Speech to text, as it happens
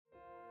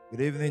Good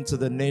evening to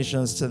the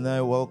nations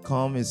tonight.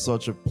 Welcome. It's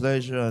such a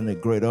pleasure and a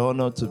great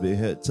honor to be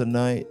here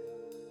tonight.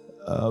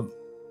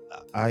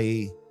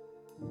 I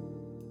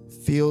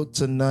feel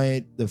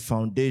tonight the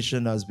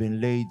foundation has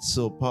been laid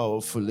so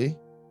powerfully.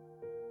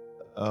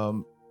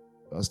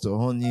 Pastor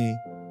Honey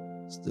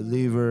has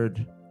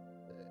delivered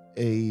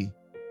a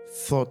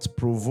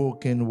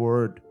thought-provoking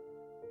word.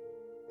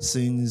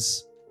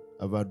 Since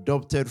I've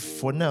adopted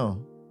for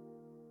now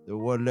the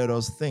word "let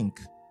us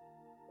think,"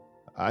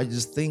 I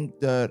just think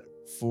that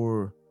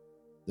for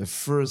the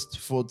first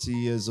 40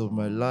 years of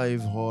my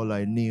life, all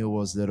I knew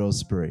was "let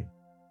us pray."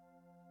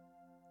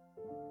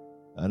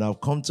 And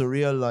I've come to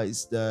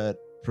realize that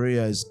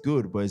prayer is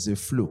good, but it's a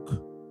fluke.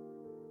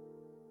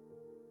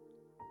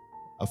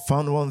 I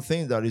found one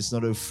thing that is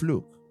not a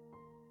fluke.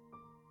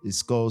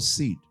 It's called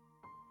seed.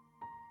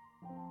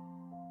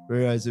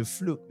 Prayer is a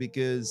fluke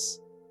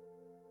because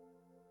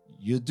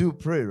you do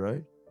pray,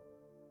 right?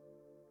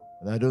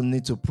 And I don't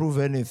need to prove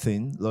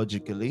anything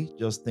logically.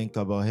 Just think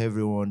about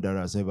everyone that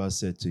has ever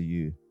said to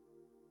you,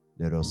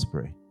 "let us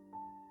pray."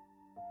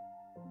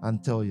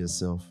 And tell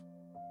yourself,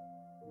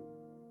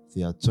 if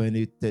they are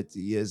 20,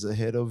 30 years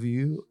ahead of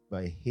you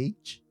by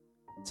age,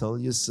 tell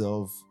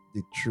yourself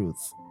the truth.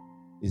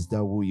 Is that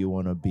who you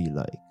want to be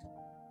like?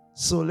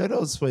 So let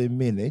us for a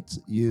minute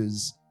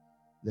use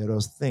 "let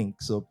us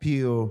think." So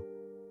P.O.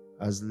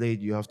 has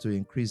laid, you have to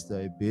increase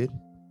that a bit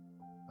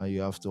and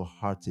you have to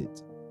heart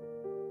it.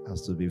 It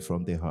has to be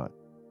from the heart.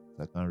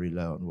 I can't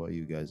rely on what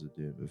you guys are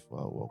doing before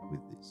I walk with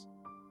this.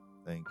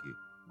 Thank you.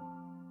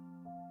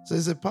 So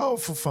it's a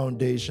powerful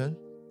foundation.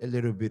 A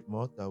little bit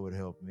more, that would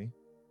help me.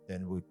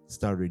 Then we'll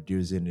start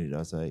reducing it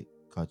as I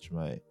catch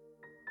my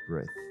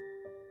breath.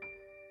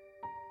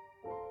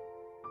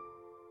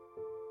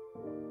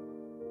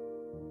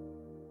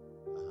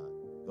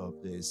 Gotta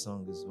play a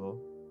song as well.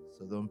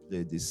 So don't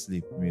play this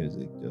sleep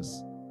music.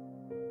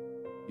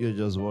 You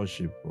just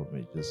worship for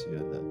me. Just hear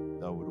that.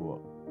 That would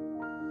work.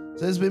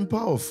 So it's been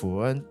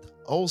powerful. And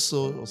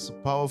also, it's a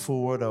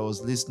powerful word. I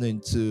was listening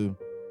to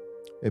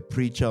a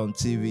preacher on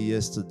TV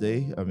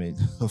yesterday. I mean,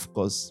 of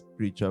course,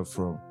 preacher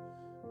from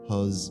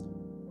us.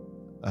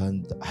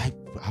 And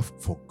I've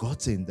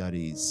forgotten that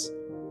he's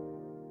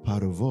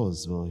part of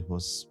us. Well, he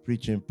was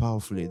preaching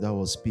powerfully. That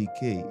was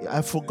PK.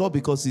 I forgot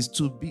because he's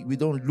too big. We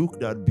don't look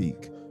that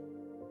big.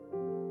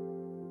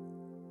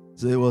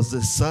 So it was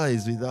the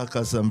size with that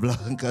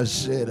Casablanca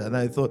shed. And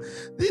I thought,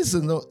 is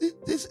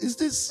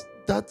this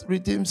that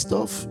redeemed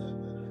stuff?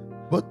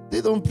 But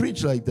they don't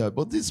preach like that.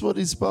 But this one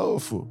is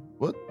powerful.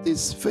 But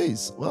this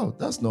face, wow,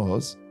 that's not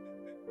us.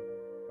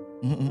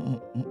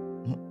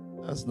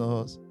 That's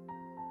not us.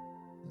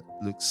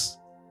 Looks,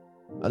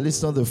 at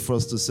least not the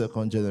first to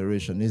second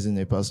generation, isn't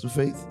it, Pastor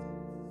Faith?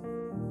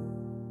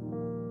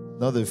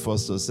 Not the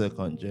first or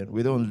second gen.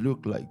 We don't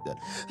look like that.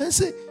 And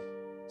say,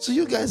 so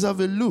you guys have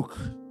a look.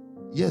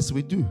 Yes,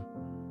 we do.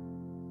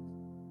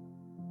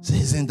 So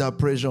isn't that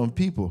pressure on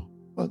people?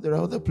 Well, there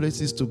are other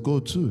places to go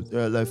to.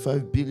 There are like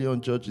 5 billion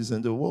churches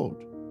in the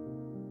world.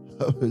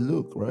 Have a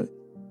look, right?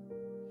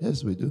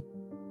 Yes, we do.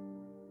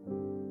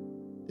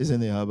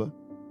 Isn't it, Abba?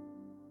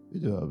 We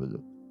do have a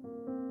look.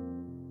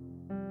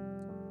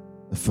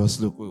 The first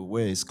look we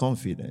wear is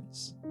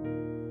confidence.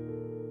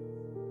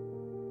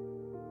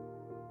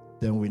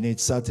 Then we need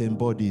certain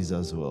bodies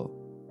as well.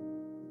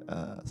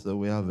 So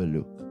we have a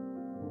look.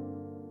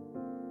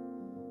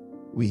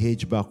 We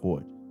age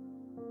backward.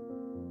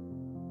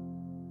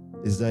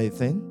 Is that a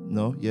thing?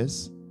 No?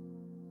 Yes?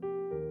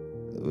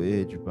 We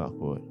age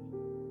backward.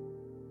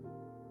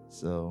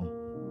 So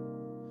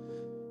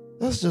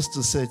that's just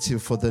to set you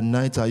for the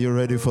night. Are you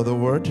ready for the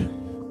word?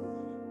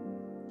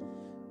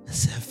 I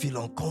say, I feel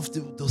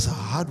uncomfortable. Those are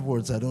hard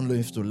words. I don't know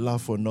if to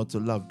laugh or not to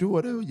laugh. Do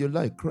whatever you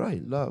like.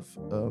 Cry, laugh,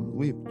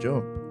 weep,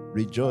 jump,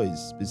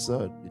 rejoice, be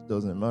sad. It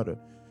doesn't matter.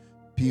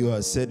 P.O.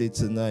 has said it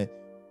tonight.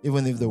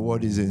 Even if the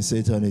word is in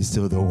Satan, it's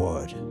still the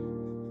word.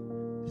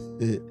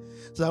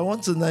 So I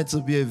want tonight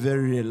to be a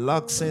very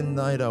relaxing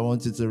night. I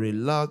want you to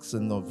relax.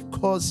 And of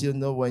course, you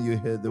know when you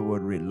hear the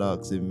word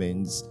relax, it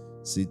means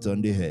sit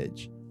on the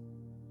edge.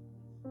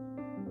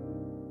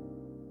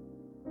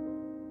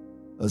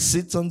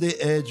 Sit on the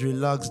edge,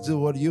 relax, do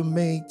what you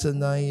make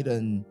tonight.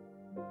 And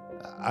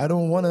I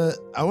want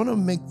to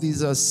make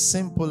these as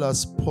simple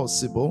as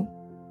possible.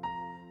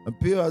 And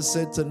Pierre has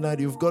said tonight,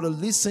 you've got to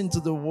listen to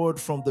the word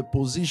from the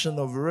position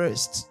of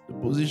rest. The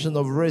position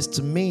of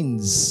rest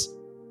means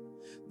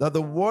that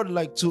the word,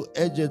 like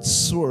two-edged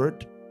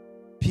sword,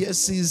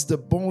 pierces the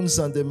bones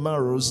and the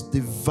marrows,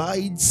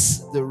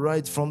 divides the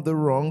right from the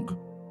wrong,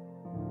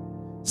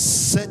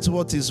 set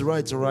what is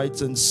right.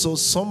 And so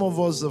some of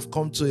us have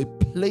come to a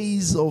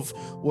place of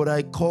what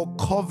I call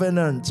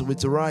covenant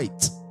with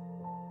right.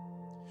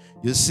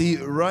 You see,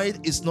 right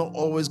is not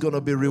always going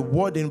to be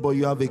rewarding, but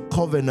you have a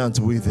covenant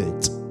with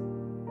it.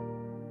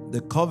 The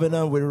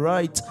covenant with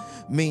right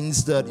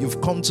means that you've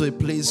come to a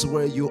place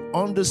where you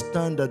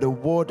understand that the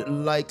word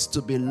likes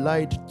to be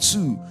lied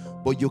to,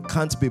 but you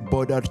can't be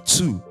bothered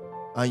to.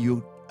 And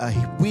you are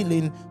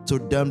willing to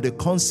damn the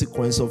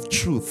consequence of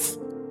truth.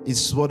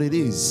 It's what it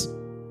is.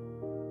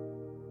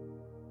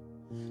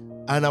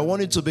 And I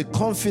want you to be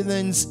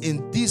confident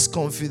in this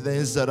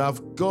confidence that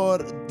I've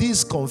got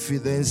this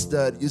confidence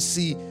that, you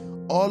see,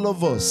 all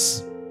of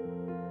us,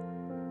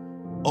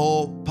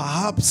 or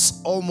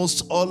perhaps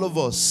almost all of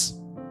us,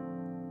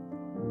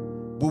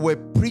 we were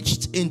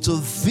preached into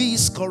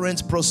this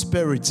current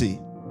prosperity.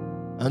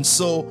 And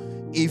so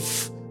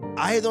if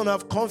I don't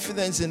have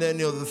confidence in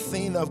any other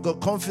thing, I've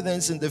got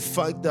confidence in the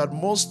fact that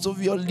most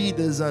of your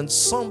leaders and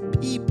some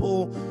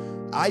people,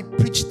 I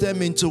preach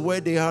them into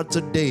where they are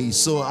today.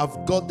 So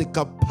I've got the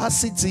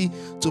capacity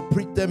to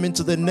preach them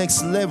into the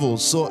next level.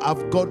 So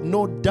I've got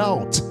no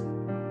doubt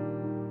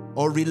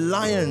or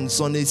reliance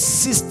on a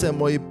system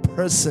or a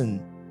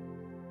person.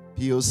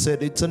 Pio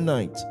said it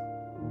tonight.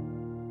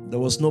 There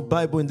was no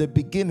Bible in the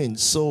beginning.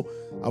 So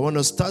I want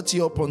to start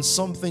you up on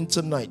something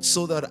tonight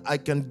so that I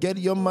can get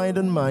your mind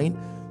and mine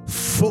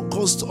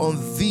focused on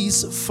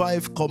these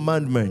 5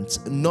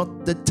 commandments,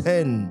 not the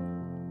 10,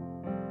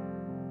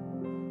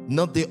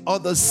 not the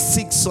other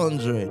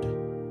 600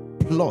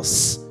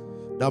 plus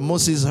that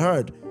Moses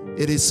heard.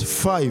 It is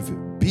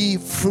 5. Be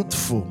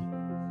fruitful,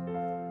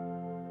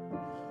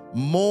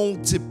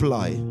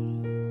 multiply,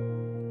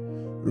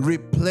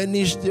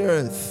 replenish the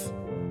earth,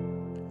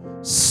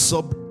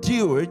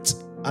 subdue it,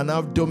 and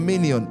have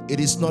dominion. It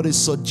is not a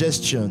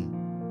suggestion.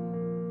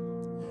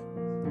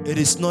 It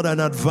is not an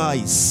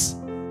advice.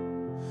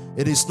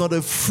 It is not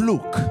a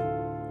fluke.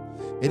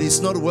 It is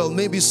not, well,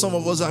 maybe some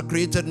of us are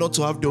created not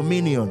to have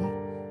dominion.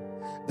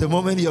 The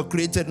moment you're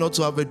created not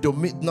to have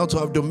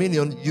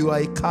dominion, you are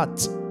a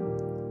cat.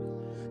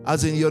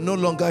 As in, you're no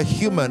longer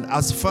human.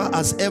 As far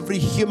as every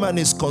human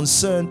is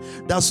concerned,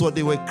 that's what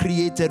they were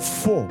created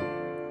for.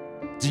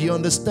 Do you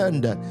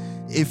understand that?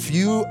 If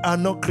you are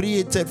not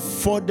created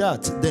for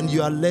that, then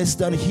you are less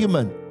than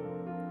human.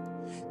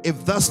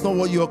 If that's not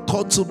what you're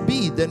called to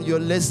be, then you're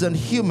less than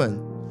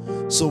human.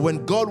 So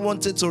when God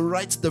wanted to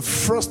write the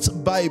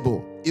first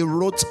Bible, He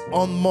wrote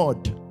on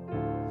mud.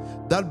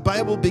 That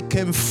Bible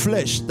became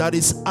flesh. That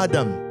is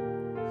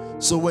Adam.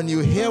 So when you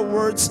hear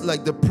words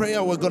like the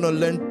prayer we're going to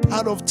learn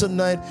part of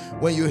tonight,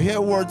 when you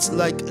hear words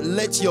like,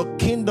 let your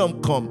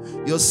kingdom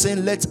come, you're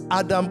saying, let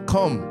Adam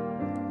come.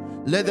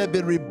 Let there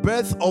be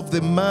rebirth of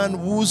the man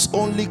whose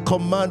only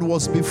command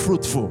was be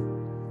fruitful.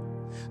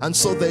 And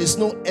so there is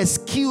no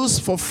excuse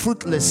for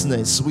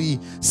fruitlessness. We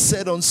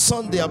said on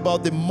Sunday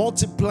about the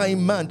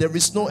multiplying man. There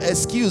is no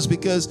excuse,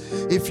 because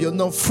if you're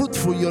not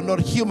fruitful, you're not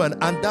human.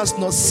 And that's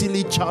not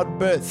silly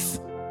childbirth.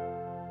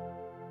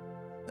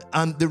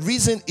 And the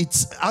reason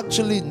it's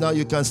actually, now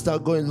you can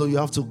start going low, you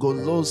have to go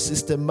low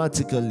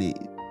systematically.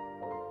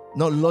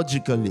 Not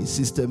logically,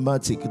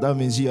 systematic. That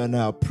means you and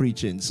I are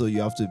preaching, so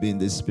you have to be in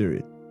the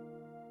spirit.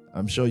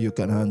 I'm sure you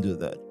can handle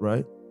that,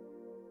 right?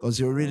 Because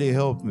you really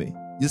helped me.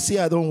 You see,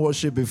 I don't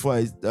worship before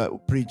I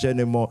preach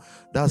anymore.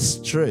 That's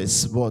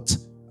stress, but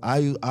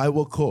I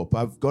woke up.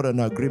 I've got an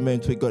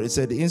agreement with God. He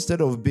said,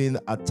 instead of being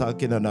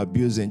attacking and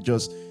abusing,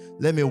 just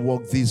let me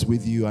work this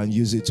with you and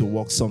use it to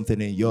work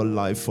something in your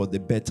life for the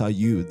better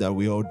you that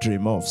we all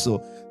dream of.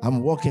 So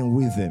I'm working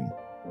with him.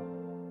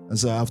 And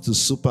so I have to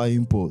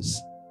superimpose.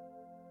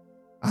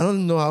 I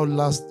don't know how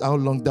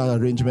long that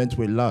arrangement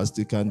will last.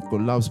 It can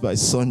collapse by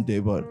Sunday,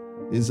 but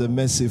He's a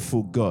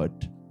merciful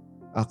God,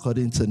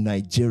 according to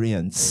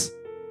Nigerians.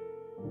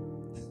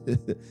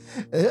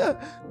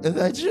 Yeah, the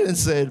Nigerian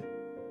said,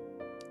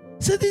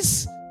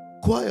 this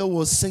choir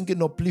was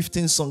singing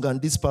uplifting song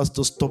and this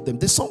pastor stopped them.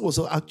 The song was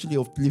actually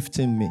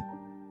uplifting me.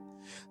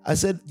 I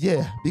said,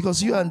 yeah,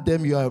 because you and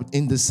them, you are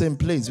in the same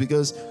place.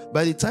 Because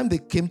by the time they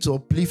came to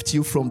uplift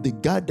you from the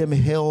goddamn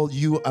hell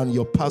you and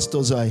your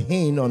pastors are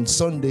in on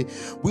Sunday,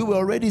 we were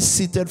already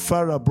seated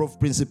far above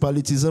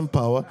principalities and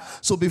power.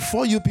 So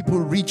before you people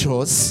reach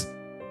us,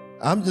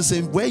 I'm just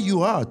saying where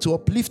you are, to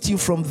uplift you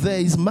from there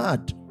is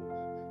mad.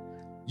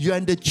 You are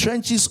in the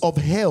trenches of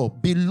hell,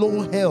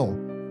 below hell.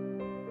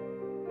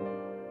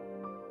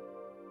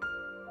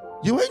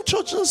 You were in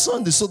church on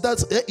Sunday, so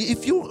that's,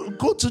 if you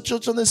go to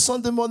church on a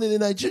Sunday morning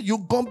in Nigeria,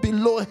 you've gone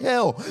below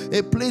hell,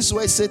 a place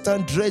where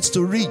Satan dreads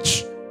to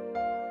reach.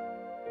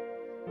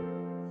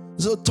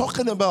 So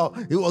talking about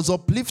it was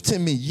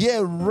uplifting me,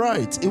 yeah,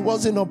 right. It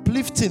wasn't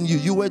uplifting you.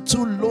 You were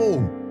too low.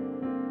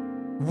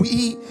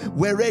 We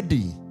were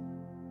ready.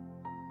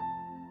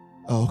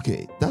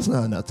 Okay, that's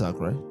not an attack,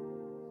 right?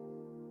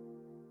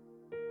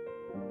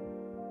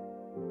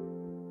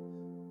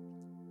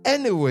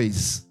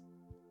 Anyways,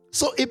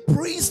 so he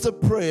prays the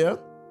prayer,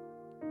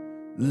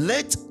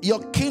 let your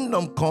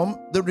kingdom come,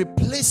 the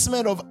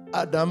replacement of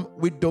Adam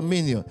with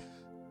dominion.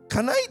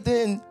 Can I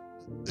then,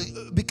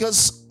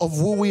 because of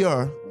who we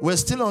are, we're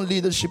still on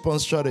leadership on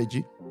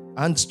strategy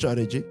and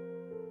strategy.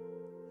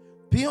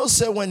 Pio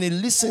said when he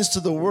listens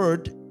to the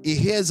word, he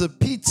hears a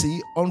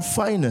pity on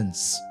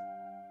finance.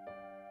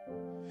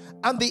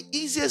 And the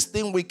easiest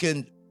thing we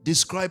can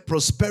describe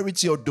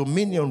prosperity or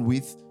dominion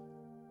with,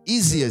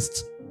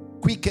 easiest,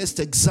 quickest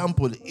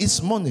example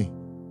is money.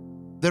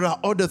 There are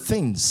other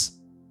things.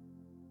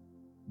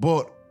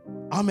 But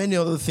how many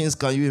other things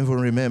can you even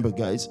remember,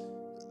 guys?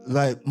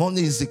 Like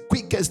money is the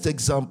quickest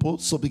example.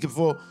 So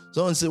before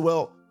someone say,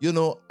 well,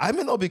 I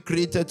may not be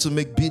created to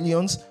make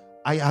billions.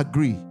 I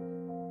agree.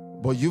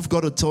 But you've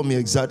got to tell me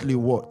exactly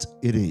what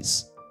it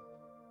is.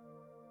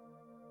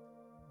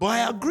 But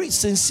I agree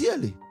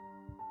sincerely.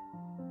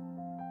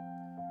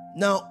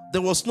 Now,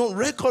 there was no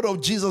record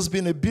of Jesus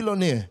being a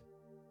billionaire.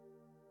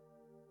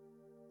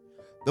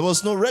 There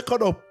was no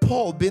record of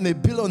Paul being a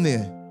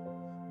billionaire.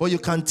 But you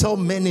can tell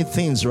many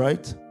things,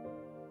 right?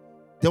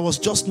 There was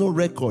just no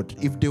record.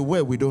 If they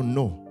were, we don't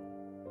know.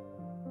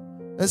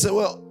 And say,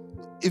 well,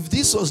 if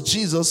this was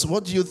Jesus,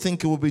 what do you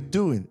think he will be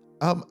doing?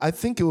 I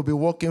think he will be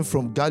walking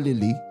from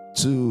Galilee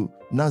to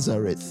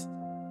Nazareth.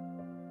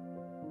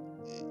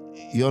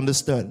 You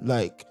understand?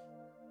 Like,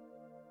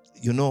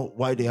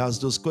 why they ask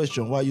those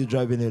questions. Why are you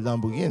driving a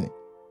Lamborghini?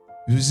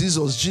 If this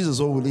was Jesus,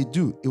 what will he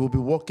do? He will be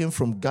walking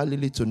from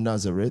Galilee to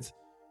Nazareth.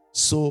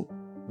 So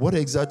what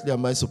exactly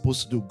am I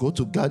supposed to do? Go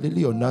to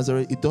Galilee or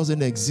Nazareth? It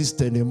doesn't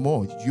exist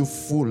anymore. You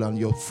fool and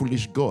your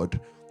foolish God.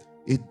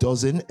 It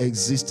doesn't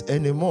exist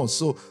anymore.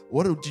 So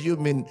what do you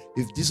mean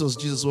if this was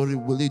Jesus, what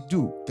will he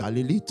do?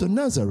 Galilee to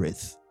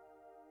Nazareth.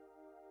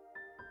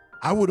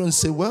 I wouldn't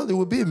say, well, it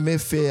will be in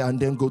Mayfair and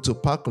then go to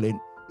Parkland.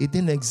 It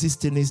didn't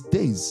exist in his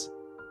days.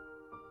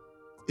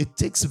 It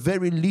takes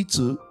very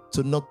little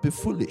to not be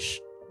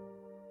foolish.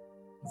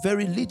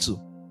 Very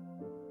little.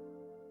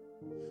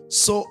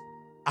 So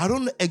I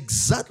don't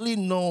exactly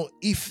know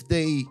if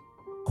they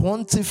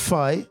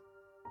quantify,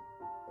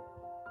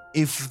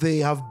 if they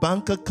have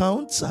bank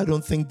accounts. I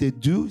don't think they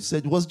do. He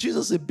said, was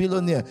Jesus a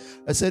billionaire?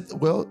 I said,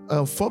 well,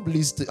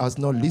 Forbes has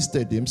not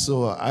listed him,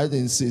 so I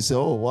didn't say,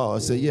 oh, wow. I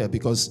said, yeah,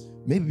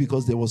 maybe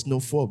because there was no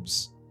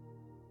Forbes.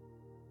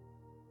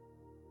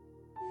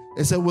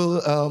 He said,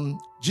 well,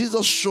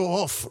 Jesus show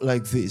off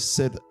like this. He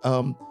said,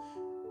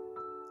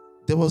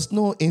 there was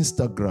no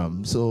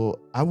Instagram, so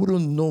I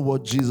wouldn't know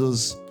what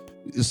Jesus.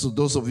 So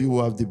those of you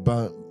who have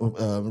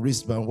the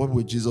wristband, what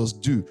would Jesus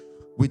do?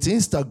 With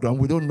Instagram,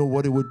 we don't know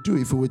what he would do.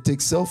 If he would take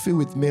selfie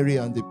with Mary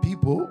and the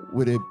people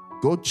with a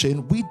gold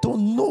chain, we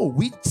don't know.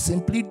 We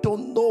simply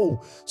don't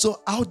know.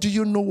 So how do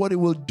you know what he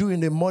will do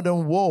in the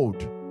modern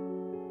world?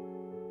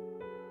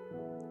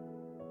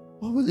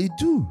 What will he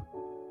do?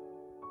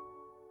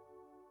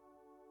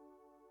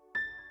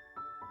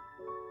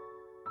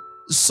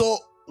 So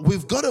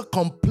we've got to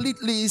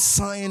completely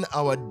sign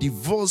our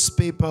divorce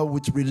paper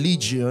with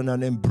religion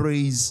and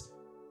embrace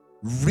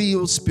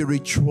real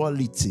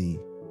spirituality,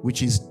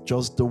 which is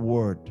just the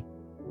word.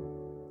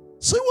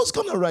 So he was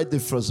going to write the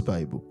first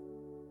Bible.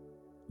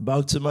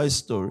 Back to my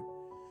story.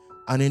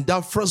 And in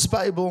that first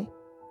Bible,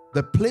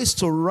 the place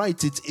to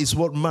write it is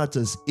what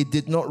matters. He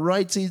did not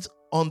write it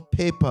on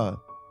paper.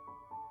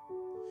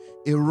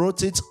 He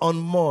wrote it on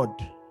mud.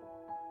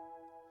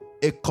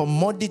 A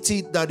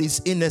commodity that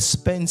is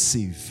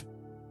inexpensive,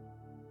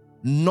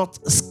 not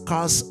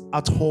scarce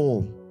at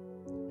all.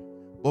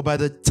 But by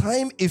the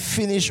time he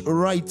finished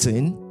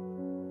writing,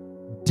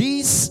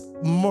 this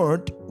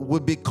mud will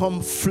become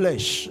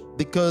flesh,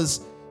 because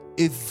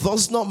it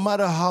does not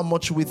matter how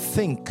much we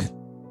think.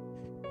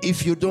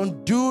 If you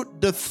don't do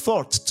the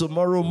thought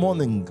tomorrow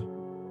morning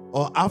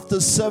or after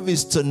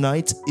service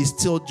tonight, it's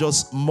still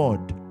just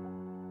mud.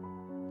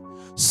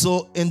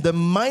 So in the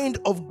mind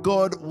of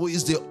God, who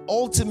is the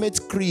ultimate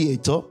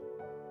creator,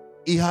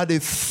 he had a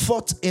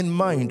thought in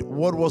mind.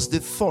 What was the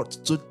thought?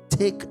 To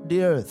take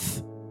the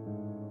earth.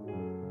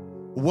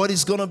 What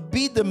is going to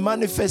be the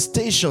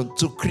manifestation?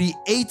 To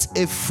create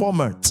a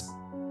format,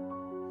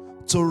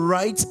 to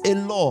write a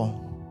law,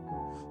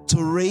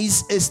 to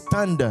raise a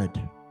standard.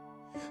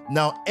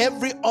 Now,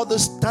 every other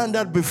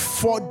standard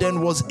before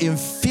then was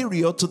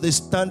inferior to the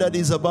standard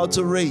he's about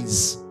to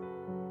raise.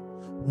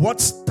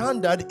 What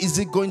standard is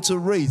he going to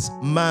raise?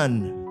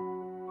 Man.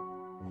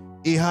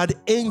 He had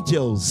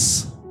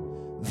angels.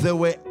 There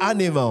were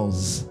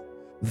animals.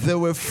 There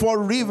were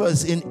 4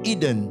 rivers in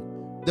Eden.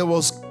 There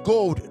was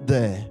gold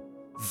there.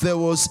 There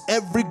was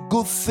every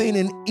good thing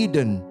in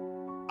Eden.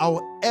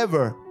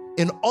 However,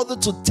 in order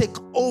to take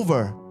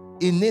over,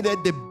 he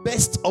needed the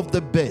best of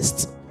the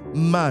best.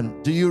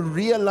 Man. Do you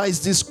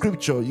realize this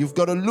scripture? You've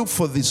got to look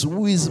for this.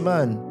 Who is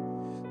man?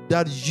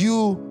 That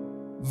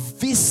you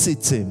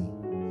visit him.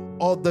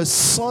 Or the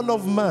Son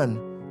of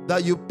Man,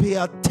 that you pay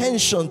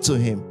attention to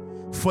him.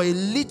 For a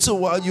little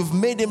while, you've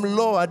made him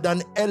lower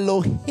than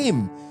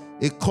Elohim.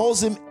 It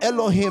calls him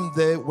Elohim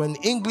there. When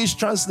English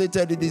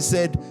translated it, it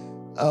said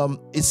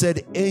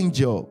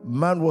angel.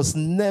 Man was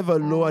never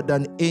lower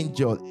than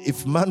angel.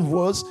 If man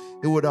was,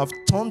 he would have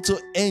turned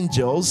to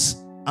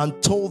angels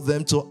and told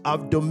them to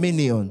have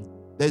dominion.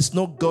 There's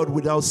no God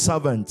without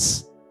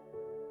servants.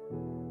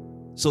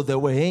 So there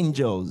were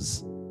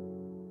angels.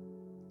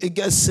 It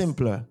gets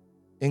simpler.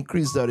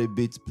 Increase that a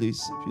bit,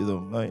 please, if you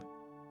don't mind.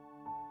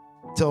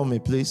 Tell me,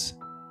 please.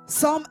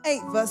 Psalm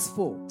 8 verse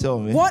 4. Tell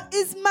me. What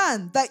is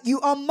man that you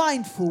are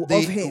mindful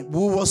of him?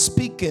 Who was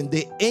speaking?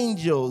 The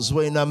angels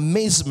were in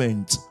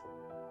amazement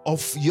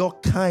of your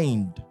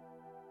kind.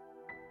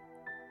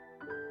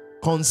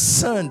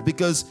 Concerned,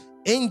 because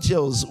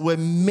angels were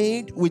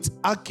made with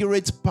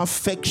accurate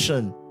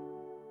perfection.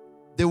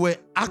 They were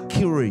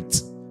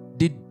accurate.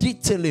 The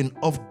detailing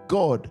of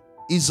God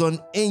is on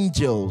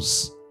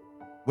angels.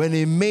 When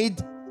he made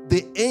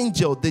the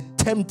angel, the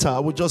tempter, I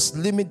will just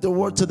limit the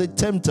word to the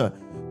tempter,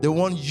 the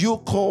one you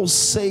call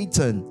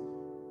Satan,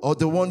 or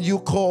the one you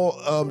call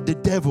the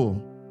devil.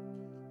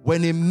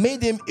 When he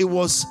made him, it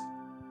was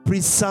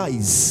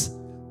precise.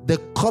 The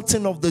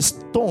cutting of the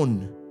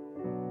stone,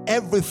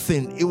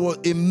 everything.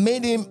 It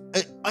made him,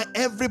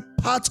 every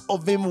part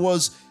of him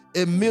was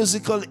a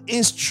musical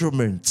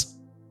instrument.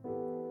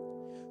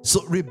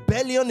 So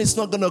rebellion is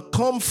not going to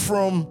come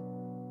from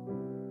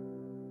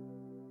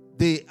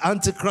the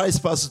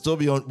Antichrist, Pastor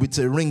Toby, with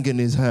a ring in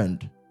his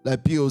hand.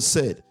 Like Pio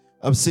said,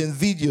 I've seen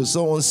videos,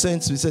 someone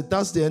sent me, said,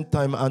 that's the end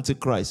time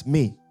Antichrist,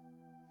 me.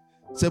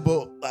 Said,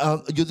 but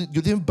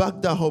you didn't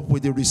back that up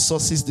with the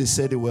resources they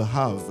said they will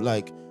have.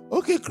 Like,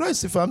 okay,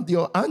 Christ, if I'm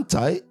your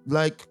anti,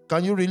 like,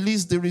 can you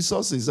release the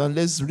resources? And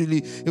let's really,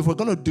 if we're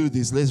going to do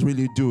this, let's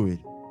really do it.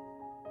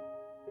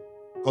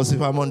 Because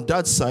if I'm on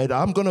that side,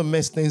 I'm going to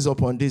mess things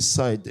up on this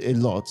side a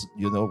lot.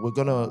 You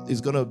know,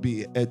 it's going to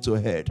be head to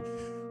head.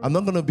 I'm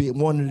not going to be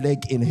one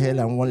leg in hell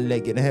and one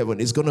leg in heaven.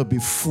 It's going to be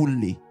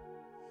fully.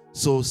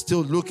 So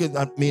still looking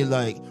at me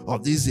like, oh,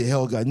 this is the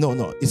hell guy.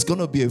 No. It's going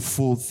to be a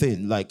full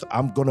thing. Like,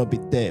 I'm going to be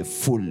there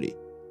fully.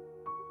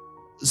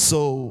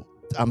 So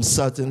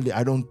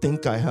I don't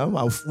think I am.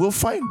 We'll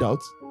find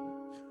out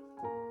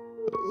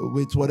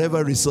with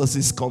whatever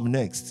resources come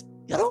next.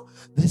 You know,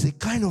 there's a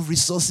kind of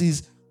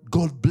resources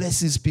God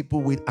blesses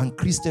people with, and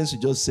Christians will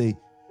just say,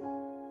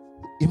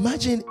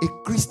 imagine a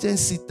Christian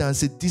sit and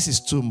say, this is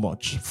too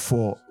much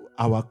for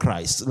our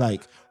Christ.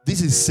 Like,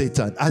 this is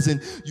Satan. As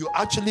in, you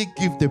actually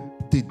give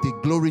the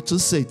glory to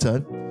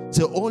Satan.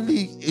 So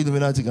only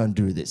Illuminati can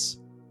do this.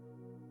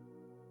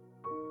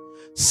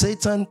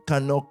 Satan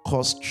cannot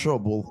cause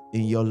trouble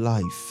in your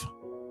life.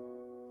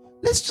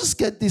 Let's just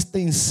get this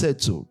thing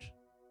settled.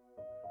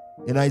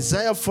 In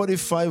Isaiah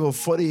 45 or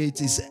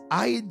 48, it says,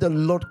 I, the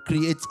Lord,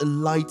 create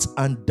light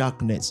and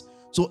darkness.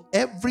 So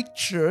every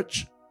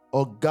church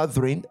or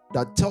gathering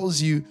that tells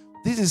you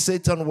this is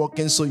Satan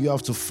working, so you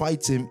have to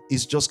fight him,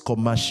 is just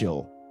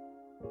commercial.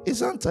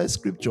 It's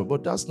anti-scripture,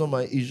 but that's not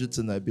my issue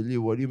tonight.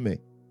 Believe what you may.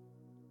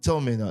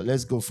 Tell me now.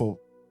 Let's go for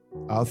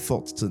our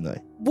thoughts tonight.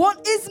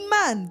 What is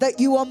man that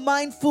you are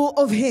mindful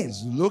of him?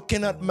 He's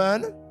looking at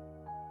man.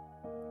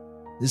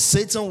 The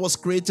Satan was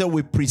created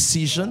with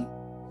precision.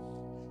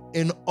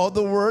 In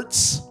other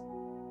words,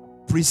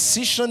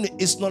 precision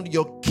is not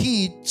your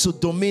key to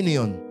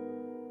dominion.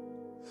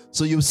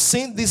 So you've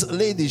seen this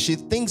lady, she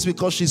thinks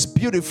because she's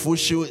beautiful,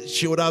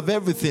 she would have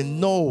everything.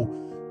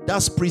 No,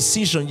 that's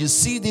precision. You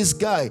see this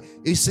guy,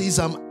 he says,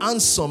 I'm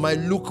handsome, I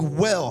look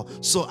well,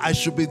 so I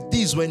should be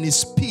this when he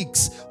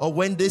speaks or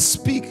when they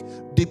speak.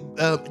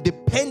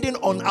 Depending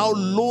on how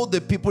low the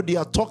people they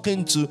are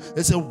talking to,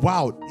 they say,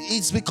 wow,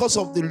 it's because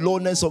of the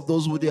lowness of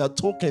those who they are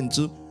talking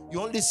to. You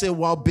only say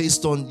wow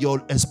based on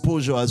your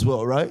exposure as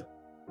well, right?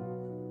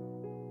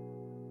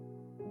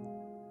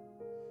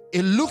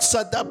 It looks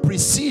at that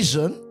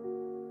precision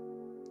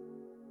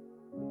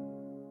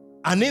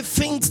and it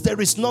thinks there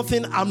is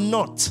nothing I'm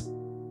not.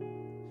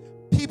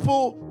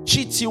 People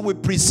cheat you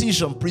with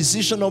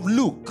precision of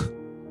look.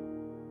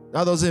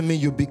 That doesn't mean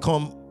you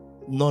become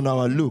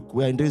non-our look.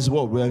 We're in this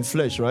world, we're in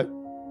flesh, right?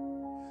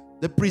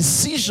 The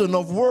precision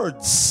of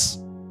words.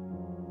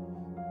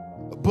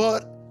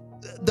 But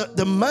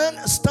the man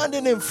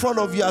standing in front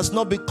of you has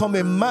not become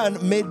a man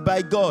made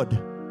by God.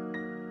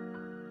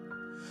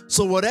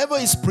 So whatever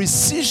his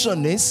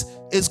precision is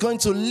going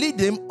to lead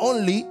him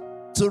only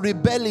to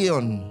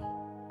rebellion.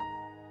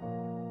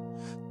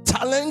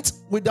 Talent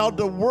without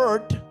the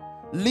word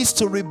leads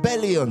to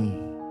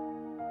rebellion.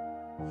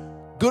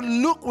 Good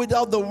look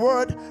without the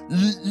word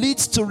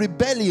leads to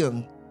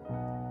rebellion.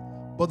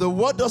 But the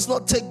word does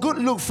not take good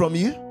look from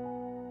you.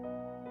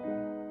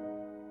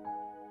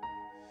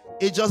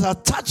 It just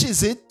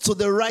attaches it to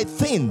the right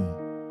thing.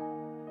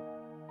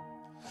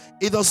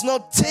 It does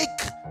not take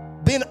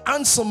being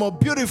handsome or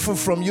beautiful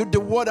from you. The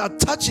word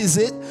attaches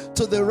it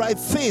to the right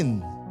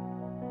thing.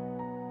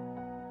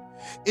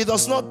 It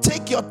does not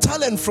take your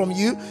talent from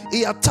you.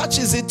 It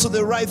attaches it to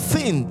the right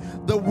thing.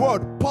 The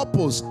word,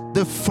 purpose,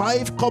 the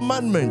 5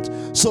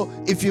 commandments. So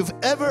if you've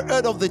ever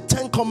heard of the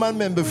 10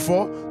 commandments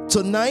before,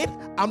 tonight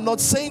I'm not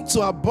saying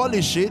to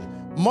abolish it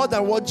more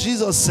than what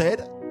Jesus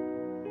said.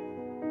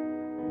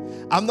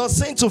 I'm not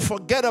saying to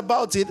forget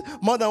about it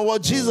more than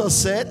what Jesus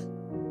said.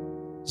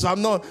 So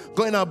I'm not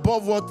going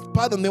above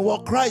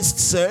what Christ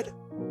said.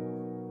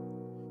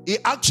 He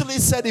actually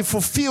said he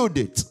fulfilled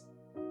it.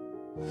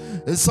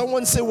 And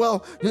someone say,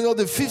 well, you know,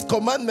 the 5th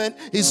commandment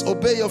is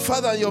obey your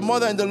father and your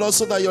mother in the Lord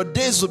so that your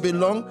days will be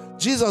long.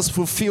 Jesus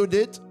fulfilled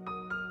it.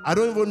 I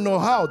don't even know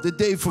how. The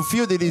day he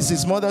fulfilled it is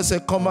his mother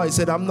said, come out. He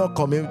said, I'm not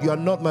coming. You are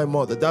not my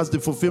mother. That's the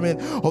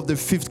fulfillment of the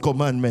 5th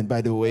commandment,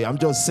 by the way. I'm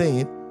just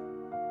saying.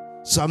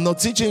 So I'm not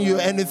teaching you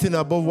anything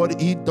about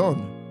what he done.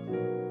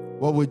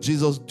 What would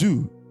Jesus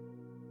do?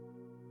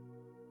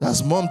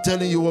 That's mom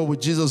telling you what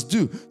would Jesus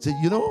do. Say,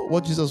 you know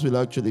what Jesus will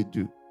actually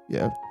do?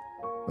 Yeah.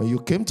 When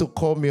you came to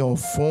call me on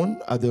phone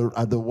at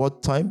the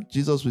what time,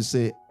 Jesus will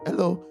say,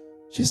 hello,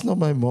 she's not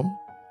my mom.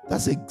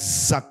 That's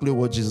exactly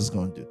what Jesus is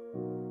going to do.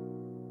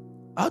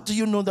 How do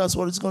you know that's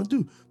what he's going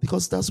to do?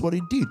 Because that's what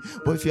he did.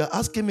 But if you're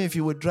asking me if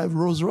he would drive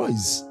Rolls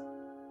Royce,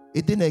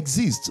 it didn't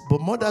exist. But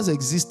models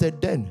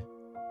existed then.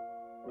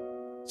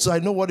 So I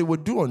know what he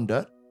would do on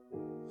that.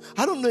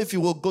 I don't know if he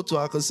will go to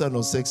Arkansas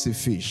or Sexy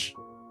Fish.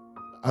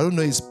 I don't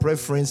know his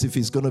preference, if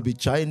he's going to be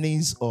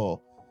Chinese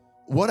or...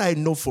 What I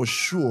know for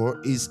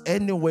sure is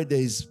anywhere there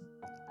is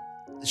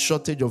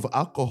shortage of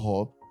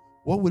alcohol,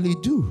 what will he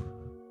do?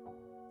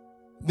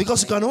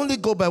 Because you can only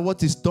go by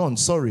what is done.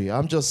 Sorry,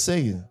 I'm just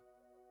saying.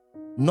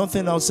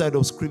 Nothing outside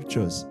of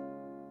scriptures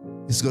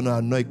is going to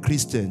annoy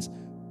Christians.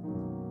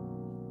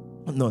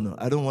 No,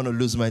 I don't want to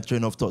lose my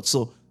train of thought.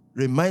 So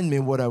remind me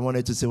what I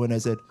wanted to say when I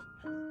said,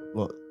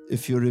 well,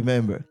 if you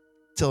remember,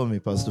 tell me,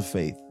 Pastor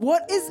Faith.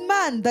 What is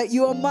man that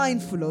you are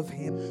mindful of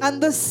him,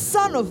 and the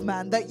Son of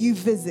Man that you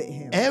visit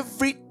him?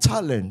 Every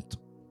talent,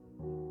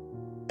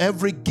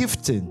 every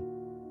gifting,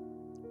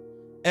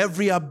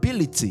 every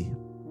ability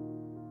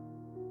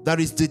that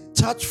is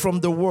detached from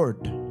the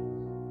word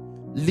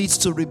leads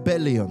to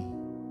rebellion.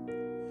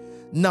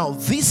 Now,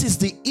 this is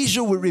the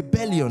issue with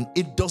rebellion.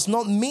 It does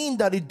not mean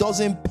that it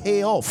doesn't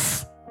pay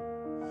off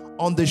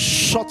on the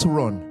short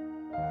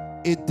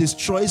run. It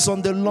destroys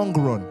on the long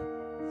run.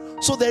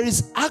 So there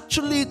is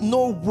actually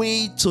no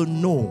way to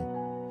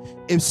know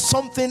if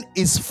something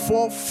is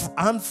for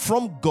and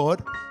from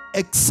God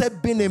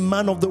except being a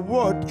man of the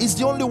word. Is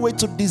the only way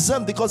to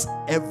discern, because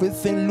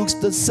everything looks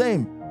the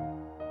same.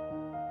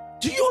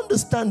 Do you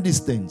understand these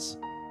things?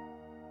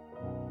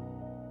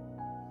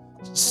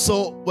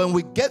 So when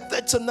we get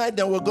there tonight,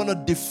 then we're going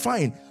to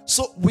define.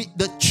 So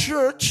the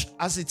church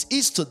as it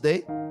is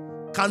today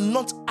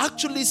cannot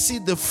actually see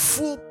the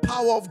full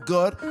power of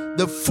God,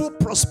 the full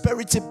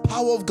prosperity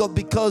power of God,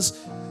 because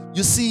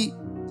you see,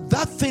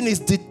 that thing is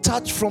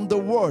detached from the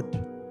word,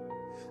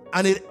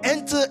 and it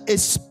enters a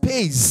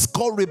space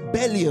called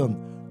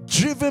rebellion,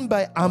 driven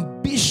by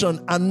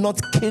ambition and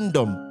not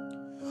kingdom.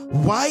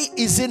 Why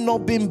is it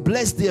not being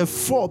blessed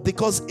therefore?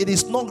 Because it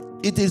is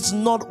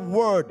not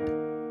word.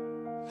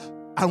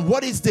 And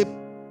what is the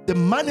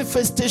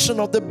manifestation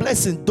of the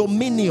blessing?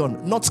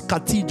 Dominion, not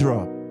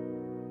cathedral.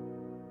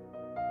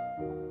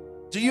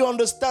 Do you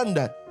understand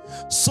that?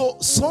 So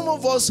some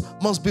of us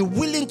must be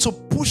willing to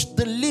push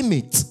the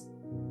limit.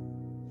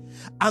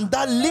 And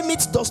that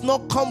limit does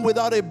not come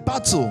without a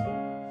battle.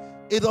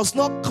 It does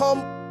not come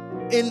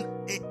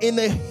in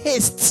a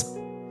haste.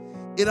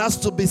 It has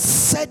to be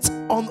set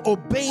on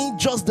obeying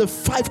just the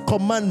 5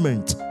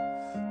 commandments.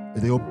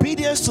 The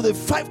obedience to the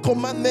 5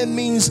 commandments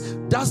means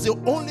that's the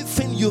only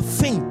thing you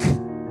think.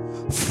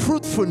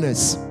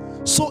 Fruitfulness.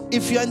 So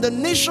if you're in the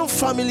nation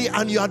family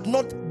and you had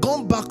not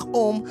gone back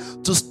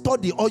home to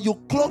study, or you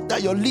clock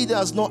that your leader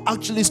has not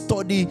actually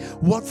studied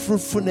what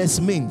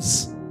fruitfulness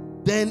means,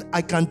 then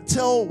I can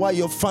tell why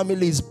your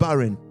family is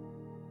barren.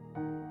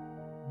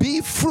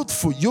 Be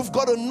fruitful. You've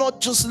got to not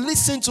just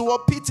listen to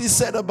what P.T.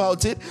 said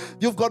about it.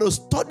 You've got to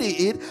study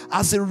it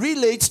as it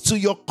relates to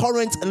your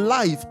current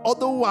life.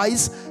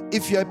 Otherwise,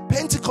 if you're a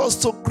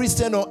Pentecostal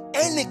Christian or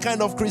any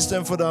kind of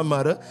Christian for that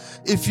matter,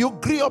 if you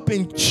grew up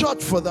in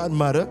church for that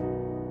matter,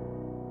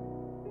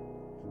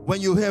 when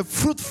you hear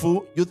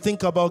fruitful, you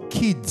think about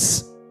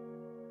kids.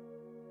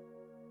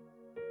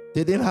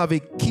 They didn't have a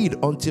kid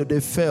until they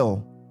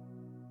fell.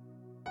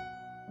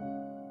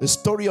 The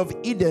story of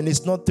Eden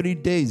is not 3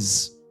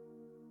 days.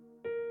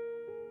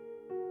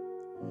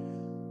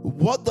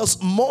 What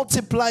does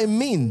multiply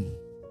mean?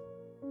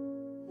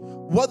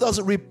 What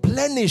does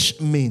replenish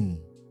mean?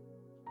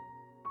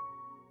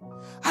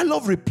 I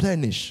love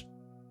replenish.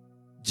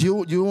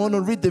 Do you want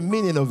to read the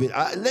meaning of it?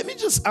 Let me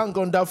just hang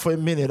on that for a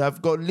minute.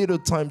 I've got little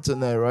time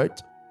tonight,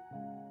 right?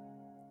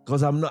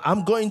 Because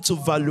I'm going to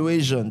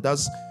valuation.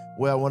 That's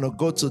where I want to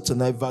go to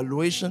tonight.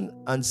 Valuation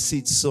and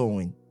seed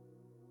sowing.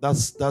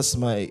 That's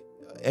my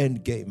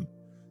end game.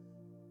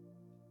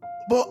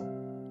 But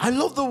I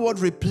love the word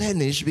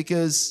replenish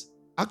because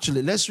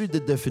actually, let's read the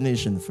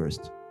definition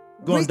first.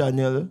 Go on,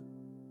 Daniela.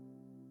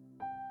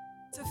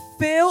 To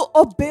fill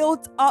or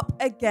build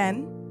up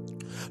again.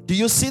 Do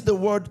you see the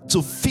word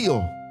to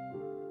fill?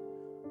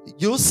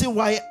 You see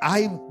why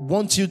I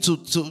want you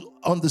to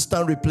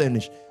understand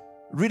replenish.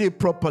 Read it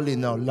properly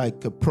now,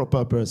 like a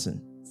proper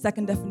person.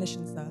 Second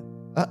definition, sir.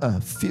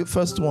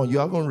 First one, you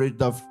haven't read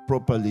that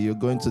properly. You're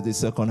going to the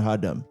second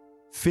Adam.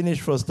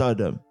 Finish first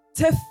Adam.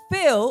 To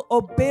fill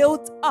or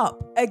build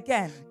up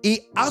again.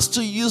 He has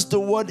to use the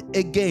word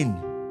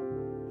again.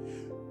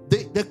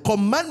 The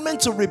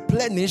commandment to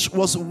replenish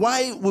was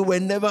why we were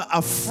never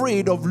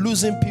afraid of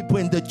losing people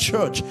in the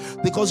church,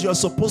 because you're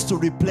supposed to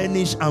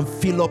replenish and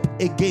fill up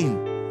again.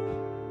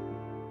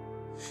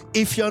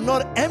 If you're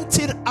not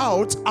emptied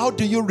out, how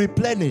do you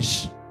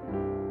replenish?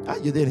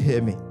 You didn't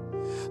hear me.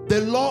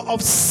 The law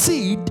of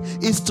seed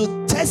is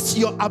to test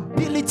your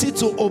ability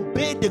to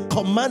obey the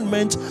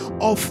commandment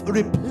of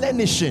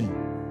replenishing.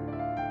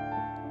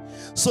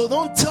 So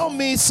don't tell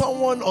me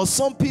someone or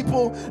some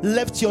people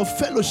left your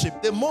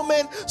fellowship. The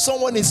moment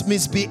someone is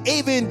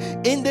misbehaving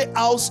in the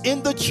house,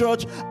 in the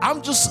church,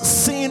 I'm just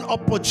seeing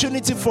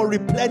opportunity for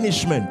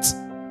replenishment.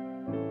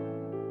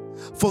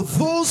 For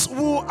those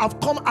who have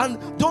come,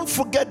 and don't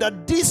forget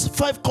that these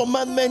 5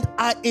 commandments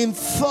are in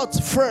thought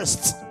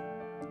first.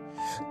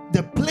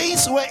 The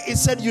place where it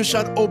said you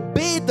shall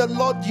obey the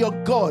Lord your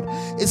God,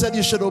 it said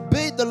you should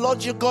obey the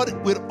Lord your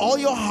God with all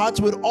your heart,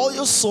 with all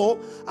your soul,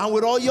 and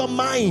with all your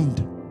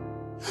mind.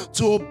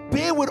 To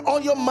obey with all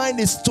your mind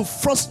is to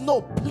first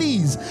know.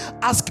 Please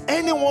ask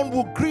anyone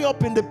who grew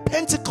up in the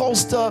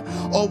Pentecostal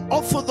or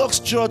Orthodox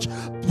church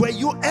where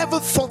you ever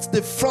thought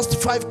the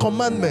first 5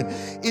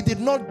 commandments. It did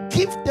not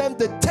give them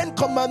the 10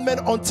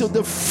 commandments until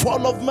the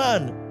fall of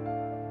man.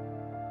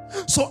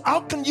 So how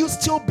can you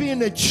still be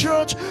in a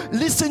church,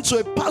 listen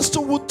to a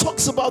pastor who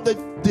talks about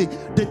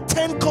the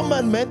 10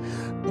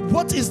 commandments?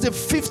 What is the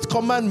 5th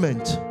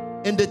commandment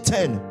in the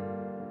 10?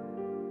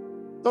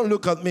 Don't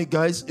look at me,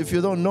 guys. If you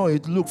don't know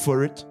it, look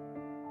for it.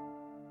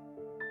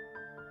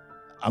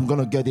 I'm going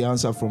to get the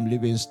answer from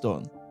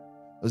Livingstone.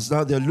 Because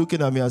now they're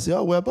looking at me and say,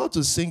 oh, we're about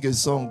to sing a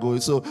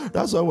song. So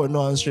that's why we're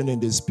not answering in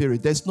the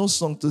spirit. There's no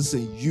song to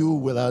sing. You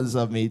will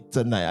answer me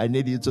tonight. I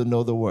need you to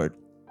know the word.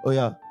 Oh,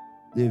 yeah.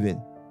 Living.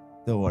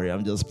 Don't worry.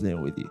 I'm just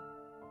playing with you.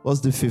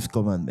 What's the 5th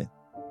commandment?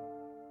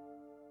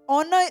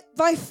 Honor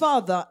thy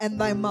father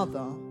and thy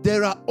mother.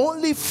 There are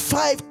only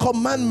 5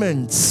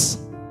 commandments.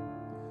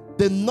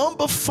 The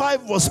number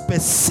 5 was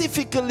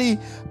specifically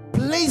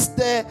placed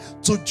there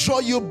to draw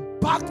you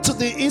back to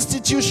the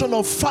institution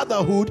of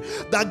fatherhood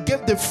that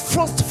gave the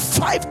first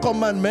 5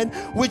 commandments,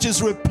 which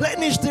is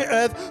replenish the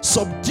earth,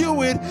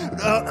 subdue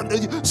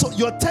it. So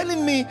you're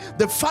telling me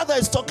the father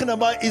is talking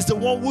about is the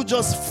one who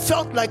just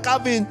felt like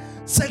having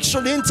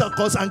sexual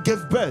intercourse and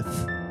gave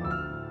birth.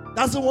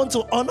 That's the one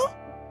to honor?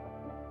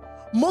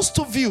 Most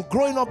of you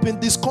growing up in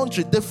this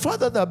country, the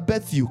father that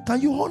birthed you,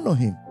 can you honor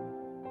him?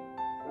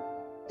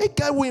 A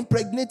guy who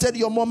impregnated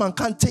your mom and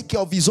can't take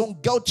care of his own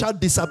girl child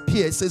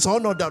disappears, says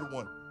honor that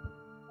one.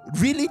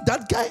 Really?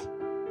 That guy?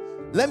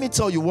 Let me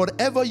tell you,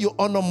 whatever you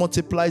honor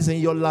multiplies in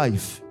your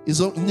life.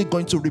 It's only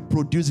going to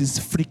reproduce its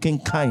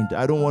freaking kind.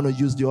 I don't want to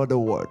use the other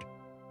word,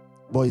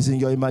 but it's in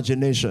your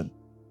imagination.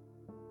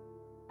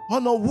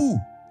 Honor who?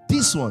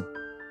 This one.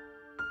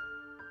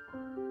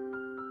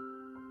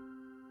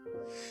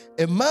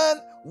 A man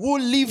who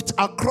lived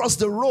across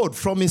the road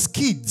from his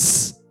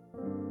kids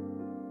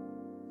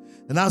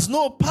and has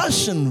no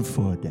passion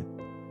for them.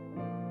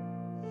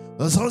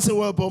 And someone say,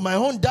 well, but my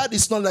own dad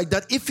is not like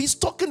that. If he's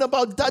talking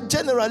about that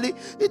generally,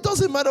 it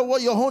doesn't matter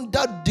what your own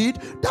dad did.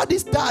 Dad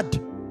is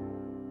dad.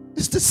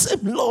 It's the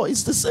same law.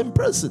 It's the same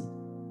person.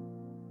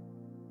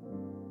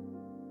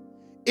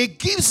 It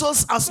gives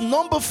us as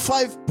number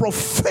 5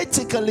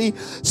 prophetically,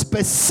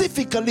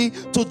 specifically,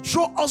 to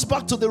draw us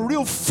back to the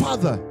real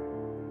father.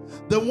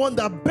 The one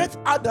that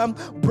birthed Adam,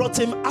 brought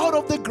him out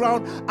of the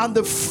ground, and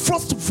the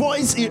first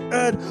voice he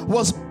heard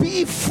was,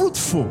 be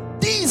fruitful.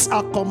 These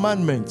are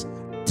commandments.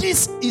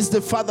 This is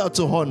the father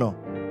to honor.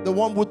 The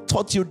one who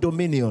taught you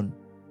dominion.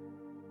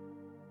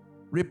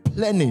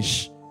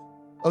 Replenish.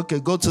 Okay,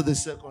 go to the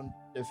second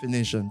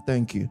definition.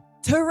 Thank you.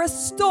 To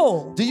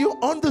restore. Do you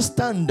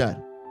understand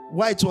that?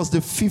 Why it was the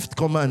 5th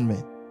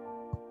commandment?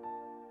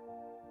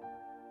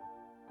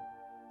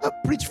 I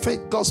preach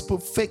fake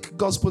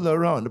gospel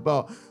around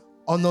about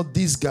honor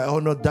this guy,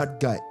 honor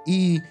that guy.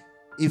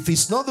 If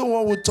he's not the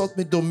one who taught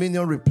me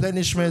dominion,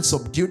 replenishment,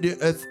 subdue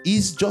the earth,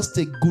 he's just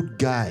a good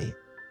guy.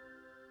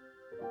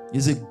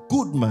 He's a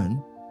good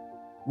man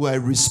who I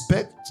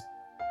respect.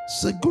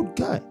 He's a good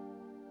guy.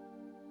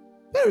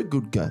 Very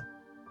good guy.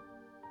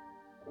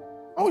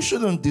 I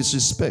shouldn't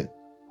disrespect.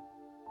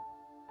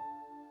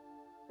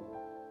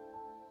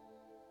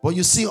 But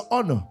you see,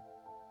 honor,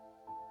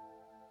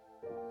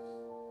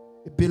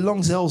 it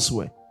belongs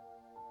elsewhere.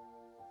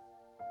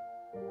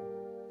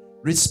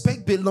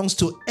 Respect belongs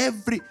to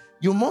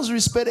you must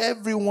respect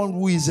everyone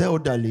who is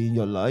elderly in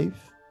your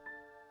life,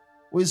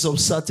 who is of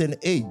certain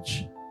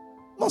age.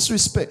 Must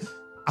respect.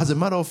 As a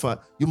matter of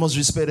fact, you must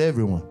respect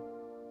everyone.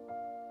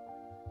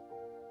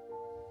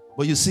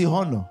 But you see,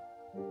 honor,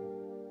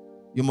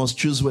 you must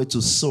choose where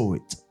to sow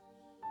it.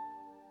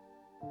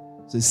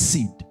 It's a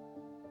seed.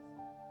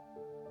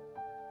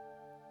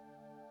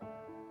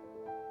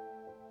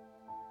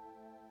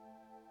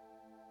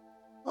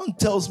 One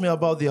tells me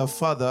about their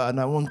father, and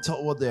I won't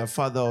tell what their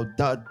father or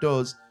dad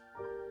does.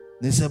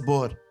 They say,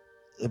 but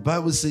the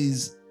Bible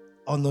says,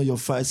 honor your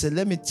father. I said,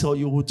 let me tell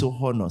you who to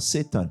honor.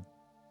 Satan.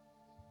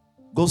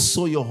 Go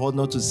sow your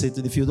honor to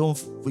Satan. If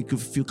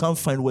you can't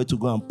find where to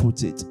go and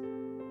put it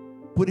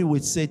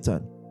with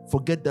Satan.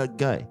 Forget that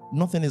guy.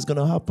 Nothing is going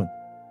to happen.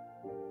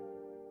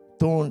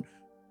 Don't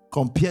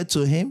compare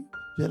to him.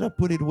 You better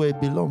put it where it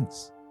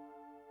belongs.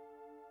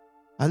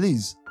 At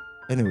least.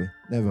 Anyway,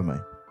 never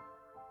mind.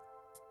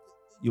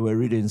 You were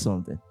reading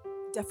something.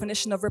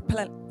 Definition of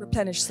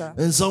replenish, sir.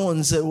 And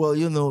someone said, well,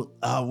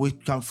 we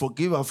can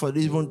forgive our father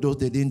even though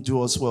they didn't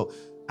do us well.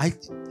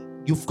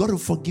 You've got to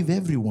forgive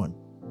everyone.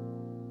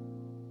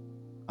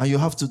 And you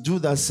have to do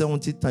that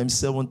 70 times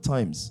 7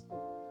 times.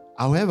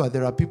 However,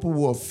 there are people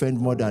who offend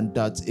more than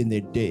that in a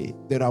day.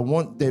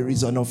 There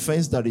is an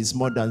offense that is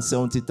more than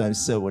 70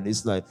 times 7.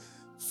 It's like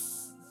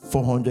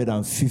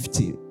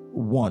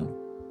 451.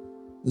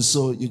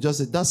 So you just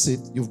say, that's it.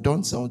 You've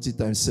done 70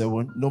 times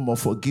 7. No more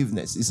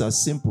forgiveness. It's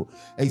as simple.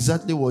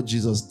 Exactly what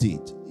Jesus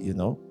did,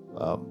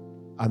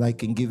 and I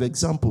can give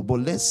example. But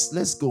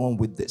let's go on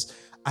with this.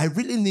 I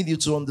really need you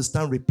to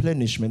understand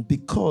replenishment,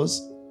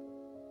 because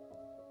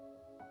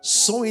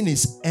sowing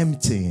is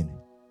emptying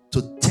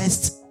to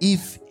test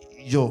if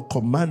your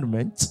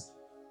commandment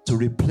to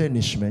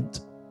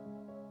replenishment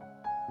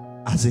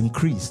has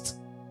increased.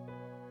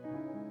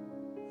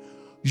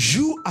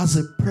 You as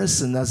a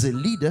person, as a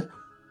leader,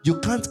 you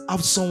can't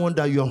have someone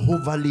that you're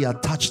overly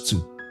attached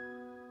to.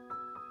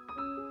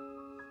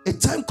 A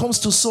time comes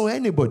to sow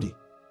anybody.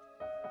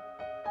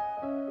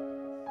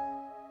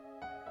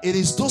 It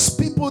is those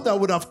people that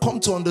would have come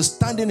to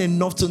understanding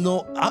enough to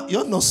know,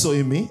 you're not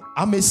sowing me.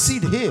 I'm a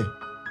seed here.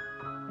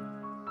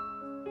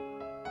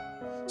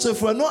 So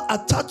if we're not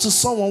attached to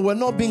someone, we're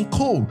not being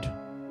cold.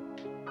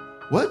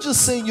 We're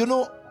just saying,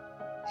 you're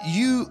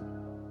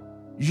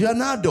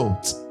an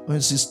adult. When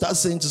you start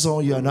saying to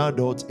someone you're an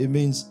adult, it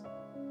means,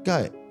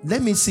 guy,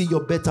 let me see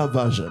your better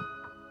version.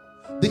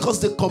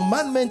 Because the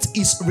commandment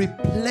is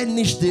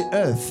replenish the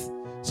earth.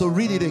 So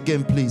read it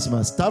again, please,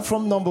 man. Start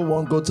from number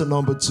 1, go to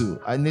number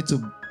 2. I need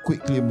to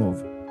quickly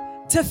move.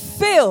 To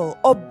fill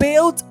or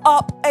build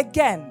up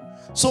again.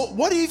 So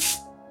what if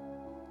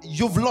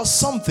you've lost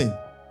something?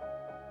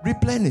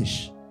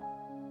 Replenish.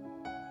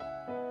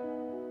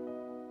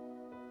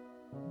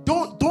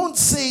 Don't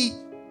say,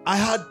 I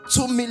had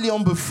 2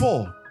 million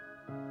before.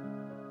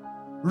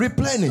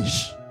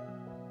 Replenish.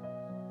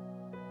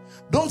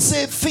 Don't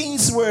say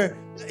things where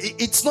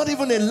it's not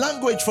even a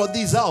language for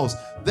this house.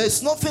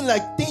 There's nothing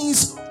like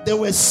things. There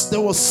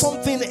was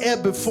something here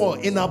before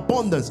in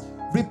abundance.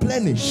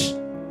 Replenish.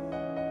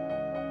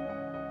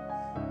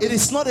 It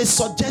is not a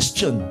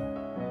suggestion.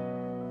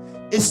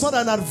 It's not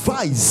an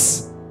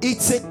advice.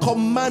 It's a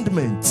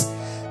commandment.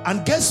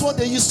 And guess what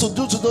they used to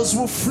do to those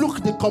who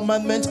fluke the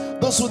commandment,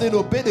 those who didn't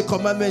obey the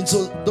commandment?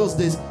 So those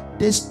days,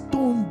 they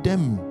stoned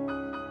them.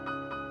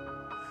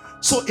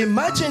 So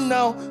imagine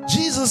now,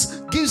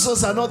 Jesus gives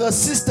us another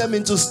system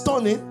into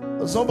stoning.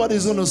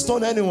 Somebody's going to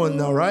stone anyone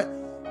now, right?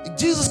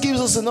 Jesus gives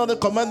us another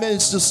commandment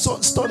into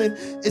stoning.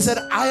 He said,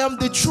 I am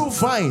the true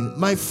vine.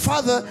 My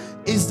Father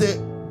is the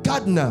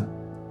gardener.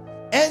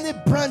 Any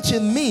branch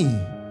in me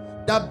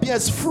that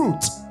bears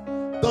fruit,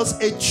 does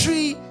a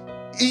tree,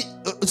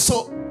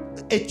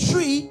 a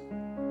tree,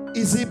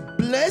 is it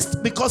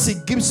blessed because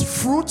it gives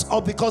fruit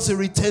or because it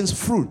retains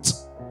fruit?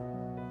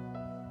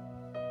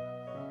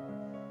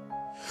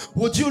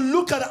 Would you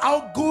look at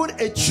how good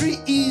a tree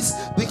is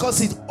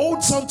because it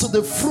holds on to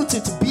the fruit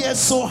it bears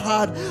so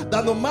hard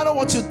that no matter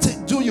what you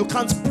do, you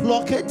can't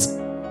pluck it?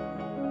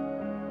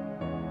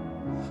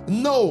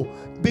 No,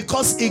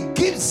 because it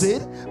gives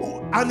it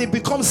and it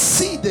becomes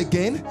seed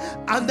again,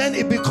 and then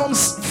it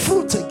becomes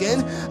fruit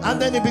again,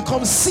 and then it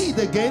becomes seed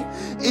again.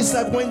 It's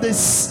like when the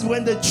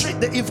tree,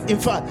 in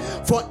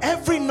fact, for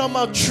every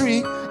normal tree,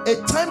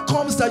 a time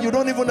comes that you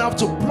don't even have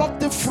to pluck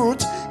the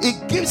fruit.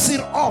 It gives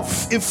it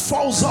off. It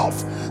falls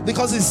off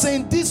because it's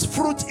saying this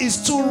fruit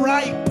is too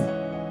ripe.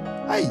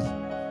 Hey,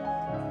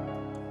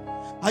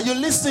 are you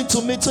listening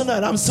to me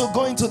tonight? I'm still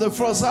going to the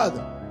first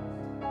Adam.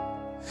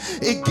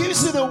 It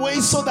gives it away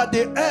so that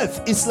the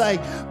earth is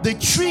like the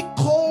tree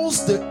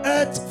calls the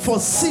earth for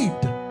seed.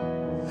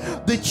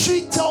 The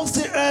tree tells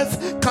the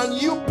earth, can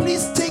you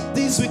please take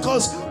this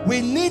because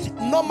we need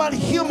normal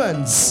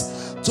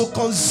humans to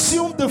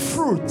consume the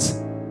fruit.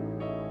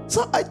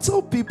 So I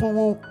tell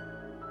people,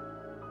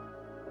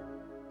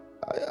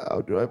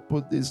 how do I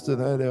put this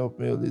tonight? Help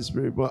me, Holy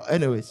Spirit. But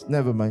anyways,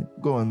 never mind.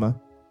 Go on, man.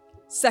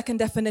 Second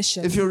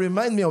definition. If you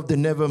remind me of the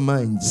never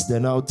minds,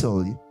 then I'll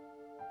tell you.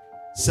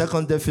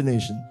 Second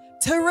definition.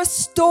 To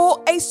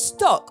restore a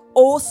stock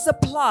or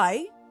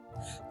supply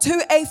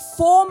to a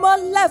former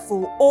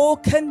level or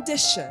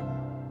condition.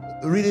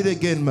 Read it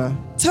again, man.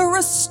 To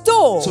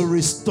restore. To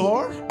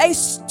restore a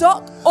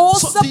stock or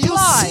supply. Do you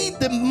see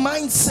the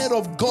mindset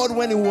of God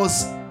when he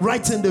was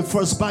writing the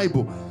first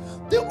Bible?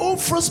 The whole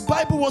first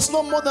Bible was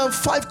not more than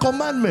 5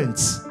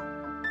 commandments.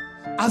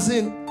 As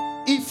in,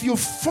 if you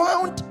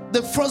found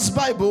the first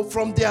Bible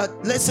from their,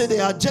 let's say they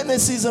are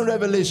Genesis and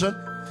Revelation,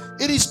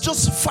 it is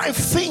just 5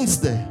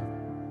 things there.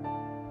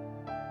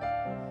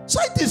 So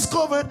I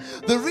discovered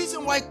the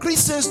reason why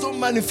Christians don't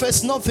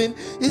manifest nothing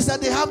is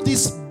that they have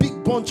this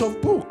big bunch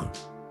of book.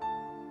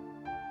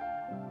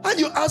 And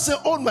you ask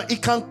the old man, he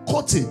can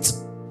quote it.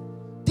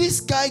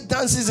 This guy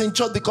dances in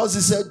church because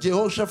he said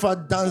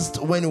Jehoshaphat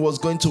danced when he was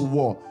going to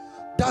war.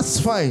 That's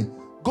fine.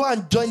 Go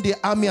and join the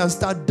army and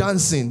start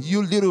dancing,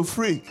 you little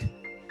freak.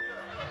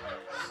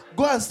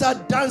 Go and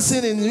start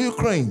dancing in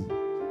Ukraine.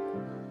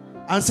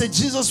 And say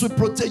Jesus will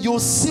protect you. You'll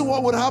see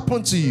what would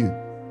happen to you.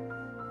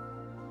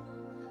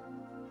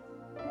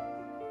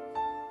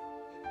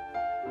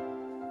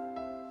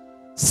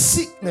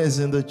 Sickness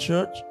in the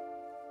church.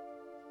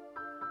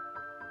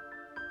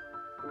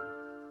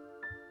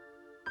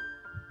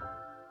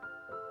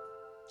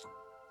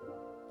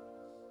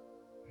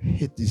 I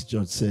hate this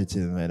church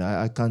setting, man.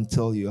 I can't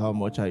tell you how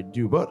much I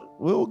do, but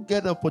we'll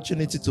get the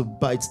opportunity to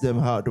bite them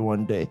hard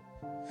one day.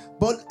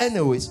 But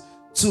anyways,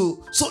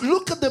 so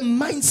look at the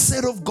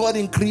mindset of God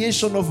in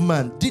creation of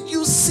man. Did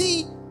you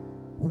see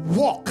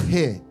work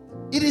here?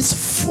 It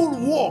is full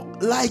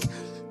work. Like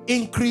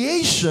in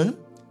creation,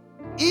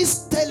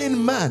 he's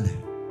telling man,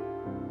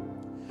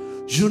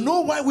 you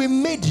know why we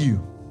made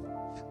you?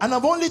 And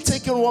I've only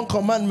taken one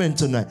commandment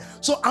tonight.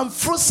 So I'm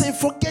first saying,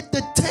 forget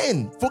the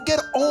 10.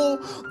 Forget all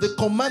the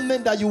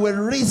commandment that you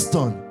were raised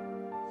on.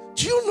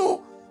 Do you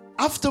know,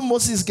 after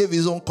Moses gave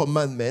his own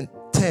commandment,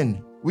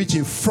 10, which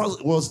he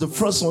was the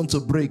first one to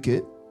break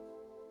it.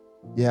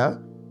 Yeah.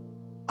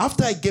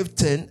 After I gave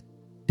 10,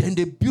 then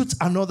they built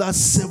another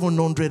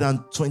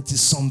 720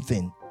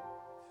 something.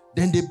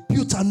 Then they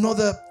built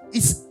another.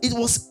 It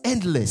was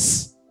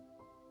endless.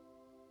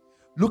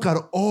 Look at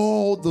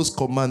all those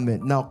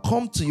commandments. Now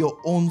come to your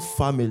own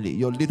family,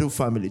 your little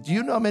family. Do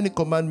you know how many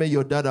commandments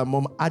your dad and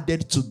mom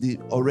added to the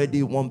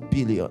already 1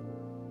 billion?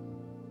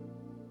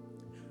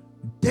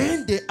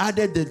 Then they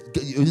added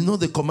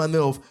the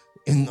commandment of,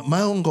 in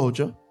my own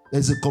culture,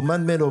 there's a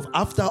commandment of,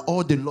 after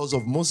all the laws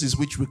of Moses,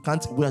 which we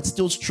are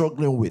still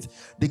struggling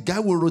with. The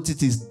guy who wrote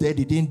it is dead.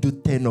 He didn't do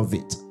 10 of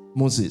it.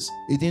 Moses,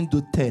 he didn't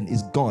do 10.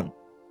 He's gone.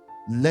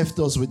 Left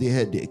us with a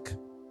headache.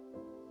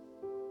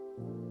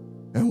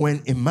 And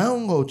when in my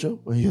own culture,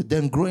 when you're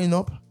then growing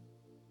up,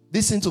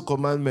 listen to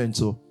commandments.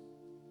 So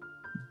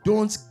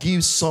don't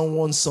give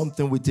someone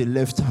something with the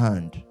left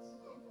hand.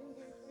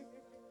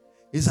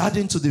 It's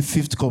adding to the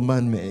 5th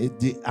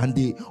commandment and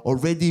the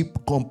already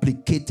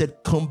complicated,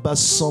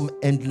 cumbersome,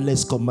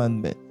 endless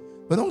commandment.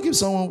 But don't give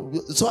someone.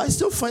 So I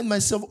still find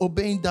myself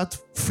obeying that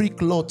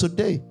freak law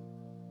today.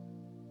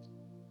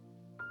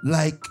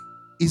 Like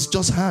it's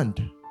just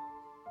hand.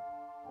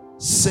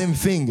 Same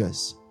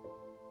fingers.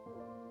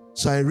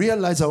 So I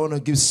realized I want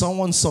to give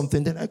someone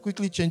something. Then I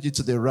quickly changed it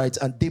to the right.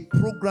 And they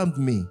programmed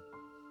me.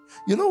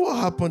 You know what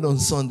happened on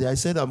Sunday? I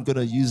said I'm going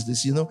to use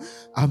this. You know,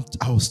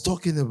 I was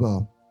talking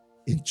about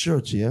in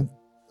church, yeah?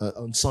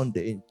 On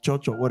Sunday, in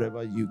church or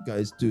whatever you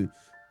guys do.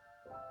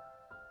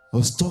 I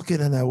was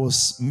talking and I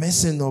was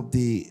messing up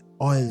the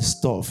oil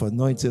stuff,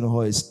 anointing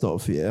oil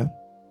stuff, yeah?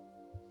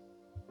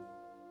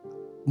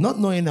 Not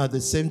knowing at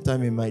the same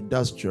time in my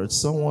dad's church,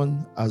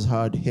 someone has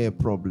had hair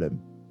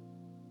problem.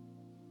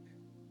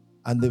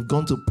 And they've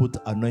gone to put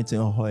anointing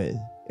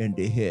oil in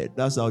the hair.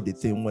 That's how the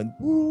thing went.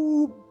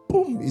 Boom,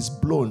 boom, it's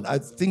blown. I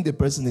think the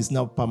person is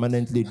now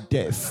permanently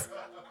deaf.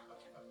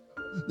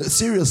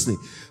 Seriously.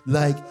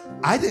 Like,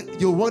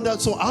 you wonder,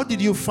 so how did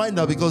you find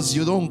out? Because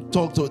you don't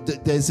talk to,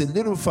 there's a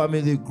little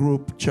family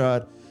group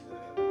chat.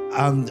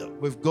 And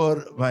we've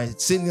got my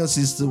senior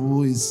sister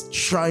who is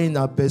trying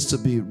her best to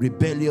be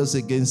rebellious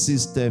against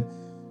system.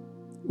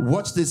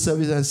 Watched the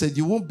service and said,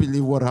 you won't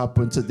believe what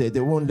happened today.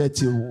 They won't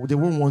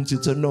want you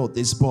to know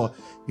this, but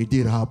it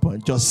did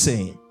happen. Just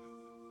saying.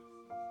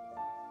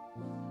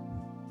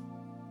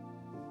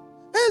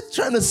 And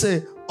trying to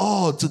say,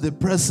 to the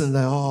person,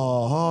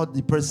 like,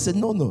 the person said,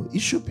 no,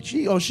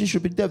 she or she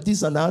should be deaf. This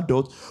is an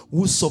adult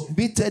who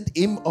submitted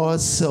him or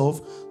herself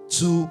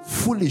to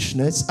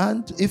foolishness.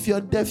 And if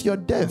you're deaf, you're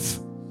deaf.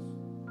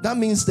 That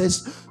means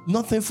there's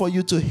nothing for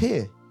you to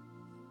hear.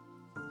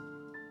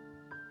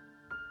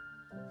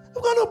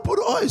 I'm going to put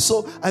oil.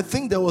 So I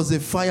think there was a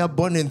fire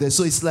burning there.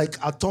 So it's like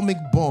atomic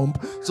bomb.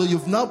 So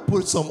you've now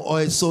put some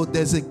oil. So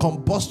there's a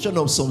combustion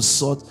of some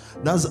sort.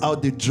 That's how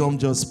the drum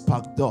just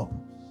packed up.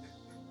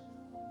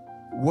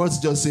 Words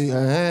just say,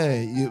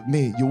 hey,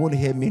 you won't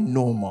hear me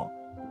no more.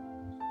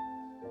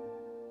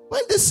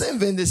 But in the same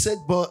vein, they said,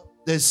 but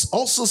there's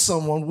also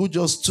someone who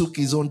just took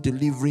his own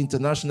delivery,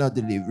 international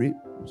delivery,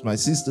 it's my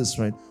sister's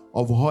friend,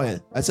 of oil.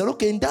 I said,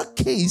 okay, in that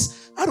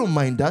case, I don't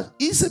mind that.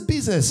 He's a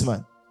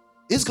businessman.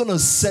 He's going to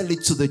sell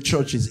it to the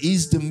churches.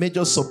 He's the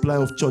major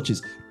supplier of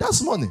churches.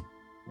 That's money.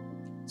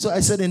 So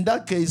I said, in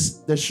that case,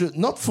 they should,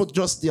 not for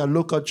just their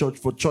local church,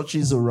 for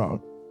churches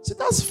around. I said,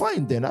 that's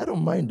fine then. I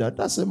don't mind that.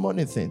 That's a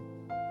money thing.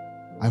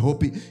 I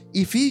hope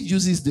if he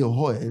uses the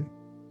oil,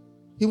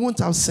 he won't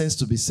have sense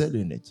to be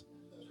selling it.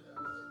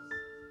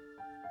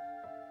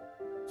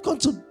 He's going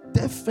to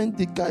deafen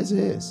the guy's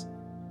ears.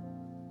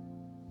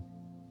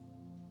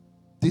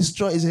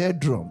 Destroy his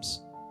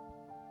eardrums.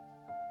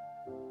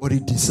 But he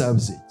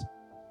deserves it.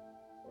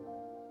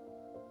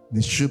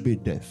 He should be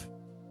deaf.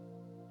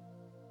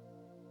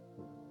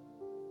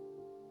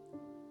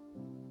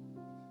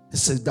 He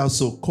said, that's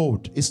so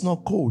cold. It's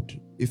not cold.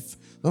 If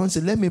someone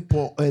said, let me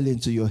pour oil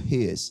into your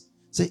ears.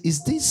 Say,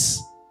 is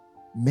this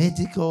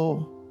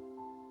medical?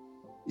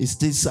 Is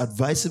this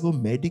advisable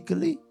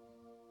medically?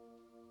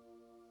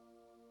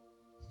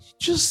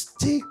 Just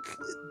take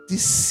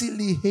this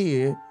silly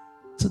hair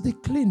to the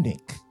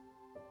clinic.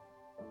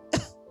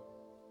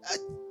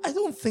 I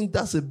don't think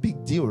that's a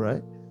big deal,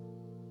 right?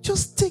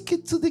 Just take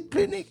it to the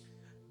clinic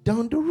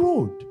down the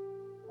road.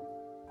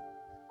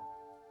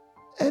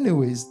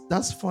 Anyways,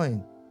 that's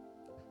fine.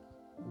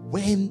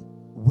 When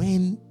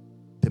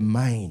the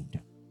mind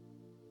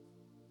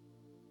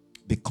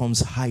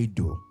becomes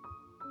idle,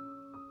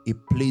 it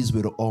plays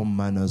with all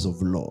manners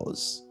of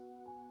laws.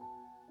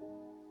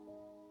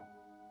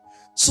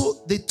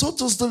 So they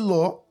taught us the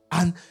law,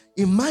 and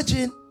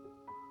imagine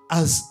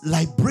as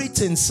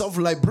liberating,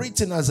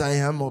 self-liberating as I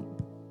am or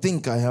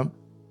think I am,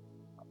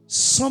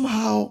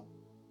 somehow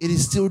it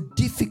is still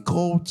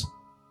difficult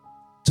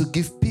to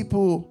give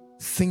people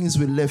things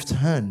with left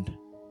hand.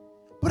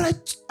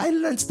 But I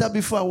learned that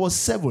before I was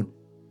 7.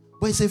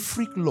 But it's a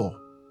freak law.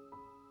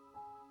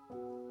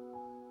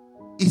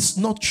 It's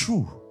not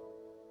true.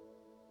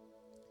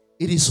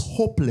 It is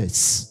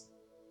hopeless.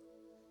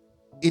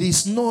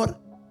 It's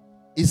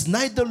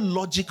neither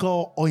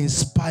logical or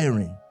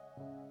inspiring.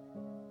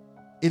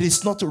 It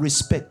is not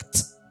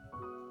respect.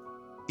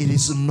 It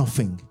is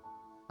nothing.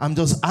 I'm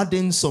just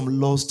adding some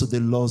laws to the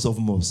laws of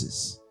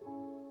Moses.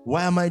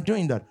 Why am I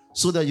doing that?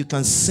 So that you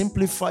can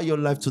simplify your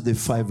life to the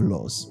 5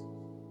 laws.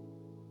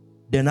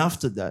 Then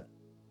after that,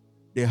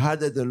 they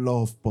added the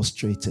law of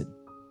prostrating.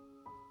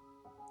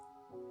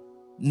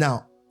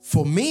 Now,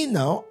 for me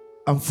now,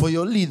 and for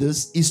your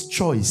leaders, is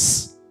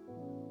choice.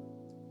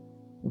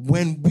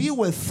 When we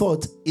were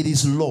taught it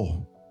is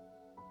law.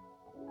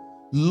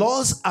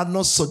 Laws are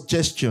not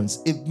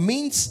suggestions. It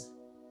means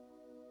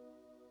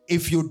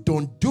if you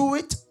don't do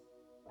it,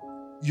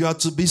 you are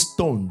to be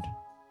stoned.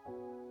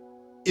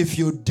 If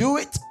you do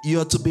it,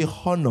 you are to be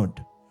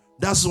honored.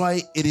 That's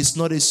why it is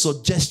not a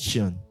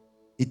suggestion.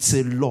 It's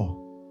a law.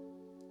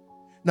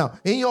 Now,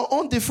 in your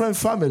own different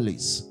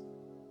families,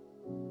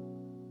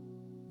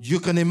 you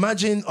can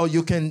imagine or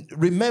you can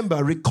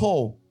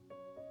recall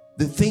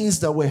the things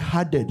that were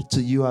added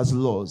to you as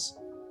laws.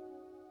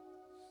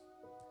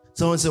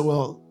 Someone said,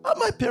 well,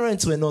 my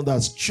parents were not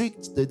that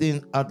strict. They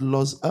didn't add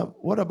laws.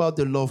 What about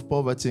the law of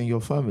poverty in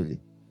your family?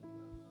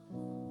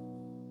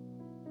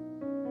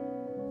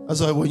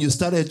 That's why when you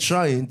started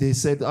trying, they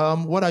said,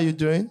 what are you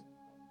doing?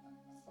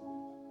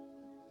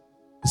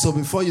 So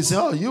before you say,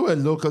 oh, you were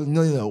local.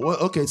 No. Well,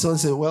 okay, someone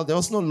said, well, there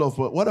was no love.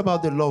 But what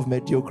about the law of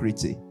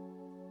mediocrity?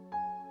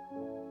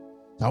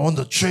 I want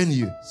to train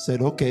you.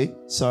 Said, okay,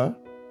 sir,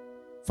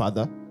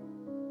 father.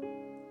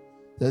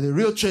 That the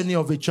real training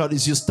of a child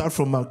is you start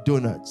from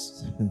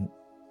McDonald's.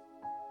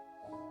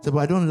 Said, but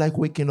I don't like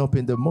waking up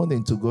in the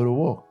morning to go to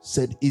work.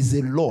 Said, it's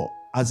a law.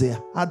 As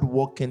a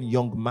hard-working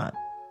young man,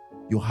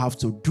 you have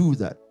to do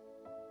that.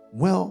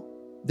 Well,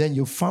 then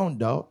you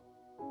found out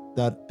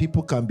that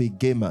people can be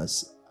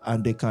gamers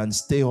and they can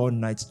stay all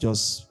night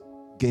just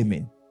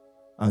gaming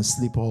and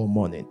sleep all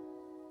morning.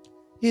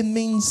 It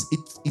means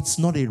it's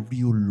not a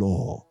real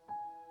law.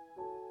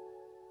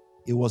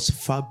 It was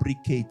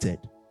fabricated.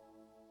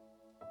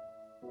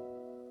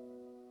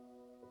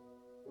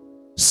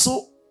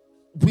 So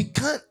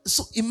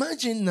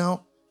imagine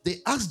now, they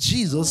asked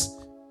Jesus,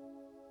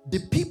 the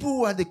people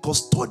who are the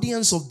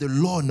custodians of the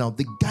law now,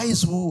 the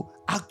guys who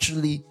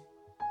actually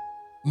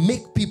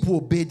make people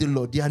obey the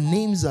law, their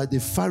names are the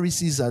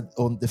Pharisees and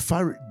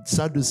the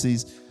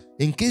Sadducees.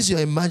 In case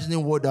you're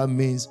imagining what that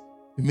means,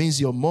 it means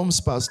your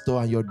mom's pastor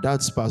and your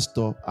dad's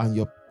pastor and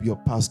your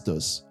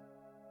pastors.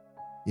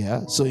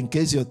 Yeah. So in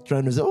case you're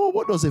trying to say, oh,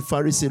 what does a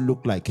Pharisee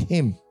look like?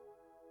 Him.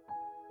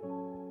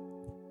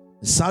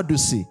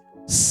 Sadducee,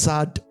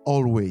 sad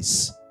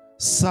always.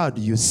 Sad,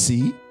 you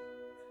see.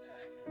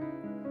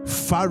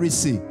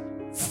 Pharisee,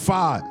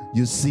 far,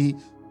 you see.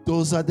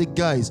 Those are the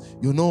guys.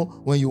 You know,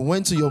 when you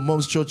went to your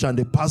mom's church and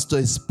the pastor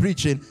is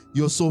preaching,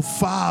 you're so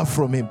far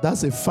from him.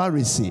 That's a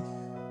Pharisee.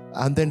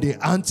 And then the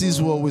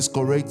aunties will always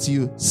correct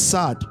you.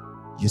 Sad.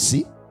 You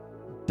see?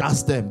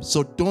 That's them.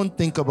 So don't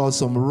think about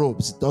some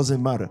robes. It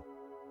doesn't matter.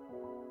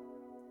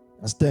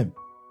 That's them.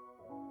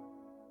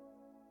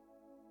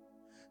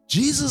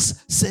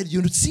 Jesus said,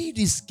 you see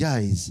these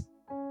guys,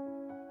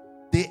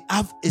 they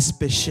have a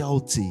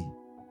specialty.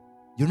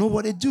 You know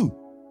what they do?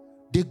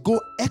 They go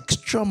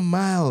extra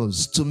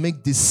miles to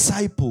make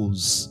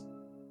disciples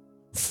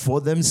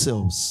for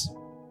themselves.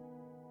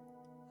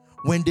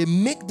 When they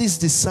make these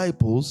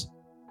disciples,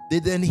 they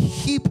then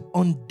heap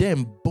on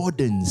them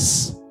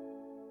burdens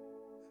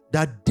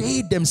that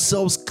they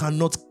themselves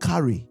cannot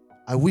carry.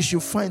 I wish you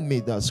find me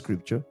that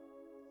scripture.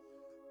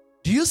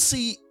 Do you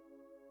see,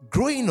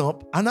 growing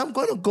up, and I'm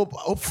going to go,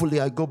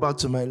 hopefully I go back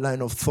to my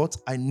line of thought.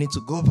 I need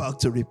to go back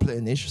to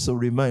replenish, so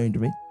remind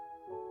me.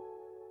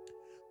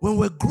 When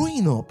we're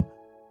growing up,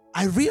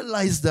 I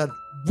realized that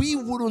we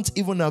wouldn't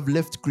even have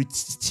left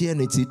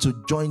Christianity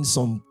to join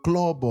some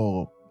club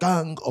or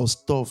gang or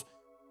stuff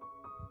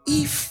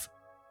if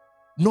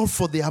not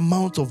for the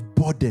amount of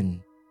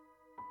burden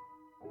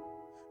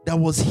that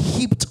was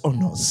heaped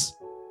on us.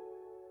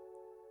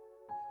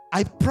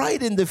 I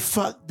pride in the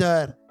fact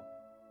that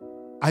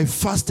I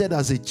fasted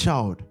as a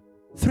child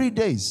 3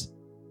 days.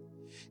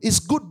 It's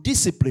good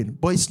discipline,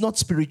 but it's not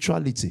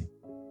spirituality.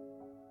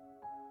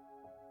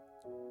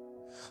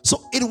 So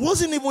it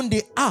wasn't even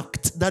the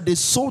act that they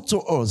sold to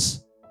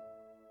us.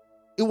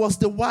 It was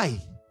the why.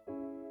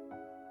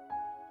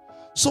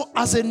 So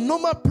as a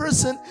normal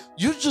person,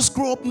 you just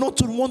grow up not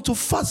to want to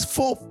fast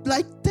for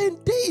like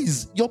 10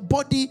 days. Your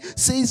body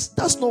says,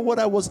 that's not what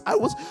I was.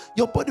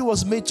 Your body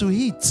was made to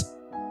eat.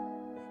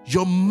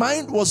 Your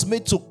mind was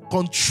made to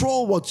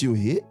control what you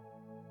eat.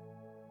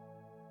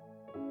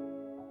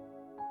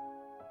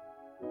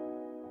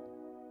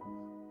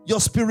 Your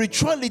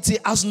spirituality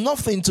has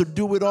nothing to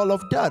do with all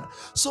of that.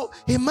 So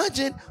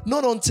imagine,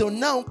 not until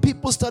now,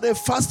 people started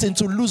fasting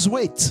to lose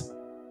weight.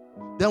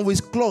 Then we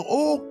clock,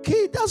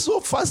 okay, that's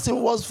what fasting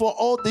was for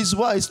all this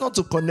while. It's not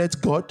to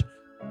connect God.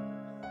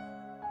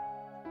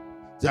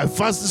 I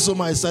fasted so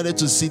much I started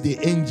to see the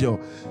angel.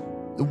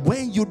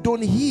 When you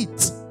don't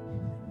eat,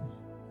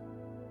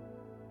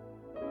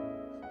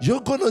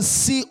 you're going to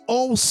see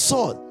all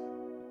sorts.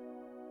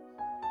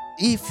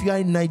 If you are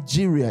in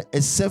Nigeria,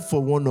 except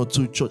for one or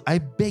two churches, I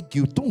beg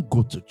you, don't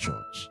go to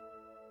church.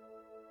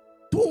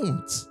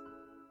 Don't.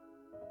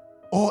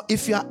 Or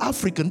if you are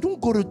African,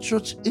 don't go to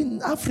church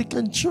in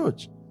African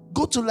church.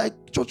 Go to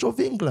like Church of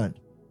England.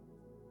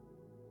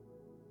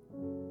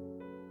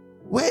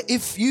 Where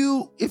if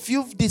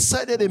you've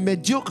decided a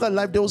mediocre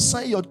life, they'll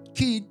sign your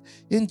kid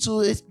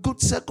into a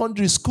good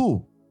secondary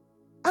school.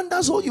 And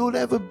that's all you'll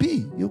ever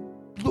be. You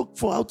look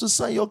for how to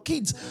sign your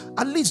kids.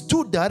 At least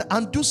do that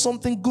and do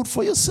something good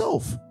for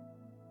yourself.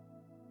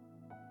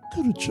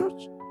 Go to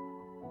church.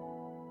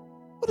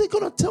 What are they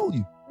going to tell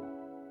you?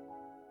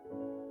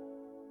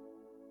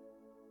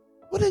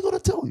 What are they going to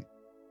tell you?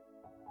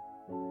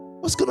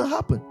 What's going to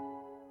happen?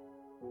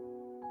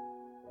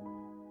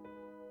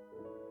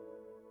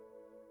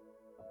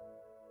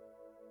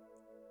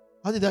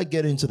 How did I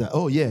get into that?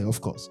 Oh, yeah,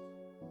 of course.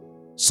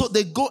 So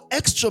they go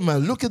extra mile.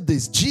 Look at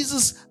this.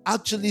 Jesus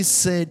actually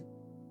said,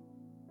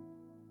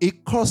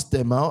 it cursed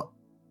them out.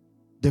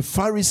 The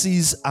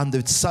Pharisees and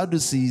the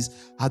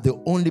Sadducees are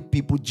the only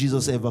people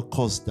Jesus ever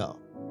cursed out.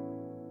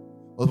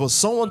 But for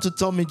someone to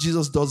tell me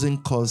Jesus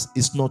doesn't curse,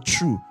 it's not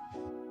true.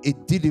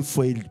 It did it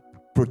for a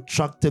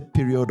protracted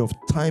period of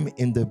time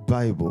in the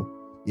Bible.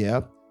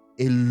 Yeah,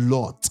 a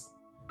lot.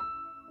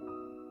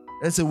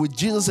 And so, would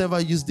Jesus ever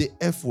use the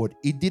F word?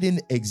 It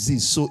didn't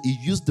exist. So he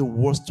used the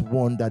worst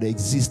one that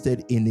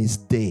existed in his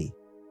day.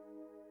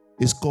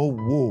 It's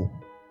called woe.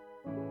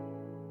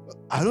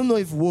 I don't know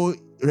if woe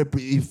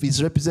if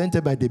it's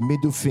represented by the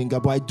middle finger,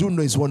 but I do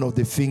know it's one of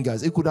the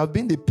fingers. It could have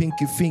been the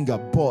pinky finger,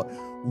 but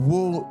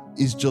woe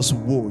is just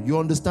woe. You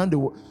understand the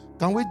woe?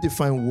 Can we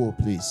define woe,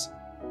 please?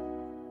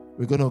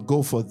 We're going to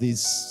go for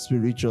this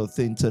spiritual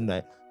thing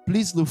tonight.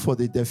 Please look for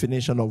the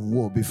definition of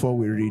woe before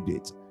we read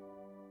it.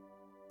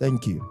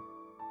 Thank you.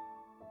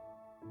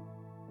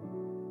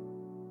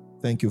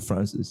 Thank you,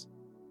 Francis.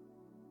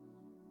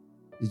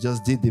 He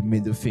just did the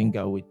middle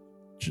finger with...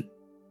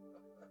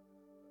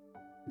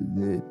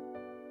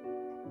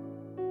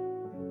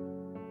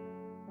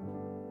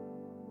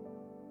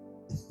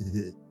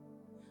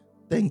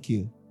 Thank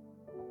you.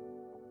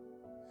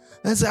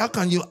 And so how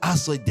can you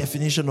ask for a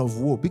definition of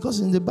woe? Because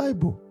in the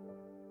Bible,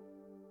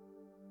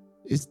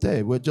 it's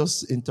there. We're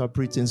just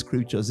interpreting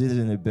scriptures,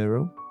 isn't it,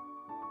 Beryl?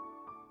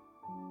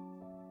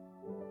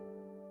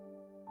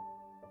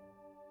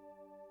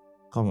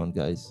 Come on,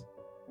 guys.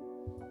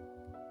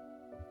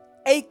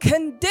 A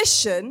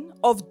condition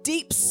of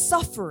deep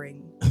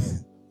suffering.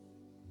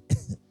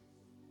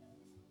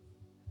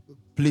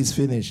 Please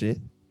finish it.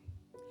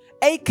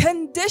 A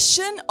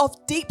condition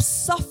of deep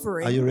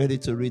suffering. Are you ready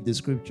to read the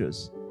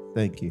scriptures?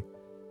 Thank you.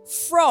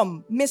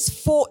 From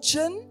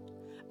misfortune,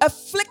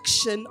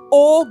 affliction,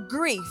 or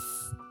grief.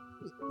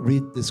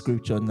 Read the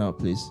scripture now,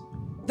 please.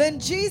 Then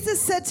Jesus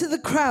said to the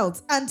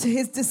crowds and to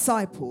his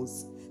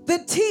disciples, the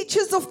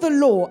teachers of the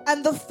law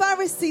and the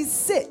Pharisees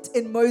sit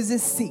in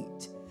Moses'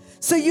 seat.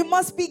 So you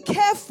must be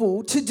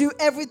careful to do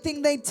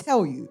everything they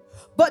tell you.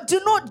 But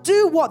do not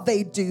do what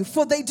they do,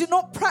 for they do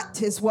not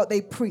practice what they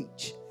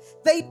preach.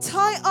 They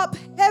tie up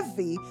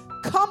heavy,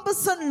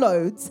 cumbersome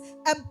loads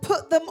and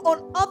put them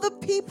on other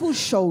people's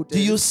shoulders.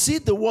 Do you see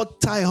the word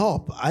tie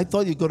up? I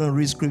thought you're going to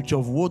read scripture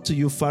of woe to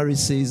you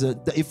Pharisees.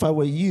 If I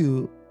were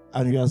you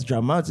and you're as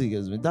dramatic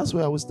as me, that's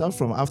where I would start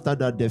from after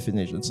that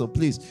definition. So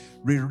please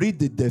reread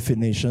the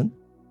definition.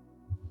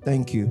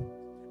 Thank you.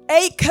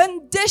 A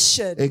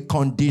condition. A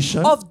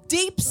condition of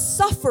deep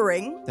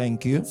suffering.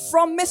 Thank you.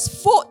 From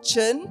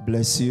misfortune.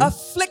 Bless you.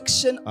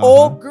 Affliction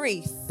or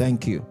grief.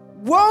 Thank you.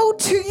 Woe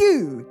to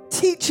you,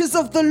 teachers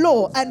of the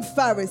law and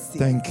Pharisees.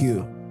 Thank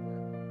you.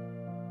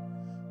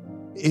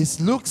 It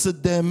looks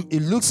at them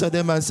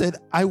and said,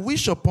 I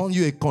wish upon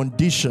you a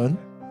condition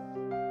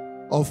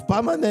of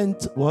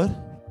permanent what?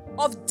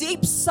 Of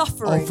deep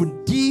suffering.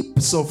 Of deep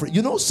suffering.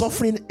 You know,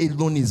 suffering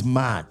alone is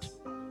mad.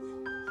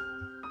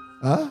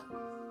 Huh?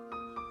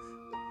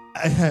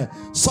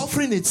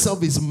 Suffering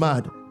itself is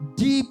mad.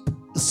 Deep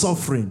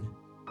suffering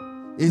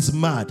is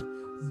mad.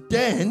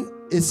 Then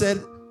it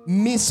said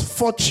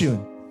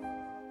misfortune.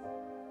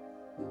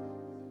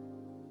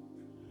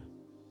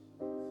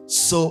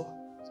 So,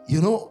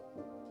 you know,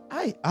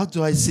 how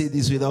do I say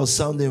this without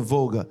sounding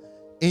vulgar?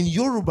 In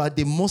Yoruba,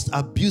 the most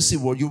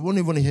abusive word, you won't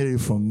even hear it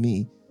from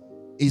me,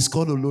 is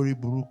called Olori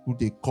Buruku.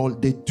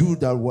 They do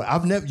that word.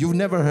 You've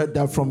never heard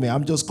that from me.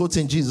 I'm just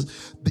quoting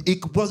Jesus.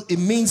 It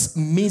means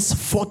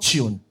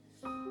misfortune.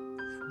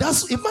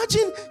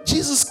 Imagine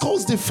Jesus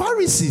calls the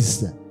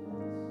Pharisees that.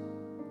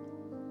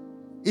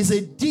 It's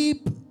a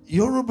deep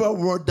Yoruba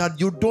word that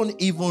you don't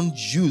even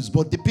use,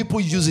 but the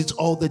people use it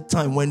all the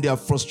time when they are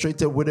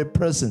frustrated with a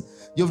person.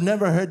 You've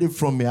never heard it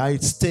from me. I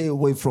stay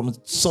away from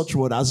such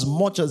word. As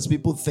much as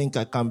people think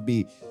I can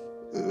be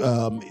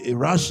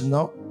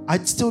irrational, I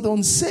still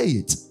don't say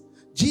it.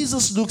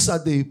 Jesus looks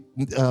at the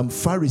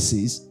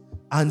Pharisees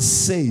and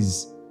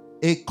says,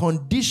 a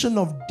condition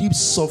of deep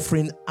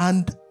suffering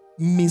and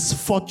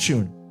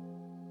misfortune.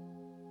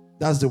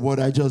 That's the word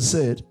I just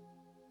said.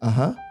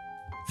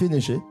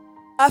 Finish it.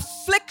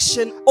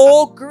 Affliction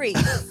or grief.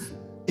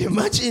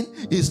 Imagine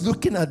he's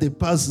looking at the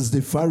pastors,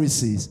 the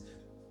Pharisees.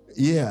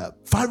 Yeah,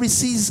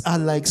 Pharisees are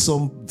like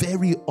some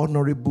very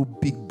honorable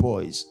big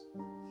boys.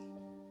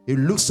 He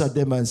looks at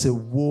them and says,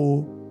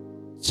 woe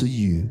to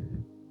you.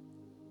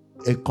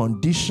 A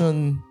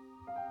condition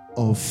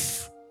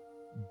of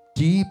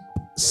deep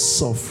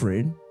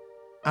suffering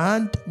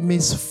and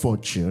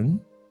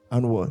misfortune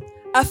and what?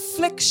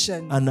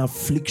 Affliction. An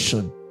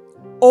affliction.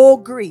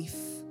 Or grief.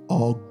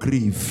 Or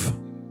grief.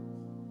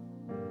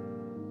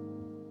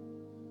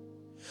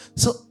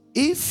 So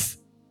if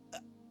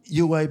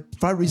you were a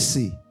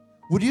Pharisee,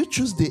 would you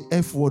choose the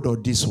F word or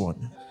this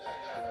one?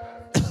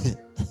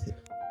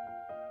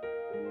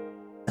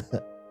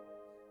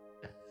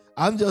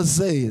 I'm just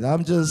saying.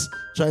 I'm just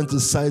trying to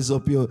size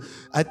up your...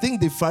 I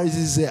think the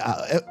Pharisees say,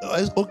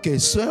 okay,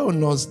 swear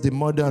on us the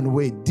modern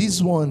way.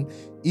 This one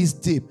is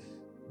deep.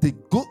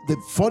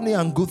 The funny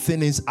and good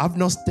thing is I've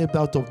not stepped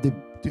out of the...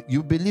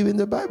 You believe in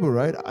the Bible,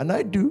 right? And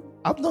I do.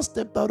 I've not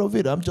stepped out of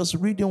it. I'm just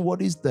reading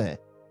what is there.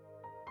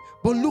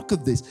 But look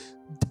at this.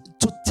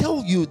 To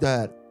tell you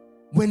that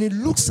when it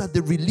looks at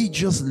the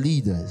religious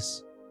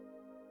leaders,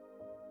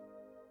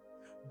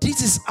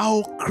 this is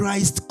how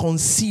Christ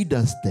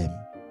considers them.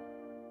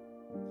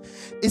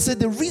 He said,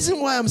 the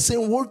reason why I'm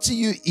saying woe to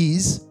you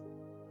is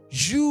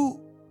you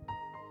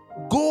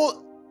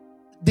go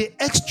the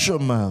extra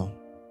mile.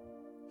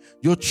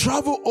 You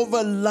travel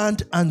over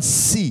land and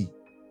sea.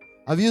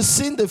 Have you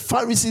seen the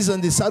Pharisees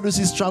and the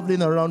Sadducees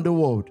traveling around the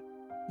world?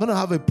 I'm going to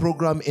have a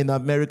program in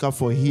America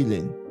for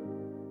healing.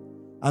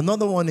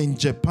 Another one in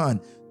Japan.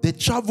 They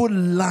travel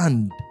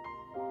land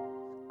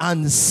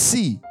and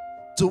sea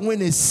to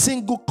win a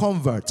single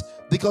convert.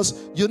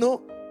 Because, you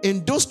know,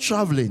 in those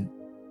traveling,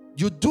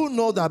 you do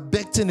know that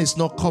Beckton is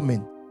not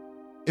coming.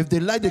 If they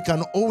like, they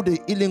can hold a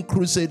healing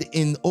crusade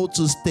in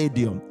O2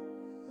 Stadium.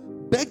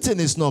 Beckton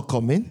is not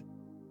coming.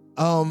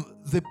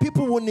 The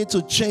people who need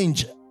to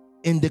change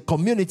in the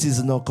communities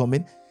are not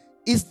coming.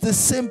 It's the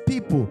same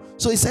people.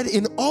 So he said,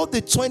 in all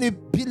the 20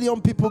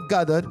 billion people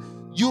gathered,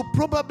 you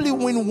probably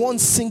win one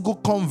single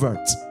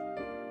convert.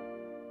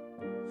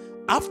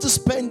 After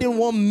spending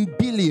 1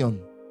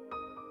 billion,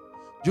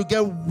 you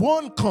get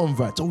one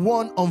convert.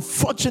 One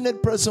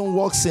unfortunate person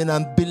walks in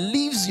and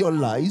believes your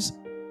lies.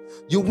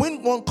 You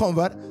win one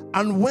convert,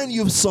 and when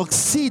you've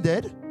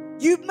succeeded,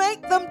 you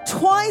make them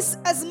twice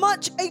as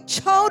much a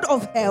child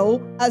of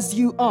hell as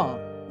you are.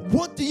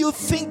 What do you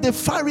think the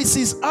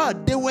Pharisees are?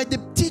 They were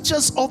the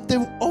teachers of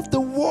the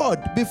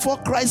word before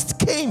Christ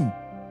came.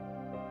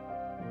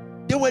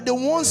 They were the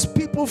ones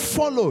people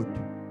followed.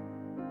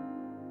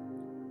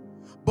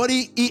 But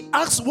he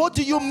asks, what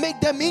do you make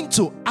them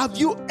into? Have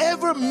you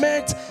ever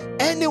met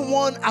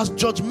anyone as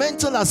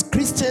judgmental as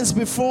Christians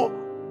before?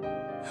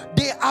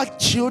 They are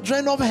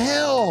children of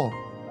hell.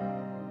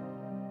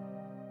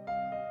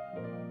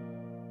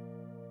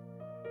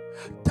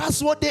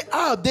 That's what they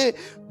are. They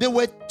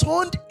were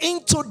turned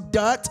into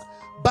that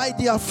by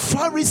their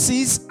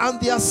Pharisees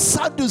and their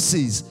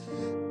Sadducees.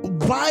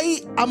 Why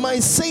am I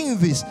saying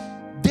this?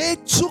 They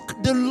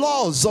took the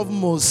laws of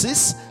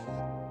Moses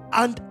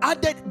and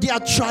added their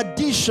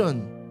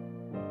tradition.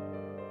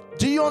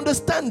 Do you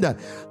understand that?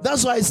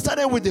 That's why I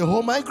started with the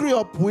home I grew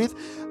up with.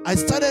 I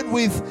started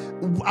with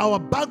our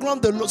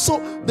background.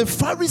 So the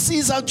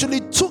Pharisees actually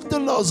took the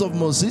laws of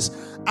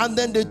Moses and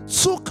then they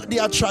took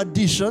their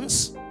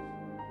traditions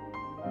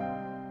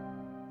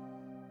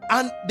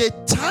and they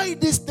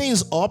tied these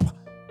things up,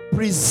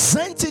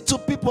 present it to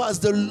people as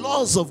the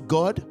laws of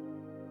God.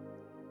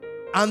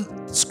 And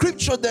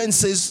scripture then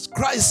says,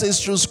 Christ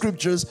says through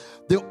scriptures,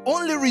 the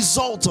only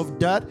result of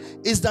that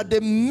is that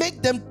they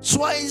make them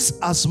twice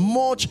as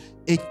much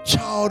a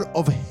child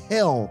of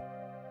hell.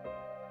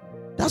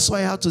 That's why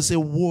I have to say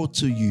woe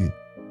to you.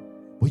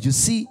 But you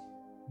see,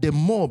 the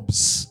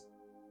mobs,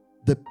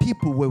 the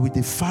people were with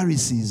the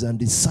Pharisees and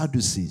the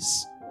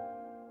Sadducees.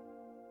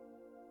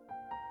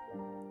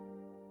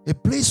 A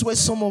place where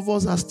some of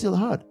us are still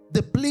hard.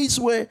 The place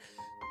where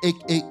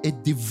a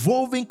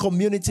devolving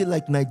community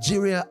like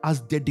Nigeria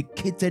has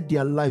dedicated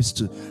their lives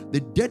to. They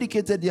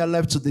dedicated their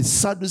life to the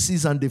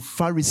Sadducees and the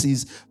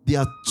Pharisees. They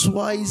are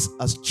twice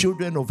as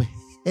children of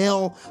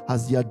hell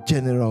as their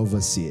general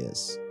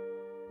overseers.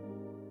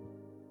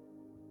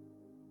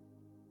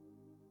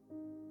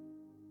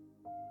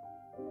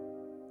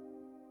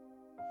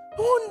 I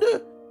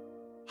wonder,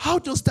 how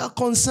does that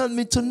concern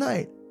me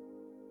tonight?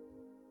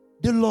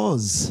 The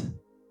laws.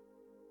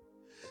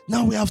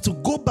 Now we have to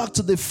go back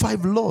to the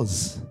 5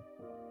 laws.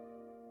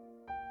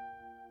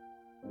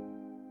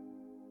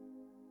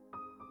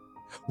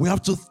 We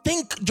have to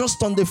think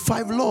just on the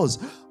 5 laws.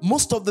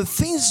 Most of the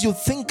things you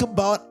think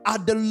about are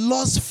the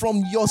laws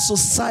from your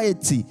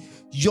society.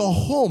 Your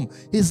home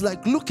is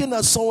like looking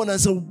at someone and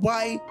saying,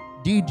 why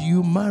did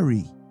you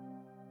marry?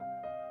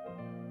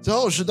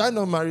 So, should I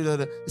not marry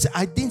that? I said,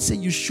 I didn't say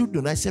you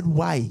shouldn't. I said,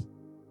 why?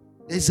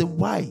 They said,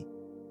 why?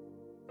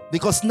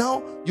 Because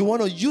now you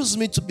want to use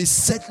me to be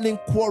settling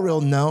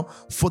quarrel now.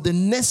 For the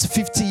next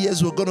 50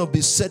 years, we're going to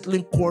be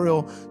settling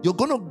quarrel. You're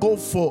going to go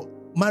for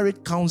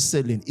marriage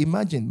counseling.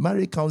 Imagine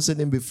marriage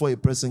counseling before a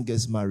person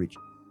gets married.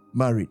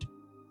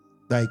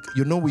 Like,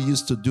 we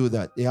used to do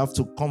that. They have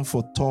to come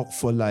for talk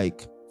for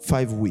like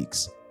 5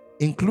 weeks.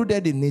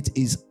 Included in it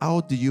is,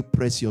 how do you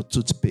press your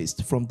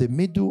toothpaste? From the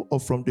middle or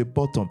from the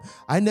bottom?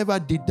 I never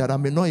did that.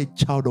 I'm not a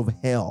child of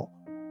hell.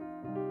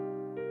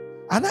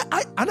 And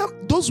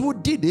those who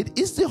did it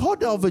is the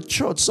order of a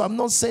church. So I'm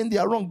not saying they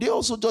are wrong. They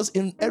also just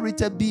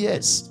inherited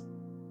BS.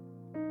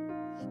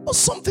 But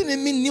something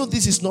in me knew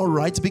this is not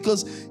right,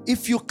 because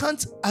if you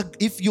can't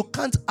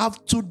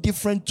have 2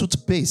 different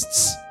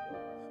toothpastes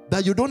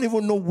that you don't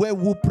even know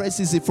who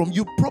presses it from,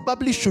 you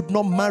probably should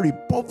not marry.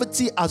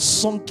 Poverty has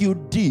sunk you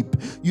deep.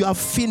 You are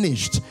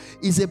finished.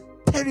 It's a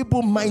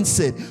terrible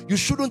mindset. You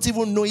shouldn't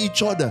even know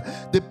each other.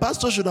 The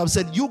pastor should have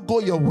said, you go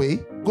your way,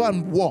 go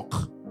and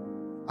walk.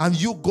 And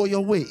you go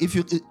your way. If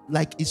you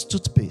like, it's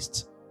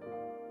toothpaste.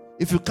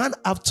 If you can't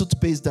have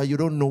toothpaste that you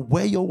don't know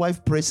where your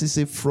wife presses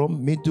it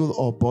from, middle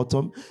or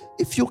bottom,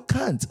 if you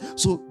can't.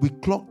 So we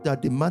clock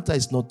that the matter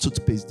is not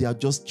toothpaste. They are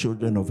just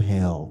children of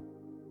hell.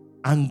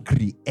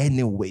 Angry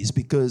anyways,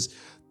 because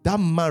that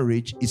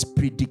marriage is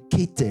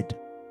predicated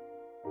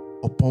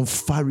upon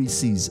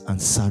Pharisees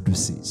and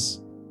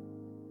Sadducees.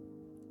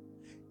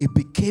 It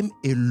became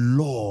a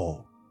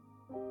law.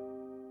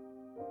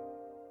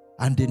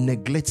 And they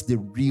neglect the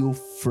real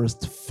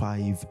first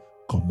 5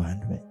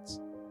 commandments.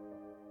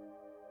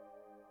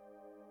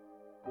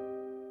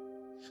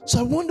 So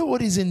I wonder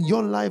what is in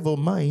your life or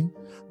mine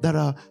that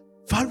are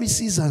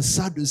Pharisees and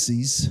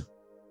Sadducees,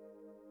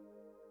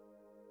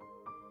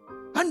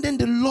 and then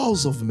the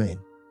laws of men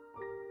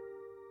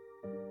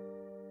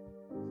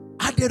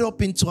added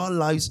up into our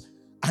lives,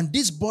 and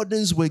these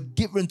burdens were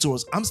given to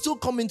us. I'm still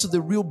coming to the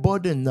real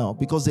burden now,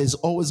 because there's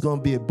always going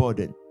to be a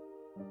burden.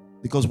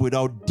 Because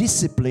without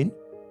discipline,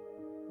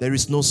 there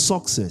is no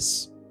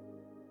success.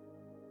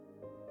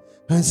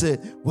 And I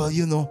said, well,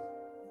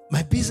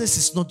 my business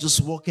is not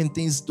just working.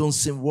 Things don't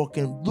seem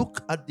working.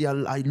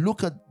 I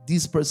look at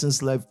this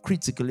person's life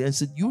critically and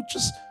said, you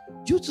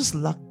just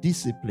lack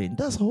discipline.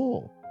 That's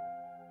all.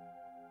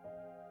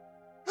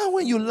 And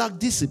when you lack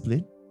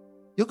discipline,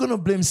 you're going to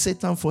blame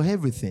Satan for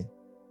everything.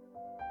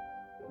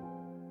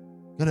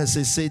 You're going to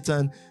say,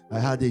 Satan, I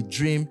had a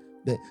dream.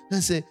 And I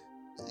say,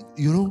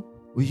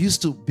 we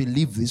used to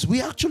believe this.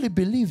 We actually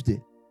believed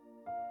it.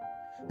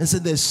 And so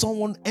there's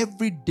someone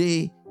every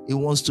day he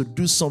wants to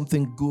do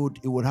something good.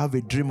 He would have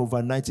a dream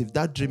overnight. If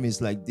that dream is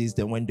like this,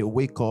 then when they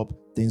wake up,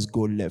 things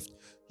go left.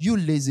 You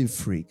lazy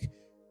freak,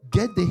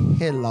 get the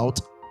hell out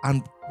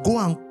and go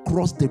and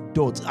cross the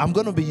dot. I'm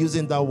going to be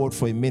using that word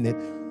for a minute.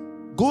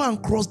 Go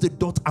and cross the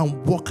dot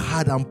and work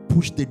hard and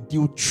push the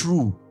deal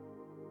through.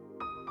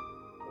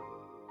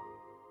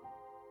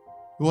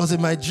 It was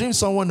in my dream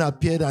someone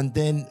appeared, and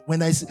then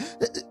when I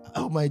said,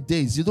 oh my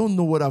days, you don't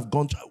know what I've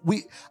gone through.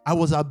 I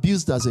was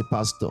abused as a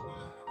pastor.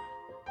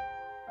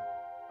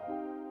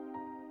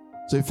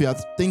 So if you are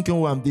thinking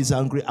why I'm this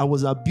angry, I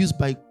was abused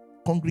by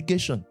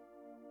congregation.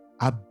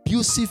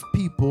 Abusive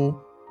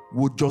people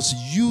would just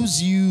use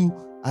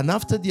you, and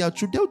after they are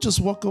through, they'll just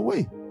walk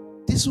away.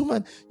 This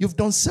woman, you've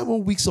done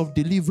 7 weeks of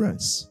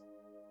deliverance.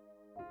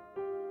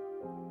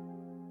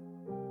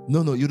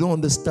 No, you don't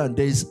understand.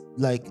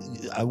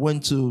 I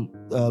went to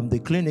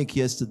the clinic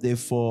yesterday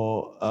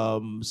for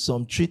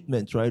some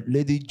treatment, right?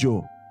 Lady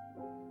Joe.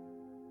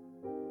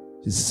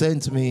 She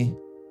sent me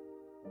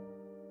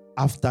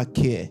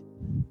aftercare.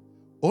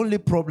 Only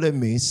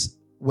problem is,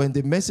 when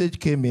the message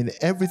came in,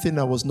 everything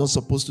I was not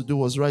supposed to do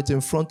was right in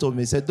front of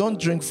me. It said, don't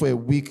drink for a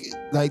week.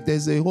 Like,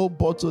 there's a whole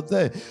bottle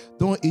there.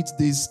 Don't eat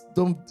this.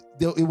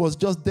 It was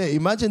just there.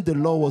 Imagine the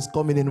law was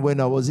coming in when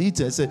I was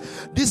eating. I said,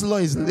 this law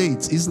is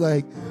late. It's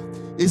like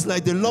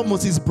the law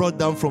Moses brought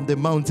down from the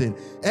mountain.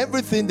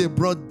 Everything they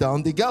brought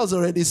down, the guys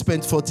already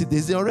spent 40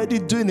 days. They're already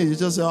doing it. You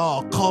just say,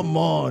 oh, come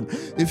on.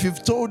 If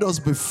you've told us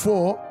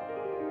before.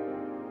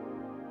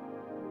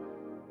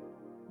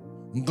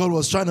 God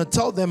was trying to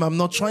tell them, I'm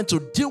not trying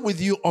to deal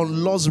with you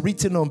on laws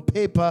written on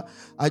paper.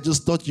 I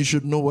just thought you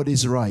should know what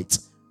is right.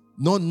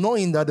 Not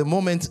knowing that the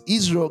moment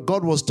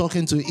God was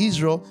talking to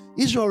Israel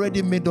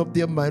already made up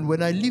their mind.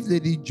 When I leave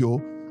Lady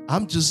Joe,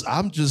 I've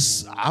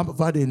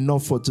had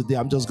enough for today.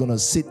 I'm just going to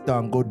sit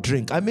down and go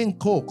drink. I mean,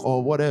 Coke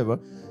or whatever.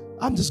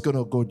 I'm just going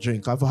to go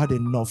drink. I've had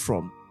enough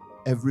from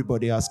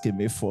everybody asking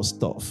me for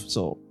stuff.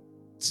 So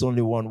it's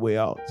only one way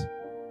out.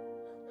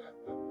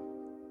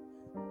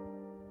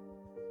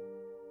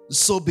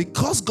 So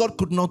because God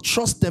could not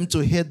trust them to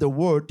hear the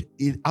word,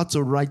 he had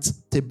to write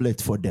tablet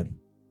for them.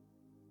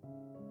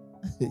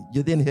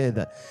 You didn't hear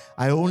that.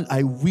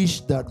 I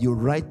wish that you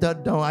write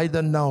that down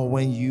either now,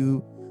 when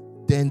you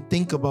then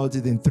think about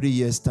it in 3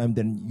 years' time,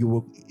 then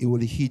it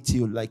will hit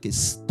you like a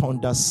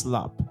thunder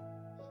slap.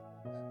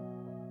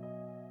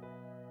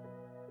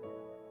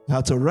 He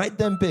had to write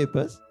them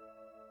papers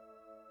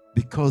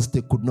because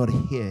they could not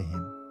hear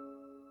him.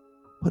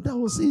 But that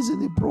was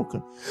easily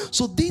broken.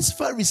 So these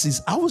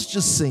Pharisees, I was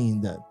just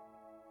saying that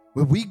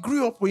when we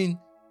grew up in,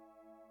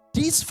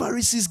 these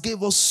Pharisees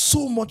gave us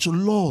so much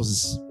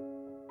laws.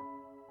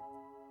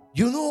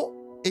 You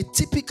know, a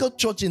typical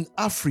church in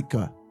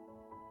Africa,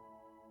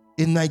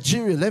 in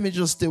Nigeria, let me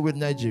just stay with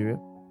Nigeria.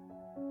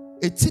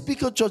 A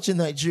typical church in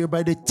Nigeria,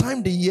 by the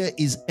time the year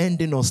is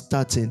ending or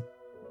starting,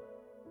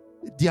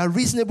 their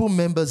reasonable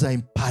members are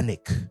in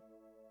panic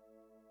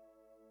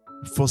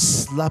for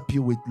slap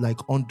you with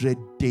like 100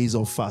 days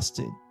of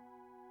fasting.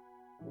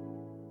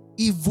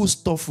 Evil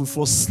stuff will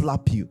first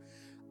slap you.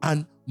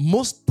 And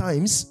most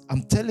times,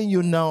 I'm telling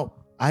you now,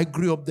 I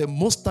grew up there,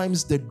 most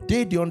times the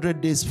day the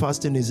 100 days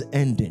fasting is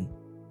ending,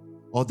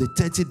 or the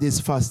 30 days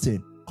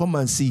fasting, come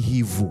and see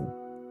evil.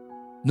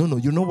 No,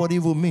 you know what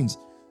evil means?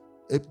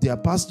 If their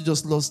pastor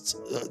just lost,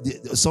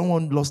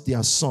 someone lost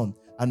their son,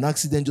 an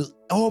accident, just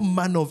all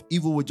manner of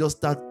evil will just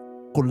start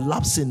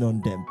collapsing on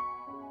them.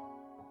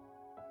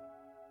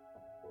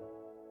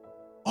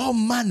 All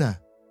manner.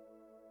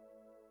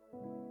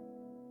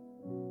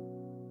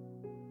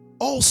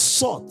 All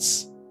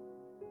sorts.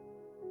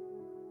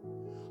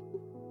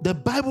 The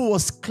Bible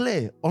was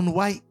clear on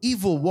why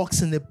evil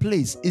walks in a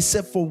place. It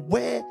said, for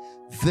where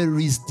there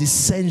is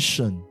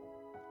dissension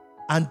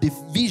and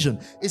division.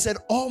 It said,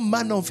 all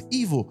manner of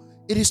evil.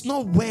 It is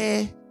not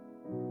where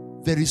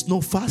there is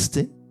no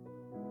fasting.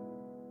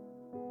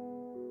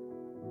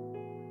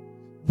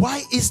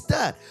 Why is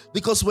that?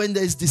 Because when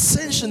there is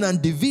dissension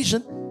and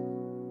division,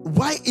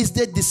 why is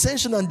there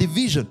dissension and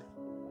division?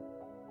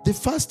 The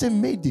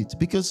fasting made it.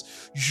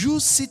 Because you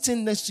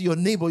sitting next to your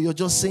neighbor, you're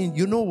just saying,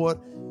 you know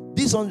what?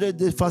 This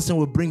 100-day fasting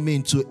will bring me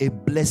into a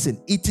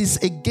blessing. It is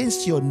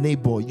against your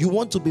neighbor. You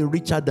want to be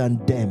richer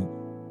than them.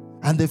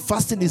 And the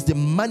fasting is the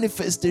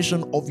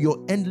manifestation of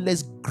your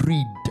endless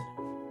greed.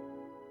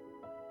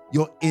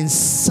 Your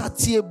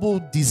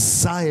insatiable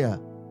desire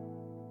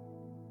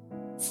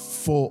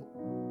for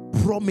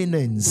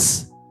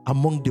prominence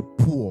among the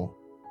poor,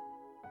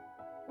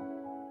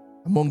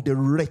 among the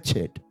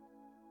wretched.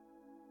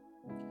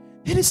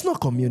 It is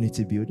not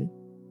community building.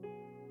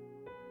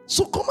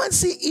 So come and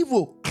see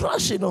evil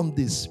crashing on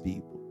these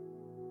people.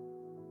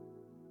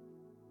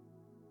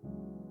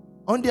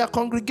 On their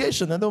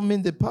congregation, I don't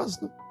mean the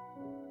pastor.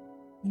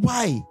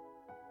 Why?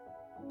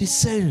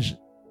 Dissension.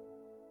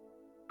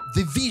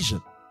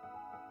 Division.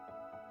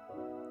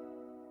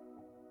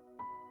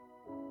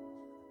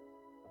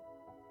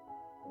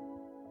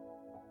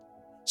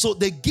 So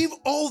they give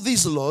all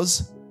these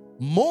laws,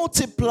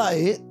 multiply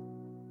it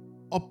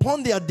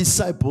upon their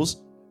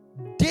disciples.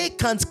 They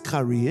can't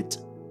carry it.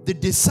 The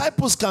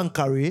disciples can't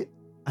carry it.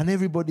 And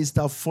everybody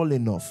starts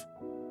falling off.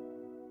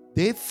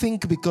 They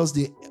think because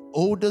the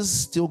elders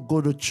still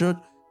go to church.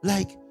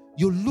 Like,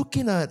 you're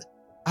looking at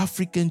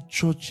African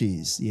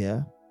churches,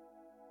 yeah?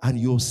 And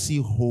you'll see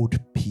old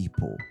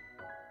people.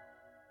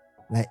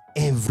 Like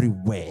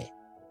everywhere.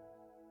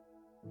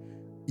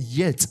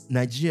 Yet,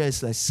 Nigeria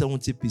is like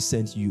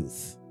 70%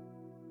 youth.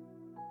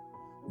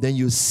 Then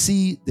you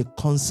see the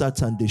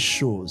concerts and the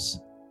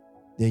shows.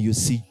 Then you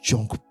see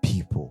young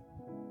people.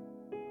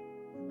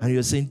 And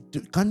you're saying,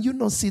 can you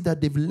not see that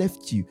they've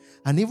left you?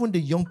 And even the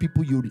young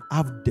people you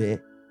have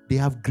there, they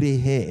have gray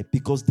hair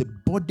because the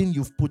burden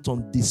you've put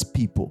on these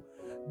people.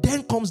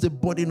 Then comes the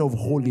burden of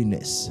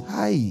holiness.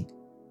 Hi.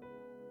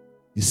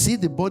 You see,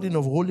 the burden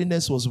of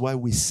holiness was why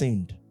we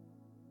sinned.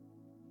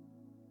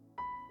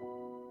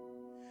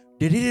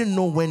 They didn't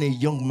know when a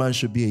young man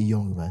should be a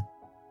young man.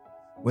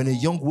 When a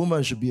young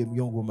woman should be a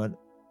young woman.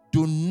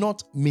 Do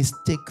not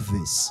mistake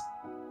this.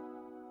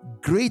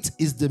 Great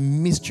is the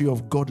mystery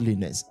of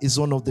godliness. It's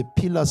one of the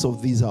pillars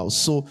of this house.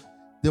 So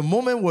the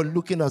moment we're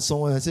looking at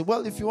someone and say,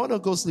 well, if you want to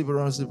go sleep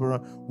around, sleep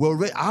around. Well,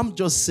 I'm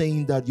just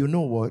saying that, you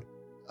know what?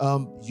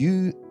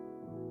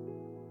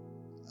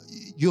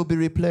 You'll be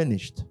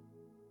replenished.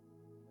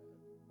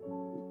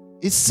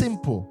 It's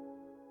simple.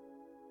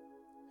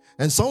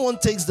 And someone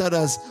takes that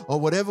as, or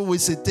whatever we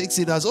say, takes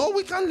it as, oh,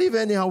 we can't live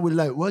anyhow we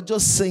like. We're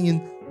just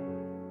saying,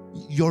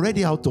 you're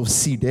already out of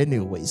seed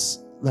anyways.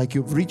 Like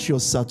you've reached your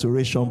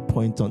saturation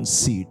point on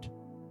seed.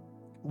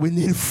 We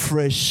need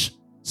fresh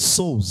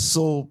souls.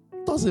 So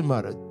it doesn't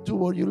matter. Do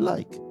what you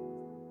like.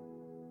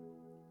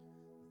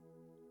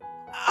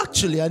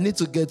 Actually, I need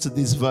to get to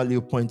this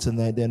value point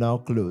tonight, then I'll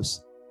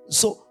close.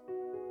 So,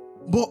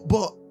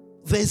 but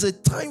there's a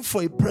time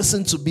for a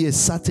person to be a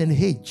certain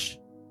age.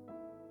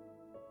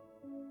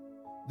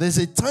 There's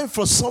a time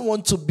for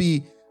someone to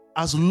be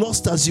as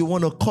lost as you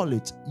want to call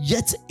it,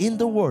 yet in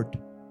the word.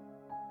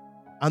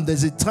 And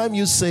there's a time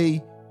you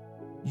say,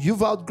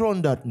 you've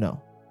outgrown that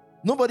now.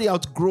 Nobody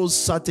outgrows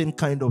certain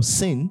kind of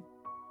sin.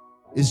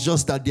 It's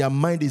just that their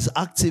mind is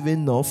active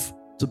enough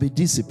to be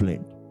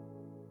disciplined.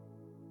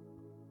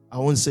 I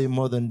won't say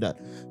more than that.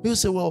 People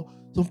say, well,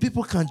 some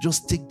people can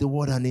just take the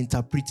word and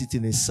interpret it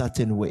in a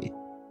certain way.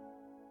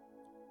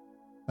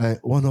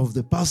 One of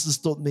the pastors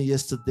told me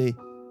yesterday,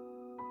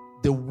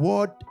 the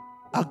word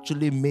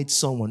actually made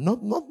someone,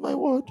 not my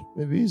word,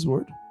 maybe his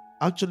word,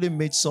 actually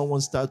made someone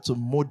start to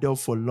model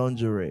for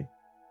lingerie.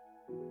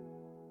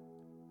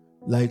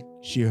 Like,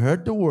 she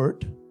heard the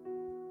word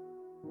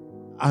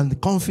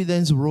and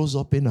confidence rose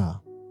up in her.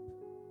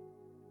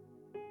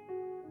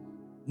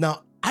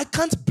 Now, I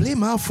can't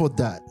blame her for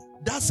that.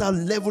 That's her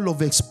level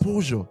of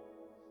exposure.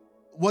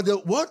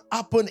 What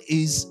happened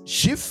is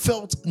she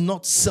felt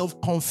not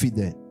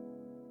self-confident.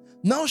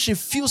 Now she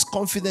feels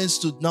confidence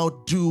to now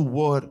do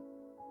what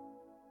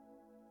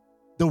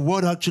the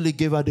word actually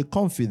gave her the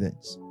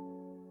confidence.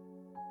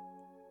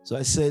 So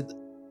I said,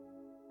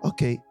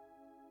 okay,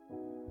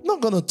 I'm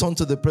not going to turn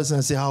to the person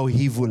and say, how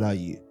evil are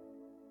you?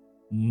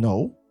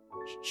 No,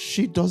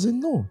 she doesn't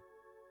know.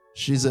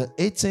 She's an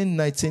 18,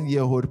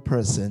 19-year-old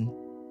person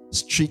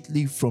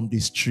strictly from the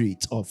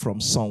street or from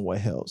somewhere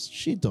else.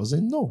 She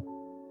doesn't know.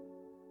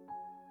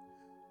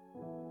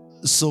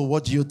 So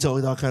what do you tell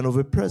that kind of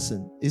a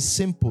person? It's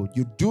simple.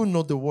 You do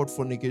know the word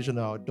fornication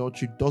or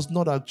adultery does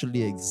not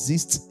actually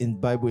exist in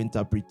Bible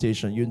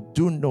interpretation. You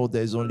do know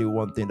there's only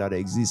one thing that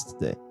exists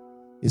there.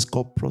 It's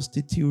called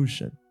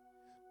prostitution.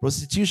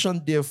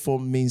 Prostitution, therefore,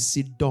 means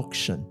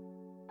seduction.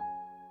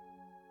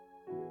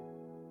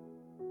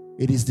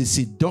 It is the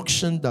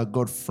seduction that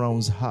God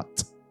frowns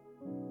at.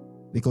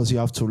 Because you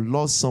have to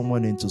lure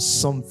someone into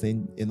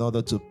something in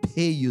order to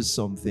pay you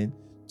something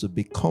to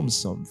become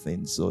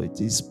something. So it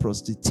is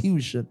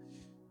prostitution.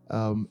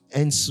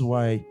 Hence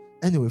why,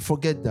 anyway,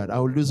 forget that.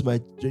 I'll lose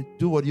my,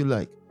 do what you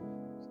like.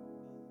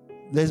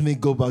 Let me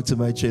go back to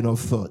my chain of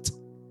thought.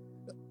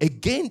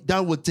 Again,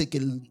 that would take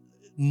a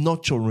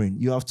nurturing.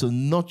 You have to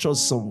nurture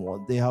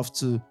someone. They have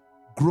to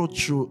grow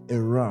through a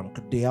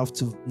rank. They have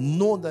to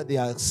know that they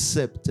are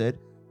accepted.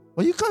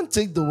 But you can't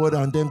take the word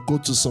and then go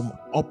to some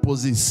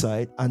opposite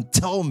side and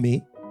tell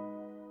me,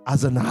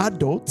 as an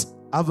adult,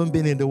 I haven't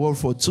been in the world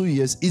for 2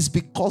 years, it's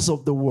because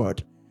of the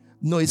word.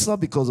 No, it's not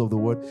because of the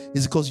word.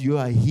 It's because you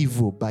are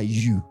evil by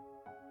you.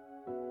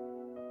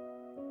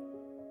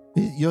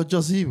 You're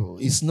just evil.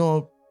 It's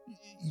not,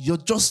 you're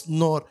just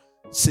not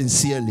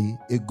sincerely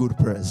a good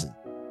person.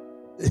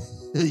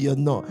 You're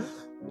not.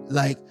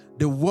 Like,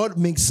 the word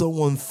makes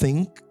someone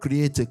think,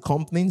 create a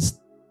company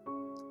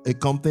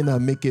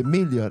and make $1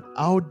 million.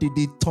 How did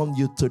it turn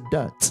you to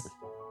that?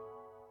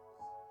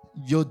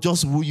 You're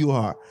just who you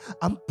are.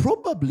 And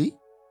probably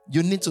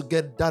you need to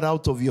get that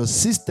out of your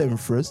system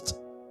first,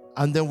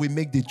 and then we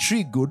make the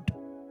tree good,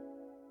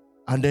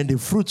 and then the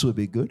fruits will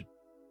be good.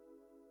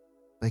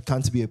 It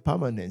can't be a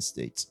permanent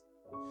state.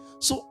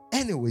 So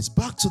anyways,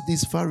 back to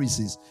these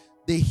Pharisees.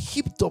 They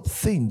heaped up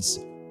things,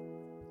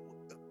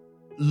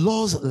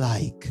 laws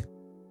like,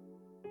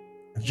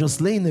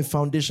 just laying the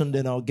foundation,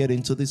 then I'll get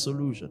into the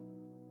solution.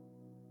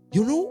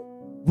 You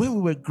know, when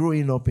we were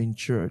growing up in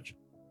church,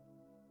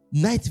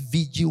 night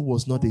vigil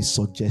was not a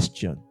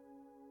suggestion.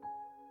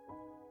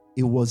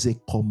 It was a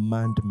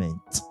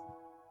commandment.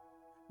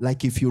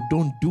 Like, if you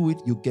don't do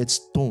it, you get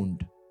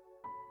stoned.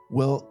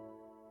 Well,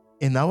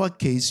 in our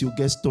case, you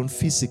get stoned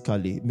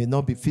physically. It may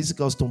not be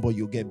physical stone, but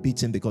you get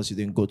beaten because you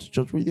didn't go to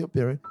church with your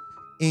parent.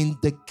 In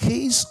the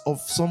case of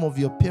some of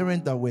your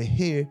parents that were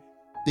here,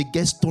 they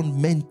get stoned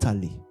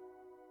mentally.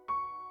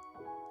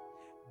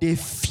 They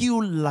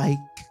feel like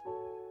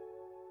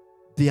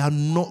they are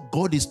not,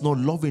 God is not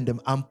loving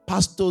them. And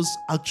pastors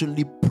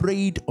actually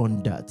prayed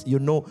on that. You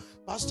know,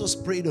 pastors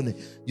prayed on it.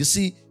 You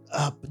see,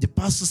 the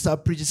pastors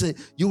start preaching, say,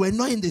 you were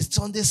not in the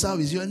Sunday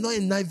service, you were not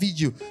in night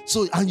vigil.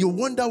 So, and you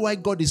wonder why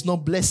God is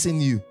not blessing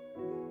you.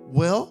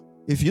 Well,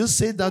 if you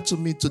say that to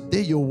me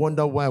today, you'll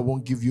wonder why I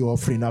won't give you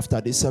offering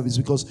after the service,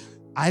 because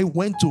I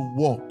went to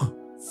work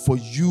for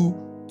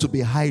you to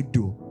be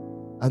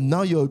idle. And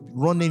now you're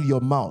running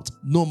your mouth.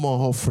 No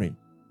more offering.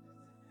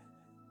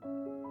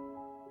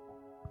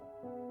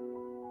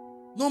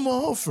 No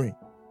more offering.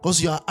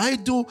 Because you are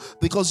idle,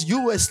 because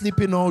you were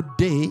sleeping all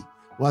day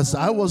whilst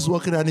I was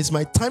working, and it's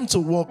my time to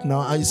work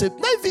now. And you said,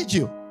 night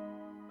vigil.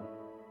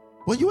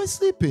 But you were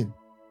sleeping.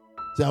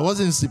 See, I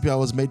wasn't sleeping, I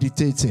was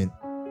meditating.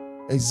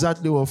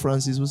 Exactly what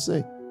Francis would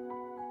say.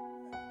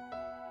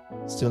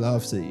 Still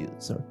after you,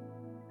 sorry.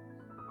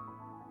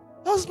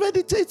 I was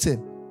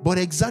meditating. But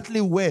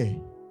exactly where?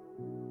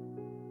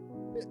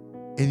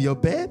 In your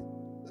bed?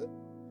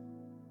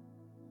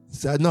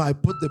 So no, I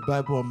put the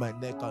Bible on my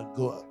neck and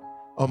go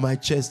on my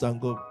chest and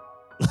go.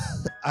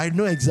 I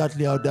know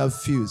exactly how that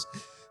feels.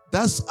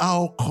 That's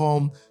how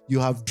come you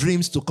have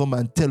dreams to come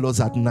and tell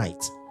us at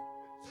night.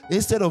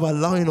 Instead of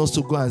allowing us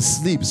to go and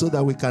sleep so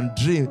that we can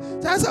dream.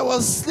 As I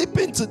was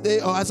sleeping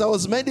today, or as I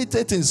was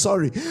meditating,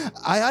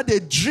 I had a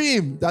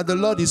dream that the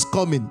Lord is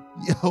coming.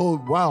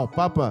 Oh, wow,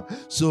 Papa.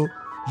 So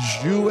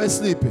you were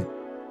sleeping.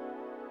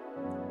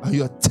 And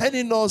you're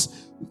telling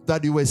us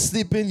that you were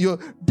sleeping.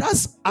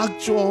 That's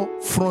actual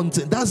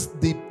fronting. That's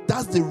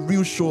the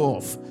real show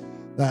off.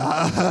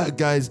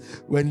 Guys,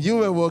 when you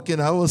were working,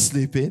 I was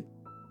sleeping.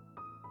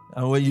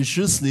 And when you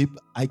should sleep,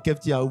 I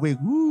kept you awake.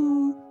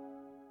 Woo!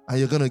 And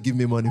you're going to give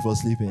me money for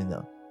sleeping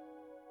now.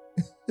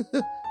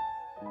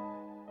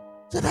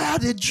 Then I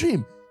had a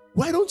dream.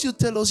 Why don't you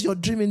tell us your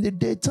dream in the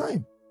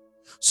daytime?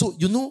 So,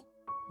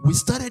 we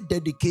started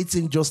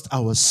dedicating just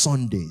our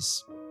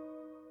Sundays.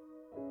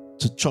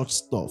 to church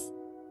stuff.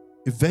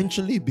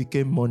 Eventually it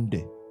became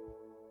Monday.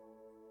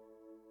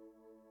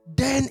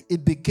 Then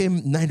it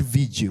became night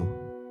vigil.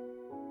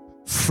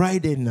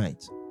 Friday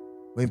night.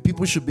 When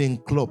people should be in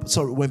club.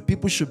 Sorry, when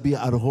people should be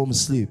at home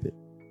sleeping.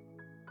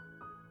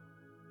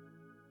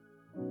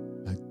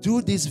 I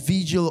do this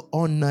vigil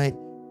all night.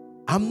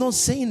 I'm not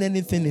saying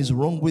anything is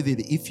wrong with it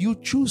if you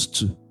choose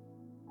to.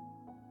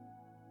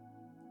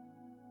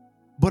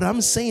 But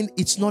I'm saying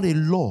it's not a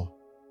law.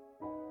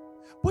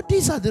 But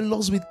these are the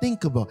laws we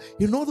think about.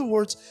 In other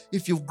words,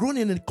 if you've grown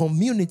in a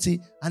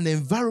community, an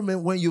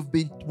environment where you've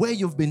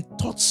been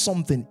taught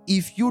something,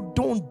 if you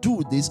don't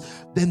do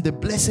this, then the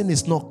blessing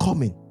is not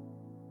coming.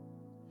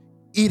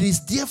 It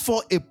is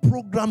therefore a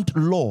programmed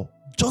law.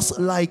 Just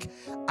like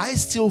I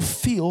still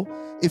feel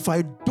if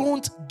I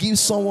don't give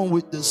someone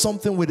with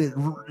something with a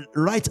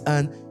right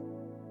hand,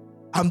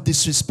 I'm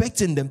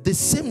disrespecting them. The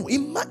same,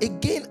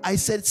 again, I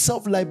said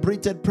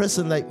self-liberated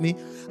person like me,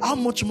 how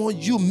much more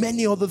you,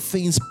 many other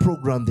things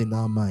programmed in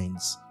our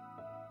minds.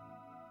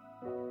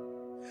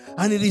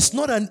 And it is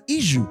not an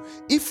issue,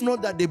 if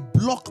not that they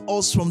block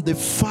us from the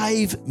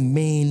 5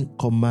 main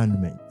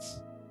commandments.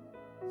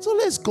 So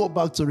let's go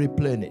back to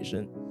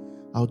replenishing.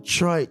 I'll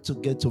try to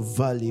get to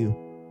value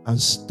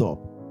and stop.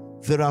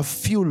 There are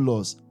few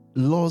laws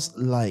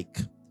like,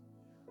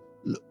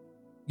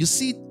 you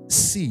see,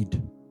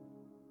 seed.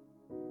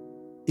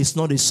 It's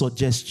not a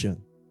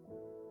suggestion.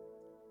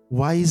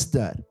 Why is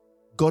that?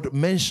 God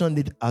mentioned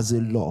it as a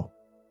law.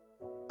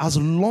 As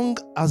long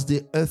as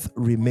the earth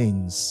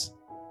remains,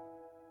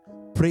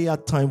 prayer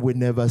time will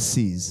never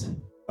cease.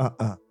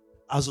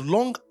 As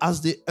long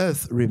as the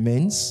earth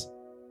remains,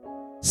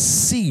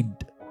 seed,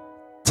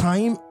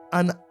 time,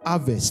 and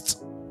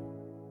harvest.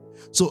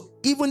 So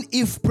even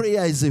if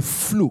prayer is a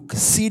fluke,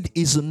 seed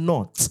is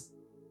not.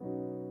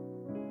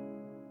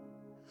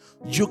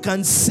 You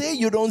can say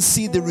you don't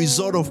see the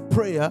result of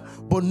prayer,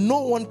 but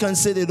no one can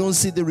say they don't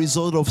see the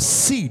result of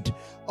seed.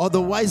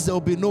 Otherwise, there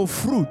will be no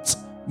fruit,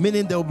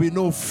 meaning there will be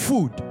no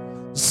food.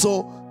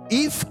 So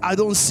if I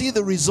don't see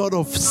the result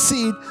of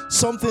seed,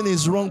 something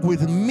is wrong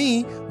with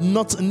me,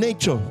 not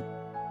nature.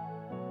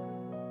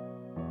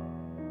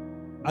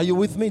 Are you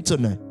with me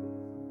tonight?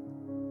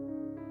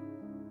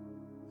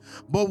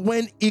 But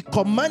when he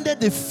commanded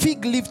the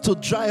fig leaf to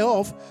dry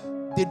off,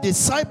 the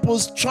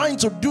disciples trying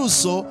to do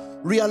so,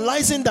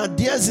 realizing that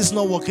theirs is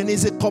not working,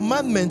 is a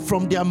commandment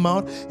from their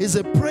mouth, is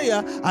a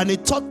prayer, and he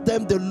taught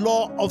them the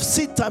law of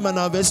seed time and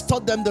harvest,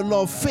 taught them the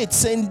law of faith,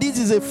 saying this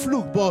is a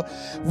fluke, but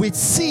with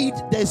seed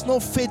there is no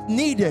faith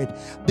needed.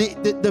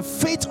 The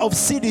faith of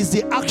seed is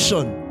the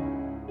action.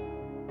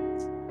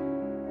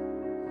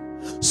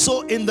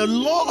 So in the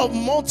law of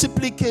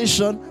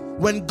multiplication,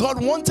 when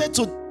God wanted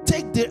to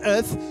take the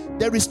earth,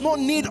 there is no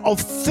need of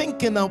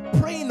thinking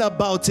and praying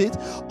about it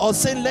or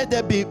saying let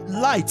there be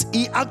light.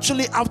 He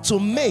actually had to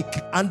make,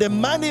 and the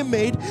man he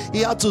made, he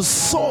had to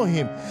sow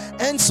him.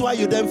 And so why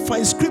you then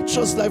find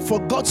scriptures like, for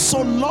God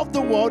so loved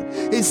the world,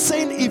 is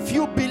saying if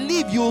you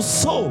believe, you'll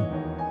sow.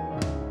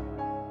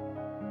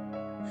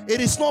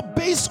 It is not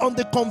based on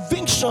the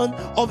conviction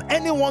of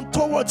anyone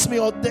towards me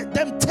or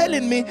them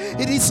telling me.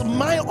 It is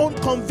my own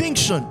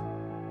conviction.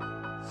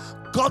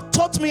 God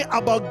taught me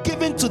about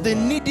giving to the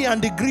needy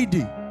and the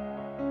greedy.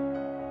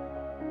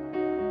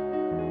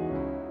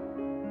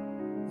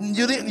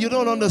 You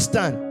don't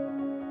understand.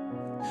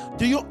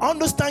 Do you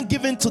understand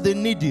giving to the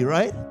needy,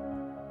 right?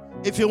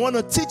 If you want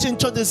to teach in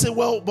church, they say,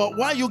 well, but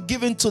why are you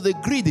giving to the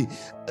greedy?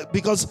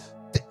 Because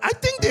I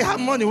think they have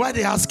money. Why are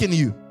they asking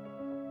you?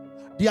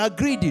 They are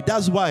greedy.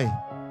 That's why.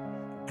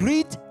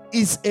 Greed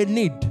is a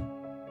need.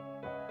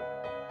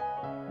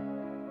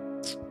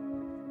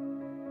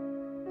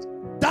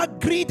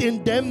 That greed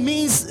in them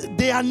means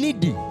they are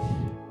needy.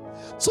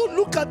 So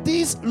look at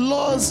these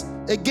laws.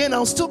 Again,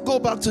 I'll still go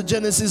back to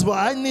Genesis, but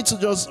I need to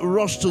just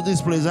rush to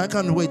this place. I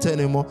can't wait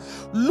anymore.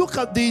 Look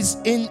at this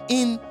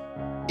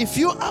if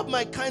you have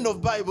my kind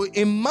of Bible,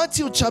 in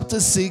Matthew chapter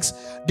 6,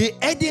 the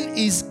heading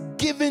is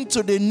given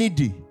to the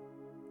needy.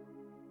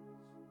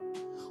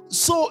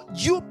 So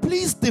you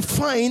please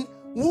define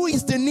who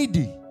is the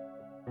needy.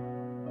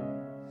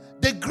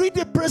 The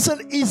greedy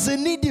person is a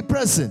needy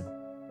person.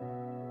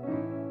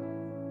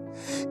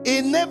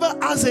 It never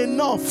has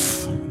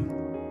enough.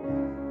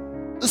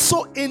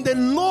 So in the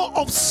law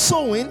of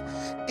sowing,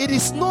 it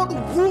is not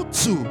who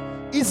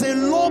to, it's a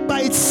law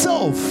by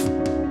itself.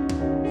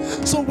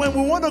 So when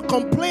we want to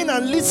complain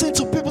and listen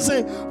to people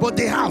saying, but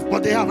they have,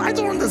 I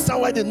don't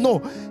understand why they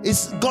know.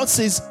 It's God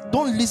says,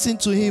 don't listen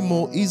to him,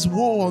 or is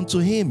woe unto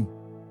him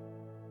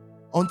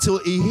until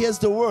he hears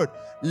the word.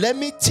 Let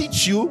me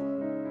teach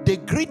you, the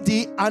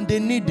greedy and the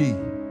needy,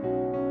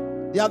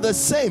 they are the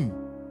same.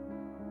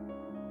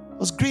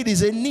 Because greed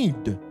is a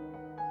need.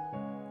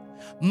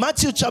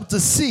 Matthew chapter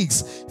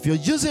 6, if you're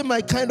using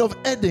my kind of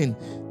heading,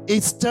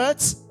 it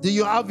starts, do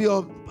you have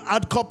your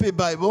hard copy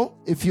Bible?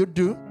 If you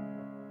do,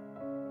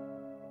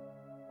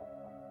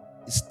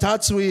 it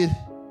starts with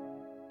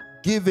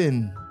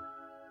giving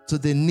to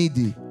the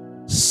needy.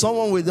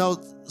 Someone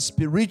without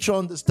spiritual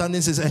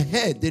understanding says,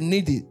 hey, the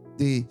needy,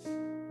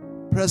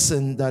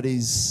 person that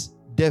is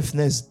deaf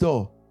next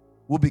door,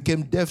 who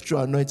became deaf through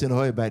anointing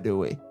oil, by the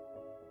way.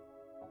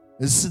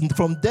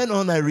 From then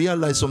on, I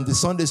realized from the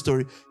Sunday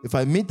story, if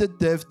I meet a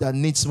deaf that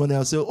needs money,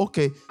 I'll say,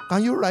 okay,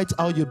 can you write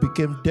how you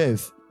became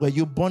deaf? Were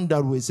you born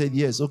that way? Said,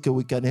 yes. Okay,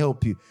 we can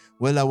help you.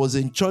 Well, I was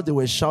in church. They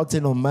were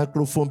shouting on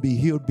microphone, be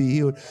healed, be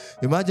healed.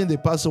 Imagine the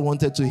pastor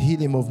wanted to heal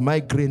him of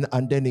migraine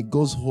and then he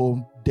goes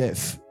home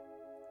deaf.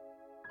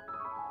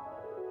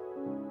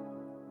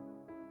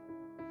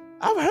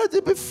 I've heard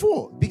it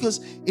before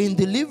because in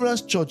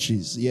deliverance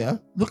churches,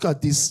 look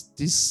at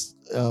this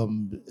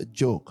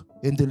joke.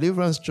 In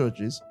deliverance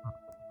churches,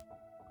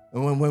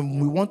 and when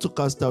we want to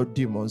cast out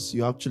demons,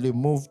 you actually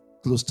move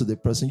close to the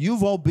person.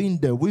 You've all been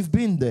there. We've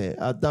been there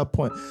at that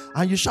point.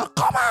 And you shall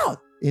come out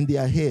in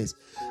their ears.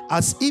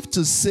 As if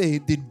to say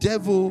the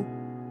devil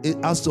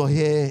has to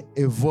hear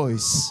a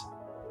voice.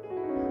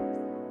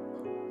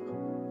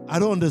 I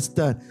don't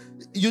understand.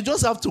 You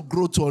just have to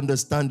grow to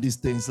understand these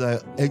things.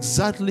 Like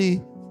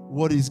exactly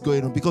what is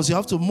going on. Because you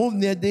have to move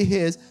near the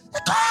ears.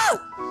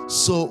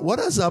 So what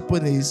has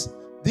happened is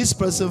this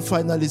person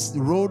finally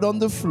rolled on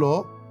the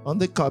floor, on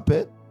the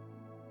carpet,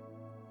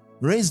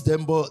 raised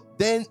them, but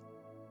then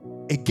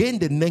again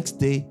the next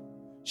day,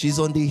 she's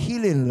on the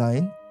healing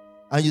line,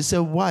 and you said,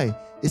 why?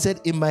 He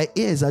said, in my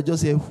ears, I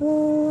just hear,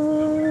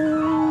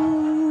 whoo.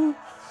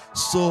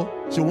 So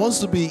she wants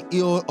to be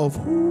healed of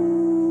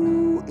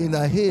whoo in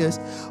her ears,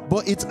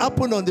 but it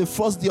happened on the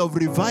first day of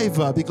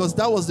revival, because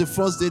that was the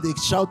first day they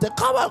shouted,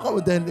 come on, come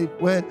on. Then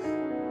it went,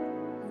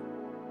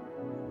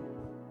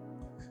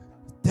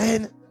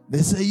 then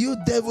they say, you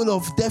devil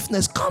of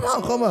deafness, come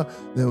on, come on.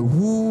 Then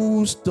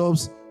whoo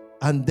stops,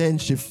 and then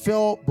she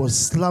fell but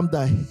slammed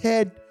her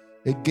head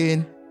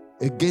again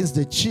against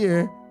the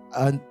chair,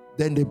 and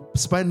then the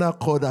spinal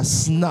cord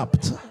has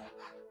snapped.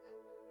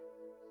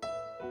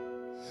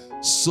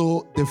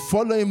 So the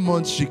following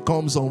month she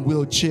comes on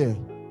wheelchair.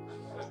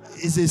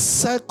 It's a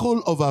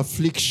cycle of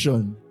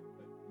affliction.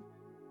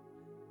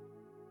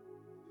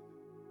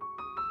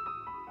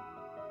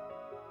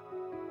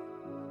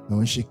 And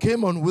when she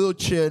came on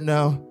wheelchair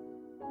now,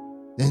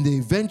 then they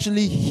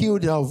eventually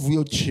healed her of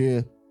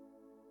wheelchair.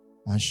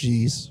 And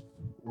she's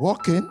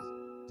walking.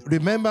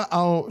 Remember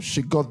how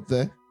she got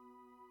there?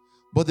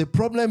 But the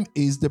problem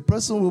is the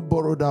person who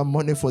borrowed her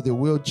money for the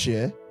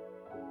wheelchair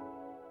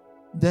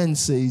then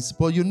says,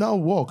 but you now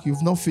walk.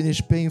 You've not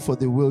finished paying for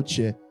the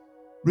wheelchair.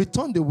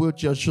 Return the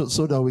wheelchair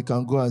so that we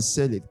can go and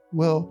sell it.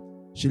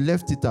 Well, she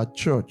left it at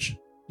church.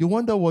 You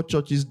wonder what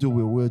churches do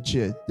with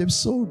wheelchair. They've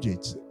sold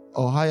it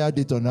or hired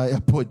it on hire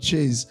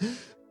purchase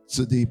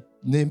to the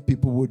name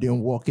people who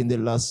didn't walk in the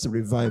last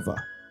revival.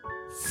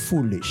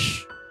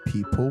 Foolish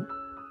people.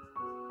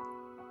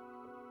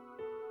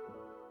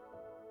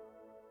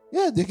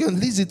 Yeah, they can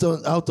lease it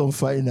out on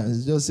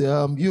finance. Just say,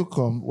 you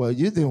come. Well,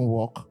 you didn't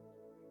walk.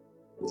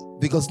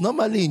 Because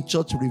normally in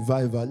church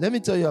revival, let me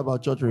tell you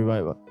about church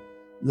revival.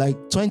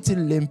 Like 20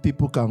 lame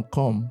people can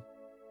come.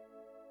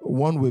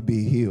 One will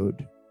be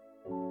healed.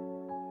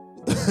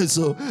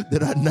 So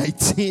there are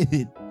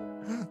 19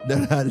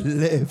 that are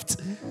left.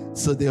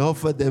 So they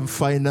offer them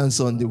finance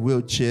on the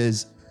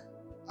wheelchairs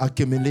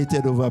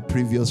accumulated over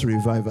previous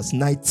revivals.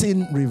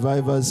 19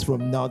 revivals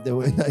from now, there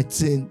were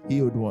 19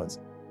 healed ones.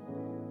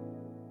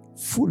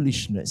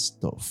 Foolishness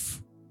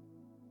stuff.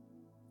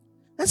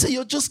 And so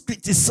you're just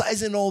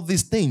criticizing all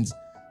these things.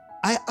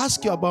 I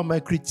ask you about my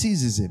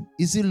criticism.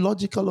 Is it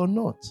logical or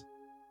not?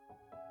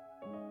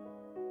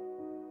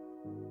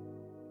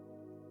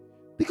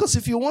 Because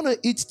if you want to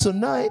eat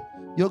tonight,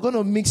 you're going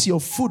to mix your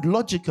food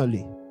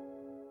logically.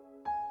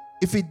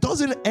 If it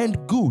doesn't end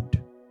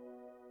good,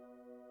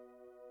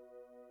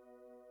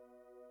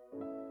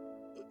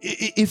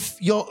 if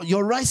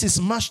your rice is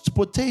mashed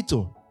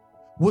potato,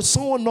 will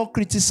someone not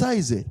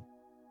criticize it?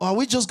 Or are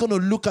we just going to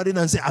look at it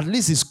and say, at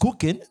least it's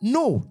cooking?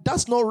 No,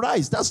 that's not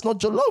rice. That's not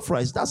jollof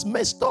rice. That's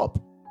messed up.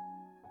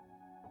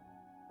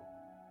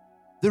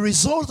 The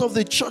result of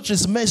the church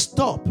is messed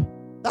up.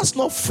 That's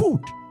not food.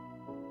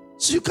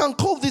 So you can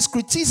call this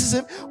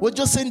criticism. We're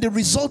just saying the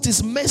result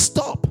is messed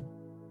up.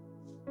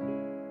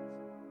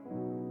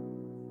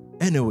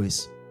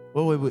 Anyways,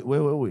 where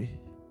were we?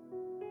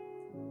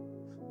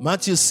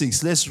 Matthew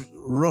 6. Let's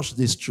rush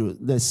this through.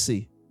 Let's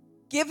see.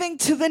 Giving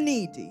to the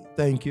needy.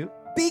 Thank you.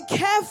 Be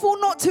careful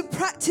not to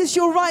practice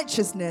your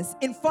righteousness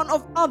in front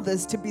of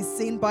others to be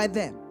seen by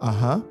them.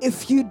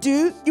 If you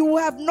do, you will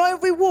have no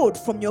reward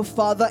from your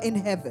Father in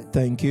heaven.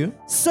 Thank you.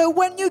 So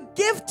when you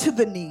give to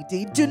the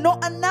needy, do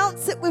not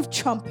announce it with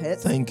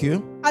trumpets. Thank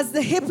you. As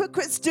the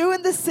hypocrites do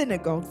in the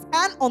synagogues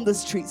and on the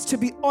streets to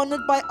be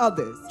honored by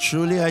others.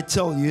 Truly I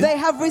tell you, they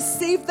have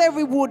received their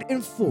reward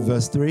in full.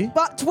 Verse 3.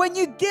 But when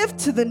you give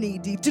to the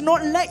needy, do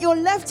not let your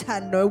left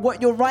hand know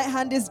what your right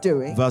hand is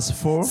doing. Verse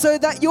 4. So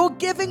that your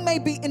giving may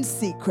be in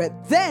secret.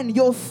 Then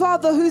your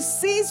Father who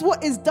sees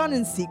what is done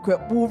in secret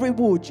will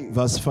reward you.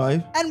 Verse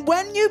 5. And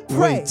when you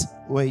pray.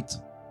 Wait.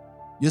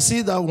 You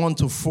see that 1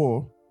 to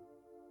 4?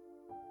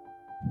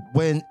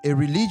 When a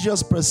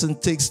religious person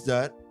takes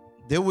that,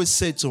 they will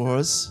say to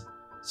us,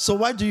 so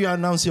why do you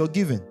announce your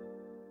giving?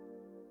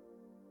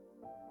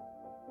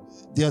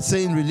 They are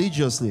saying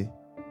religiously,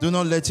 do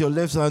not let your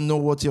left hand know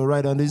what your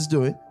right hand is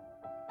doing.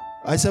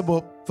 I said,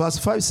 but verse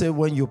 5 said,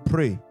 when you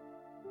pray,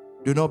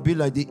 do not be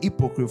like the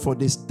hypocrite, for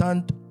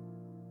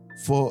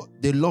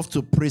they love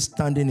to pray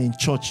standing in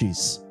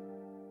churches.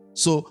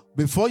 So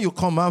before you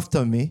come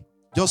after me,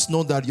 just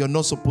know that you're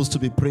not supposed to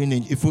be praying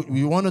in. If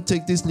you want to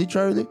take this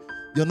literally,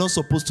 you're not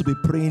supposed to be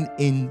praying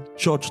in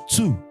church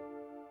too.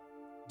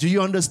 Do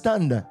you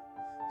understand that?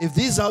 If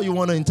this is how you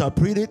want to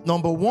interpret it,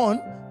 number one,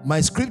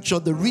 my scripture,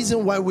 the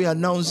reason why we are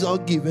now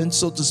given,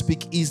 so to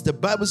speak, is the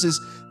Bible says,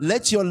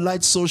 let your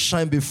light so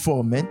shine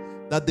before men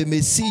that they may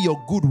see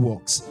your good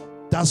works.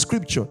 That's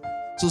scripture.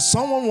 So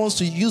someone wants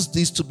to use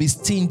this to be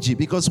stingy,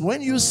 because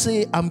when you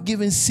say I'm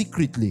giving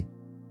secretly,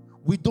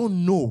 we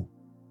don't know.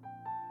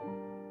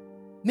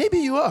 Maybe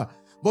you are.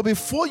 But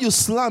before you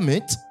slam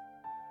it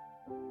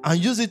and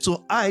use it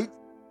to hide,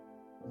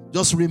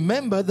 just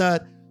remember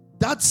that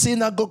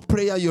synagogue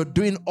prayer you're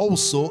doing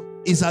also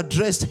is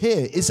addressed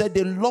here. It said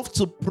they love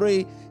to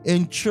pray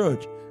in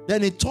church.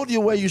 Then it told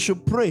you where you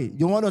should pray.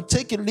 You want to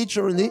take it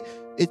literally,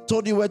 it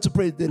told you where to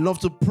pray. They love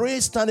to pray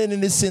standing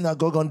in the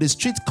synagogue on the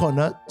street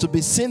corner to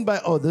be seen by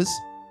others.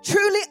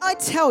 Truly I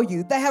tell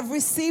you, they have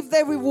received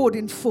their reward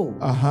in full.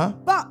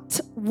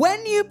 But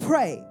when you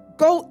pray,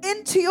 go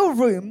into your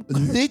room.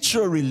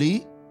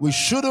 Literally, we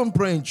shouldn't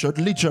pray in church.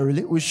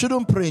 Literally, we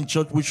shouldn't pray in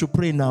church. We should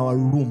pray in our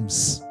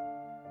rooms.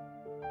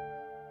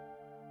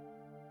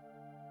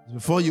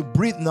 Before you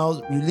breathe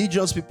now,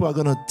 religious people are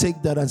going to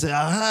take that and say,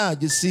 aha,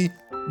 you see,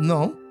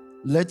 no.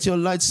 Let your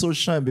light so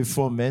shine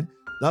before men.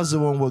 That's the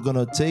one we're going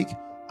to take.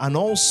 And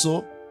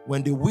also,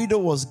 when the widow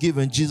was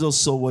given, Jesus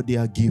saw what they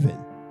are given.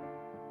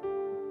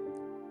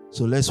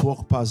 So let's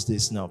walk past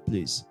this now,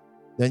 please.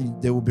 Then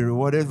they will be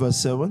rewarded. Verse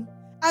 7.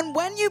 And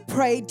when you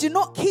pray, do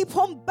not keep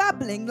on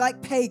babbling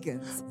like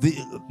pagans.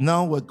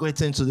 Now we're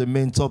getting to the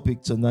main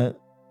topic tonight.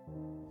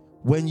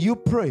 When you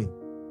pray,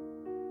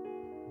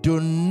 do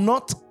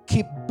not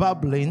keep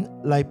babbling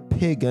like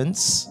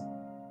pagans,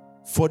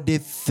 for they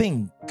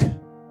think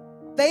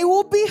they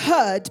will be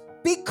heard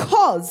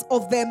because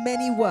of their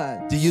many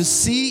words. Do you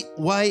see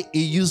why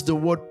he used the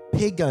word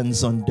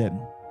pagans on them?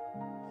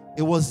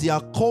 It was their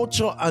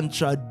culture and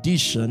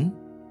tradition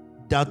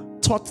that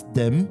taught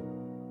them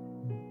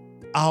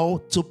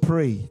how to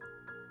pray.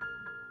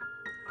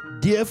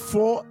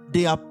 Therefore,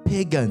 they are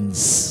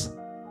pagans.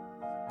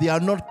 They are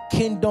not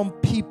kingdom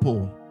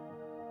people.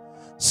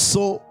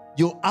 So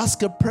you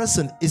ask a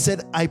person, he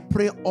said, I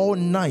pray all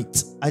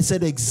night. I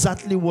said,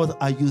 exactly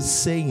what are you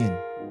saying?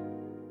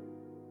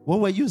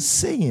 What were you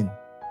saying?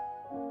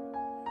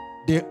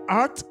 The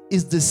heart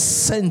is the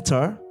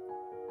center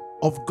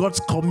of God's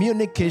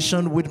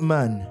communication with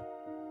man.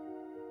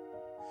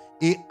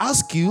 He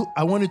asks you,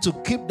 I want you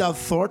to keep that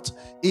thought.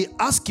 He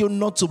asks you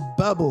not to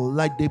babble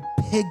like the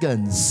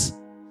pagans,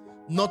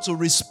 not to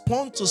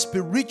respond to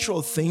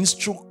spiritual things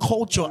through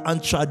culture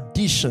and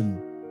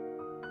tradition.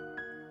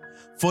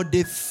 For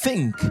they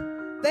think,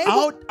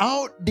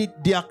 how did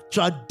their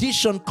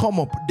tradition come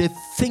up? The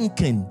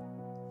thinking.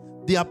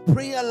 Their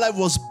prayer life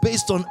was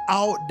based on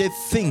how they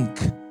think.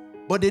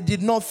 But they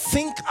did not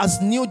think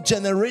as new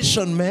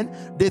generation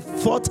men. They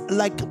thought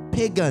like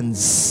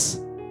pagans.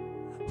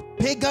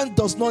 Pagan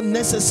does not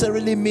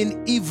necessarily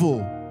mean evil.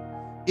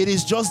 It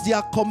is just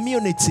their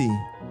community.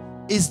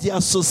 It's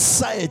their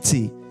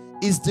society.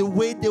 It's the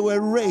way they were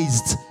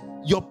raised.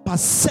 Your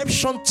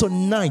perception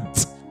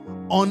tonight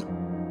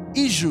on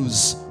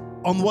issues,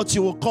 on what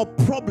you will call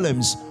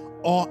problems,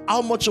 or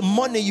how much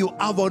money you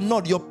have or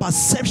not, your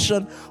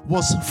perception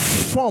was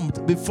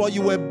formed before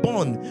you were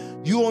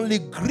born. You only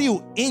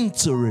grew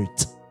into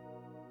it.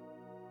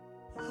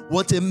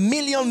 What $1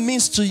 million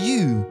means to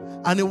you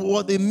and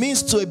what it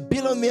means to a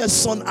billionaire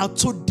son are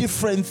two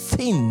different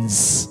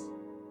things.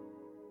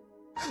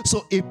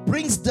 So it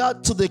brings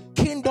that to the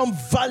kingdom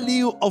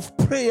value of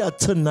prayer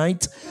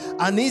tonight.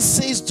 And he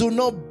says, do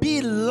not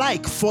be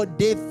like, for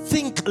they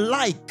think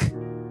like.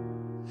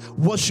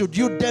 What should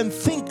you then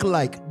think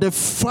like? The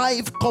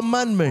 5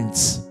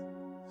 commandments.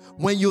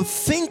 When you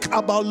think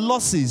about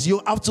losses,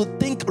 you have to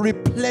think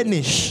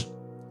replenish.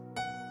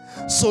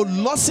 So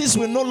losses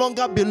will no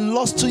longer be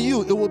lost to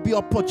you. It will be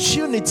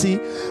opportunity.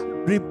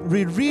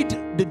 Reread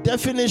the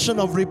definition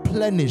of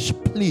replenish,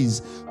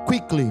 please.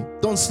 Quickly.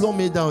 Don't slow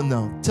me down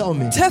now. Tell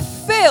me. To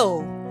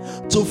fill.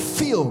 To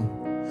fill.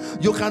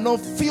 You cannot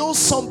fill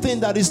something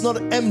that is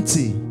not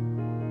empty.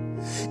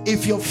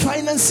 If your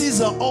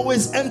finances are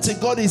always empty,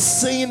 God is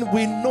saying,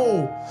 we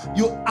know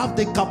you have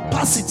the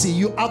capacity,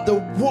 you have the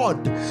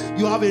word,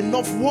 you have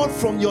enough word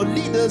from your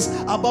leaders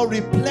about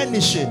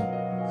replenishing.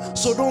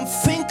 So don't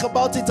think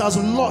about it as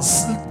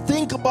loss.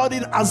 Think about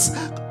it as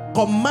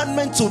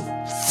commandment to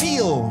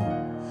fill.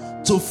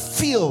 To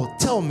fill,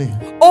 tell me.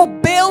 Or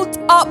build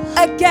up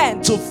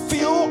again. To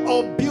fill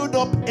or build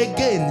up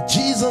again.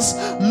 Jesus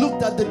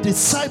looked at the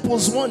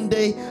disciples one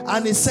day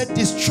and he said,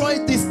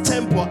 destroy this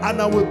temple and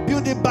I will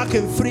build it back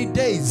in 3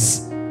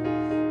 days.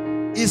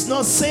 He's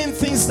not saying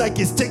things like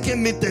it's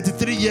taken me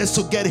 33 years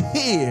to get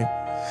here.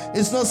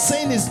 It's not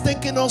saying it's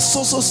taking us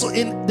so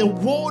in the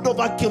world of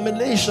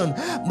accumulation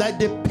that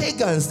the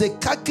pagans, they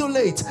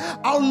calculate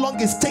how long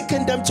it's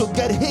taken them to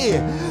get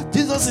here.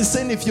 Jesus is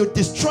saying, if you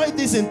destroy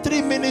this in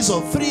 3 minutes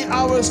or 3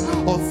 hours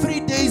or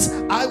 3 days,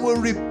 I will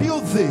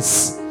rebuild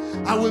this.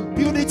 I will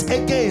build it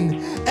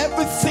again.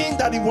 Everything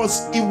that it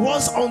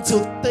was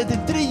until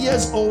 33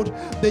 years old,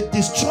 they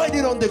destroyed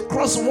it on the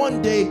cross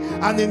one day,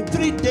 and in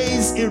 3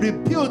 days he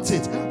rebuilt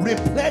it,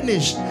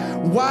 replenished.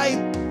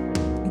 Why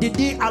did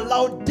he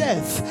allow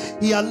death?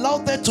 He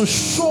allowed that to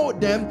show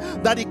them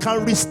that he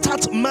can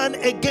restart man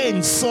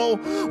again. So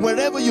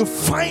wherever you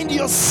find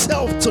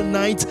yourself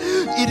tonight,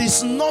 it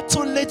is not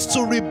too late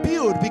to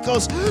rebuild,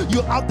 because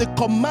you have the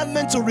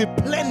commandment to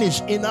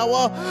replenish. In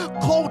our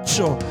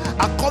culture,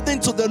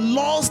 according to the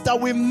laws that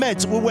we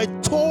met, we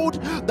were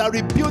told that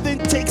rebuilding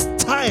takes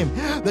time.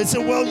 They say,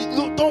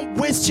 well, don't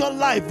waste your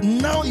life.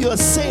 Now you're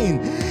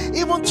saying,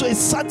 even to a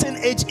certain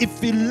age,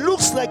 if it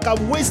looks like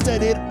I've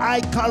wasted it,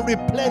 I can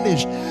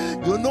replenish.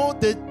 You know,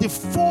 the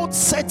default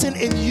setting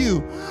in you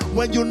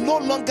when you no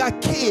longer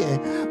care,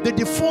 the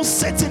default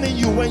setting in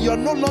you when you're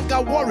no longer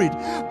worried,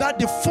 that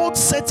default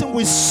setting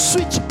will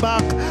switch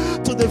back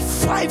to the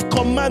 5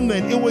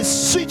 commandments. It will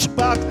switch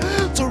back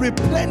to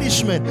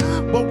replenishment.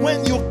 But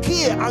when you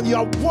care and you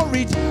are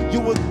worried, you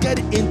will get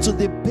into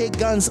the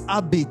pagan's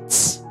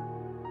habits.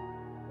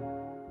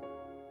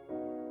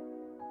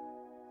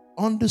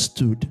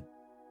 Understood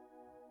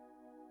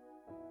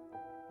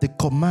the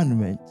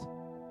commandment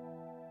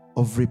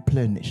of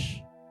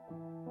replenish.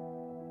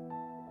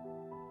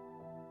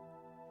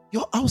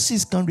 Your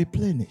houses can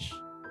replenish.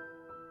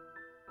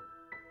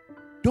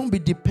 Don't be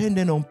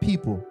dependent on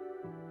people.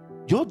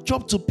 Your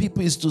job to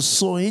people is to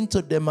sow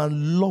into them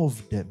and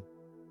love them,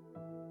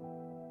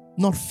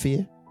 not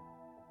fear.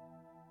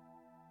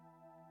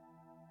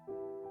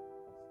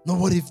 Now,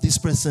 what if this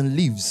person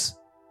leaves?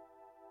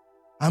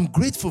 I'm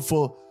grateful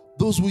for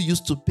those who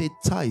used to pay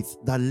tithe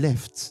that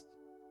left.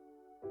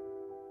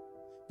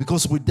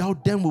 Because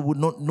without them, we would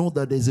not know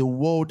that there's a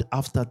world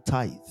after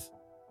tithe.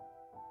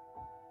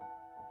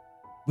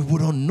 We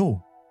wouldn't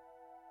know.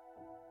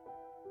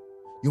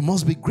 You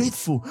must be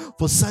grateful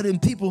for certain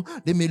people.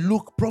 They may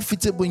look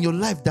profitable in your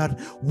life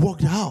that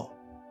worked out.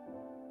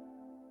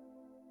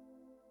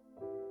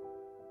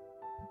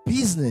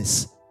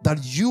 Business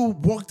that you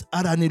worked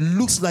at and it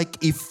looks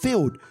like it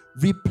failed.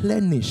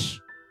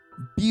 Replenish.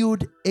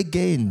 Build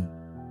again.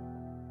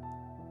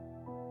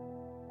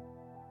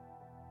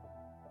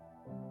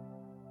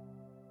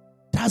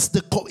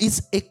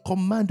 It's a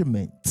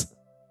commandment.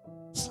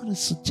 It's not a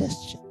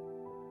suggestion.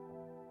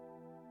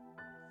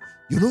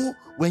 You know,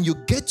 when you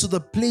get to the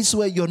place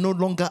where you're no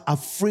longer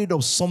afraid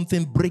of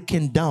something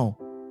breaking down,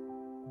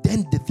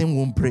 then the thing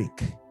won't break.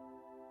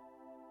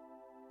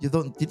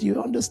 Did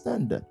you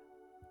understand that?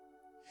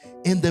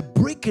 And the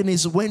breaking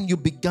is when you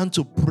began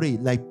to pray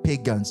like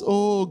pagans.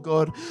 Oh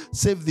God,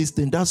 save this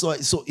thing. That's why.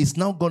 So it's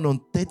now gone on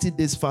 30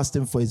 days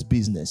fasting for his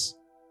business.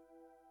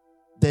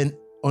 Then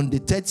on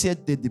the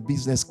 30th day, the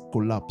business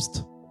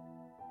collapsed.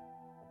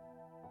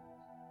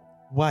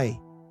 Why?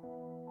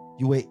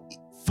 You were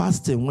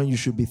fasting when you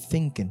should be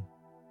thinking.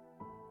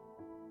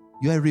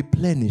 You are a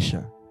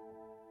replenisher.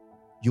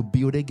 You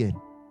build again.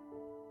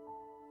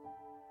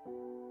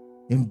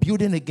 In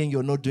building again,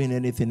 you're not doing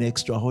anything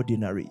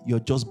extraordinary. You're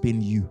just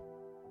being you.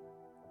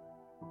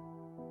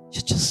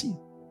 You're just you.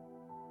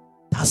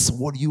 That's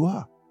what you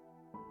are.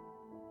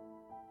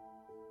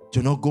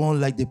 Do not go on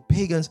like the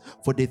pagans,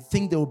 for they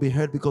think they will be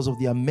heard because of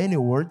their many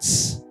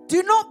words.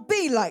 Do not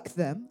be like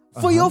them,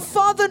 for your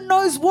Father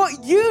knows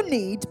what you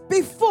need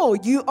before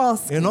you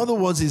ask In other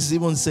words, it's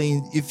even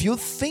saying, if you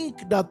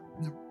think that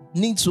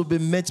needs will be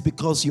met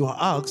because you are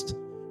asked,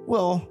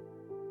 well,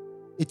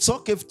 it's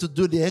okay to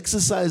do the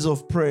exercise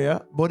of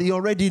prayer, but he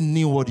already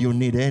knew what you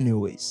need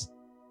anyways.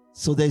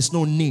 So there's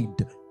no need.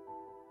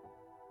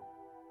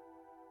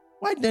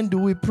 Why then do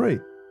we pray?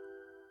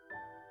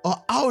 Or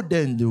how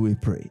then do we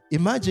pray?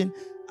 Imagine,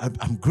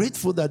 I'm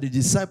grateful that the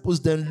disciples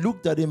then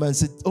looked at him and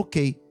said,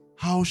 okay,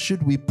 how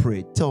should we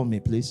pray? Tell me,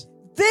 please.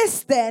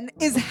 This then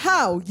is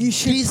how you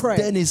should pray.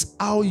 This then is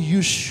how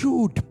you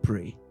should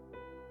pray.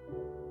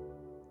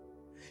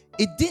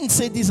 It didn't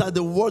say these are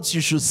the words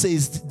you should say.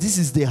 This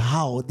is the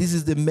how. This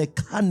is the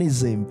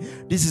mechanism.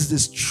 This is the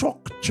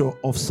structure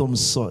of some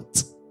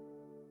sort.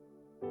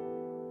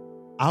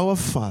 Our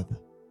Father,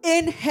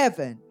 in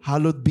heaven,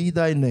 hallowed be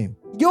thy name.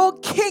 Your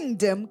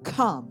kingdom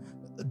come.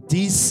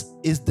 This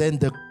is then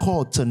the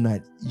call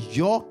tonight.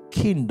 Your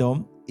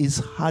kingdom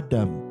is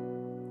Adam.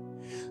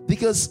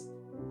 Because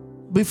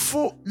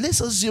before,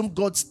 let's assume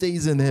God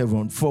stays in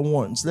heaven for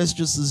once. Let's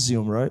just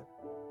assume, right?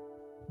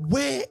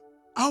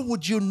 How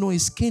would you know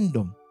his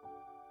kingdom?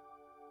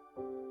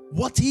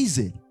 What is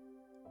it?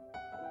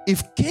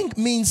 If king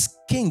means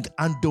king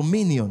and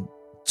dominion,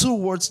 2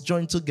 words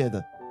joined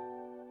together,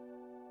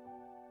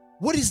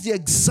 what is the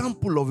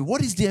example of it?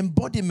 What is the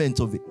embodiment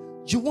of it?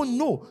 You won't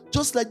know.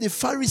 Just like the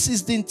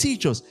Pharisees didn't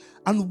teach us.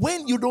 And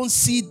when you don't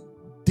see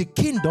the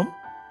kingdom,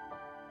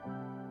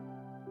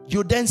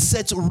 you then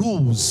set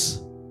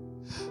rules.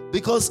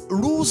 Because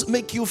rules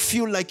make you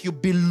feel like you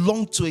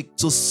belong to a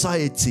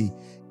society,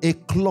 a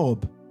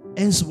club.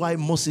 Hence why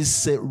Moses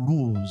said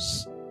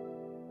rules.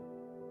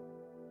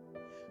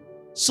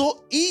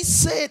 So he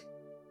said,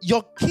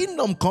 your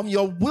kingdom come,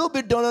 your will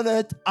be done on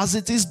earth as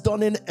it is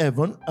done in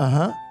heaven.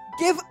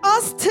 Give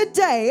us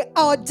today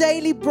our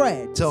daily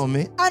bread. Tell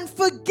me. And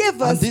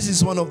forgive us. And this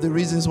is one of the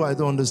reasons why I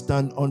don't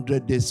understand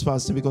 100 days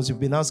fasting, because you've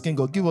been asking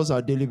God, give us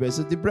our daily bread.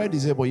 So the bread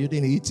is here, but you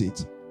didn't eat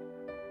it.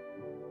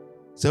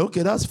 Say,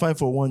 okay, that's fine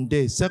for 1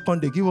 day.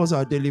 Second day, give us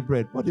our daily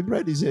bread. But the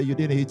bread is here, you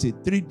didn't eat it.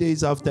 3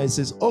 days after, it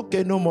says,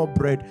 okay, no more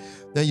bread.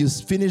 Then you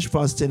finish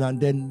fasting and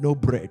then no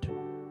bread.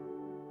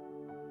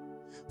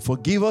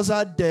 Forgive us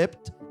our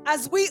debt,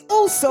 as we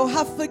also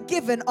have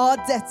forgiven our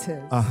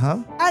debtors.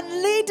 And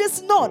lead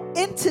us not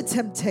into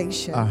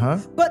temptation,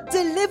 but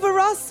deliver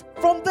us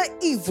from the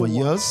evil one.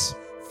 Yes.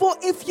 For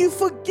if you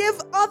forgive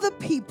other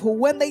people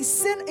when they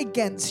sin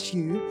against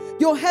you,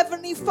 your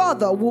heavenly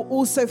Father will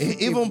also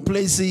forgive even you.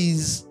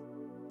 Places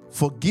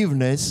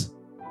forgiveness.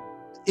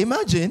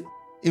 Imagine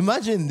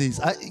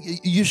this.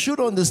 You should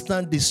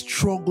understand the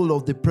struggle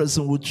of the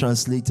person who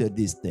translated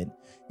this thing.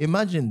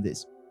 Imagine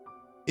this.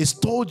 It's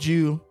told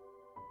you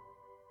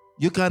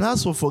can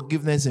ask for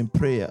forgiveness in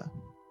prayer.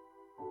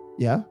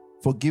 Yeah?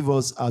 Forgive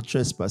us our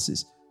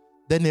trespasses.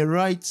 Then it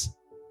writes,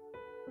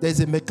 there's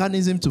a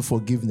mechanism to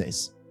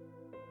forgiveness.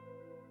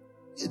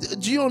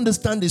 Do you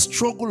understand the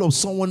struggle of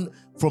someone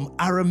from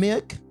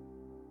Aramaic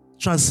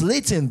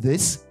translating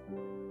this?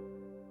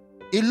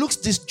 It looks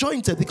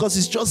disjointed because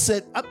it's just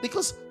said,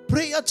 because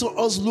prayer to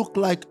us look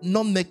like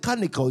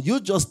non-mechanical. You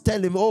just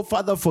tell him, oh,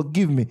 Father,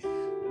 forgive me.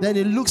 Then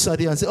he looks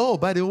at it and says, oh,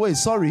 by the way,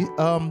 sorry,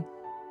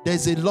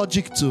 there's a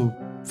logic to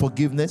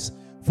forgiveness.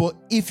 For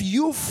if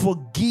you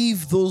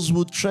forgive those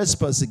who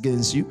trespass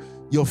against you,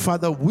 your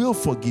Father will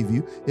forgive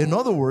you. In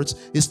other words,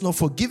 it's not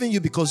forgiving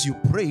you because you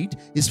prayed,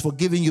 it's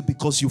forgiving you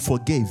because you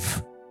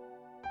forgave.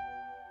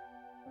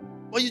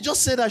 But you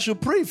just said I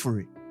should pray for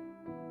it,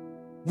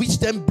 which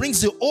then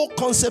brings the whole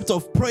concept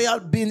of prayer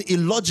being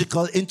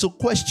illogical into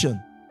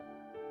question,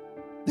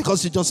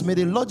 because you just made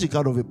a logic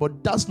out of it.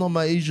 But that's not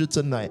my issue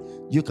tonight.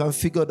 You can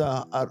figure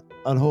that out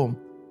at home.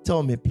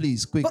 Tell me,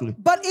 please, quickly.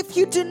 But if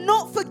you do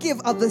not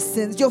forgive others'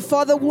 sins, your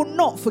Father will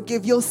not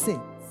forgive your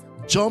sins.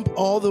 Jump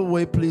all the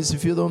way, please,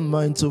 if you don't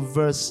mind, to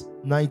verse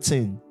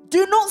 19.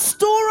 Do not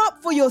store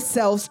up for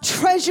yourselves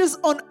treasures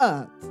on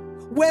earth,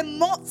 where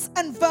moths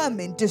and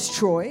vermin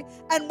destroy,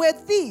 and where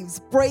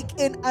thieves break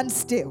in and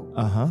steal.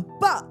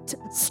 But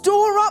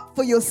store up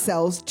for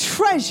yourselves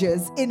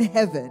treasures in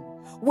heaven,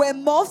 where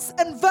moths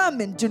and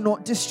vermin do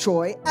not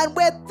destroy, and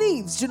where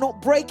thieves do not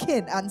break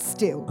in and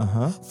steal.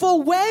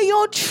 For where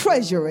your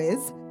treasure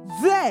is,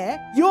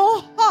 there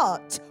your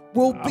heart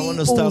will be also. I want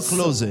to start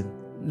closing.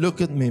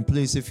 Look at me,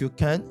 please, if you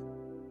can.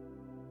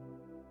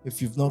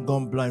 If you've not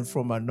gone blind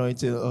from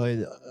anointed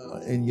oil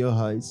in your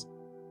eyes,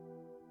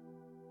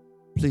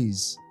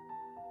 please,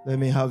 let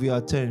me have your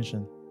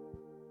attention.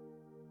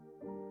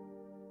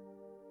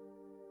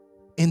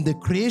 In the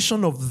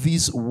creation of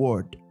this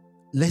word,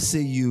 let's say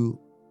you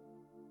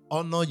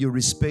honor, you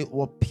respect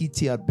what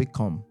PT had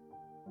become.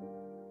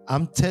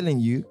 I'm telling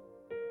you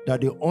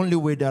that the only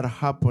way that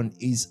happened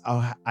is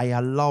I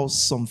allow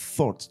some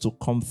thought to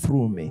come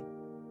through me.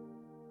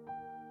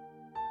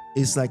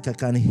 It's like I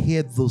can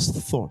hear those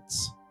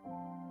thoughts.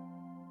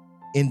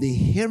 In the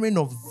hearing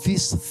of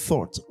this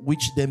thought,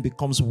 which then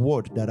becomes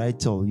word that I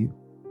tell you,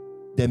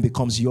 then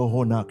becomes your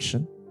own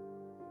action.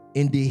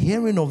 In the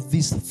hearing of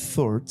these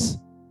thoughts,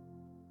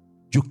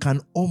 you can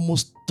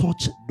almost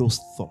touch those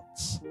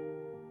thoughts.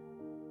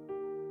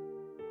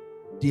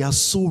 They are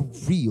so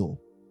real.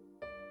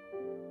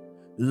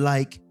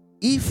 Like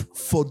if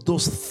for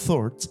those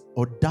thoughts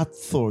or that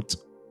thought,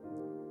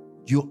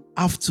 you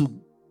have to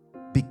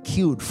be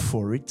killed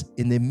for it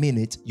in a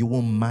minute, you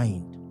won't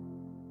mind.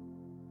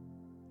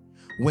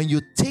 When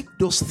you take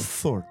those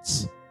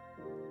thoughts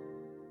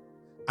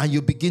and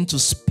you begin to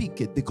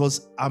speak it,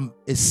 because I'm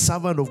a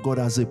servant of God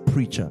as a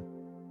preacher,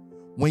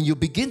 when you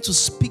begin to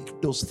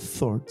speak those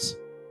thoughts,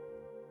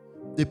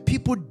 the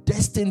people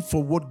destined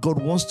for what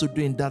God wants to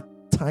do in that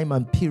time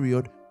and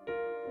period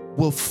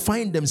will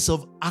find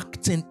themselves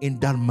acting in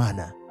that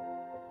manner.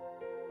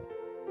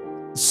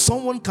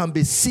 Someone can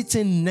be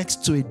sitting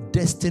next to a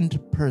destined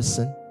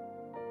person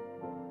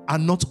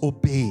and not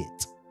obey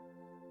it.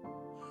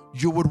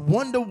 You would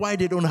wonder why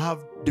they don't have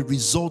the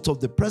result of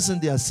the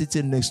person they are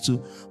sitting next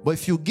to. But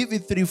if you give it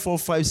 3, 4,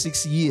 5,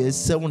 6 years,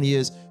 7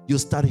 years, you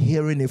start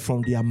hearing it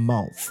from their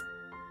mouth,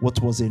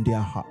 what was in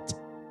their heart.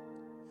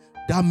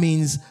 That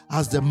means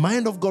as the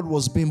mind of God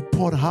was being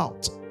poured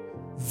out,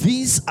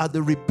 these are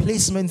the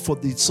replacement for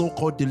the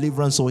so-called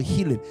deliverance or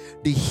healing.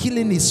 The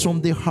healing is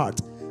from the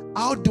heart.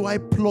 How do I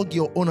plug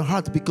your own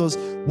heart? Because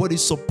what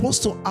is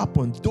supposed to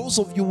happen, those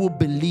of you who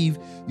believe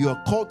you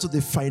are called to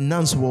the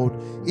finance world,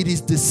 it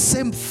is the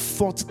same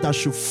thought that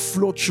should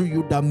flow through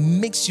you that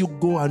makes you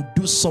go and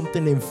do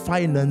something in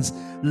finance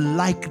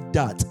like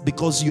that,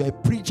 because you are a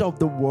preacher of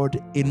the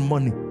word in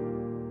money.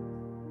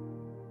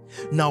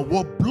 Now,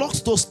 what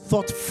blocks those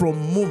thoughts from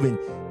moving?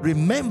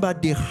 Remember,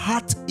 the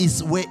heart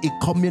is where it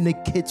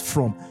communicates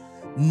from.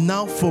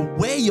 Now, for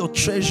where your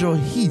treasure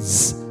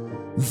is,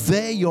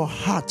 there your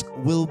heart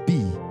will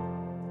be.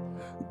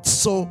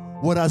 So,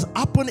 what has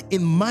happened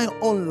in my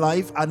own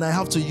life, and I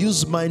have to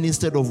use mine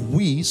instead of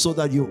we, so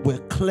that you were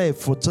clear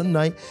for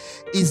tonight,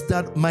 is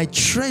that my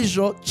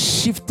treasure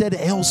shifted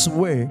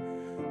elsewhere.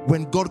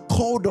 When God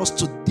called us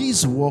to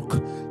this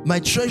work, my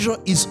treasure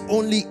is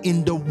only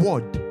in the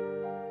Word.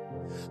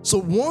 So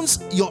once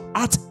your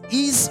heart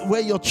is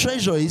where your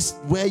treasure is,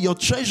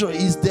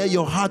 there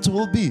your heart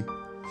will be.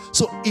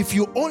 So if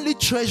you only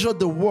treasure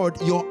the Word,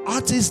 your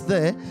heart is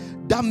there.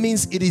 That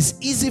means it is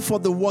easy for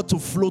the Word to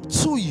flow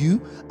to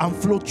you and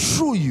flow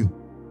through you.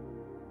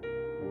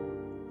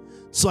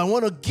 So I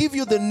want to give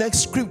you the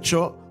next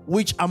scripture,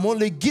 which I'm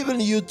only giving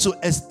you to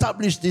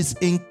establish this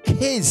in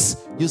case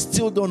you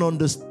still don't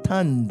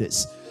understand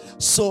this.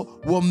 So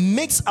what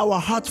makes our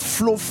heart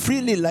flow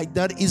freely like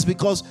that is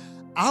because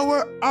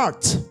our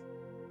heart,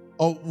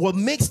 or what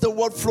makes the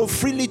word flow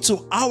freely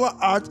to our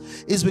heart,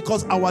 is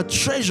because our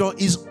treasure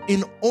is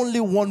in only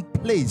one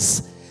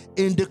place.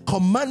 In the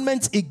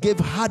commandments he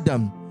gave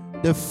Adam,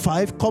 the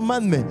 5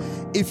 commandments,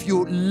 if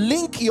you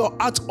link your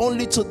heart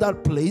only to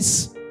that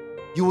place,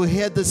 you will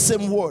hear the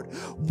same word.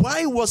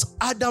 Why was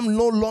Adam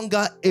no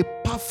longer a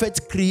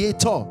perfect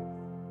creator?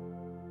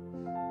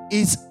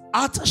 His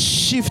heart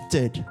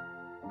shifted.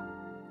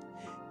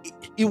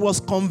 He was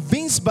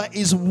convinced by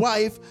his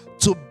wife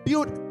to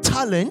build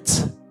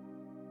talent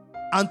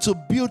and to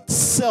build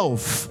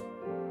self.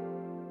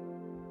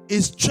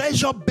 His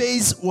treasure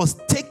base was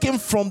taken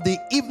from the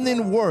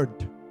evening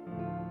word,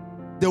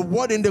 the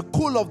word in the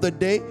cool of the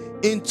day,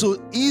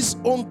 into his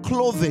own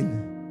clothing.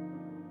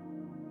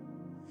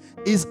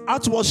 His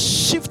heart was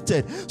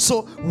shifted.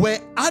 So where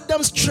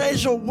Adam's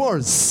treasure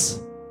was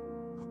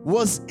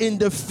in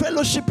the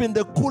fellowship in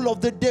the cool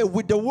of the day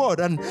with the word.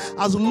 And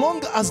as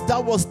long as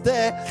that was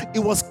there, it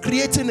was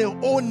creating a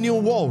whole new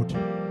world.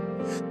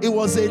 It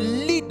was a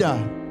leader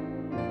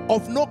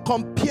of no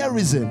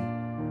comparison.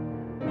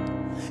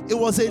 It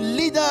was a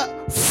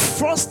leader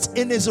first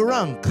in his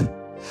rank.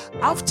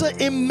 After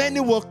him,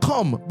 many will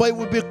come, but it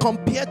will be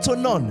compared to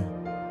none.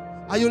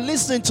 Are you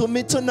listening to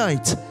me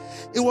tonight?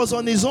 It was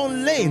on his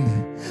own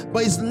lane,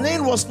 but his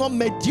lane was not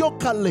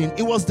mediocre lane.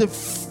 It was the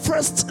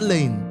first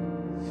lane.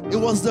 It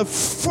was the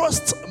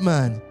first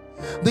man,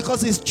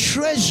 because his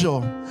treasure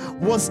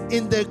was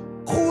in the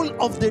cool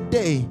of the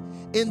day,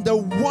 in the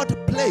word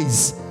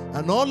place.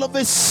 And all of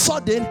a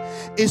sudden,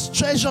 his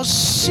treasure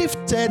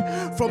shifted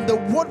from the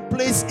word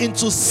place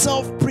into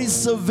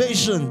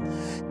self-preservation,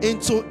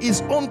 into his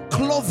own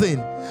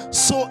clothing.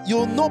 So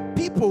you know,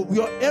 people,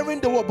 we are hearing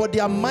the word, but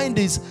their mind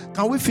is,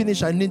 can we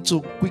finish? I need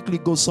to quickly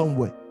go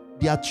somewhere.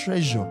 Their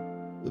treasure,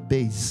 the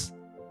base.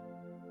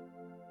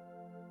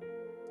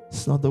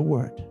 It's not the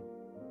word.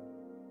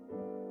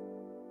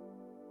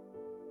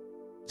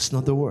 It's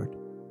not the word.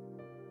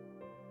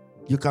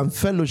 You can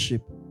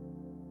fellowship.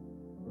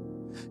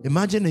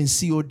 Imagine in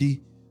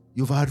COD,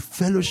 you've had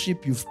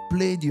fellowship, you've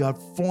played, you had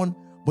fun,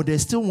 but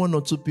there's still 1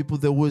 or 2 people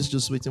that was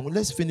just waiting. Well,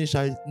 let's finish.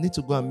 I need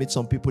to go and meet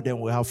some people, then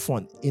we'll have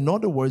fun. In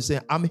other words, say,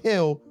 I'm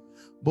here,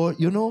 but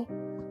you know,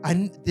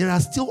 and there are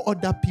still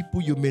other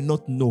people you may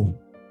not know.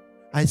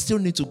 I still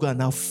need to go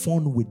and have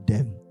fun with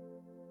them.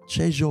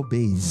 Treasure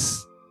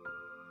base.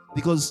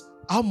 Because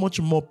how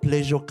much more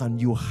pleasure can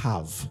you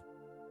have?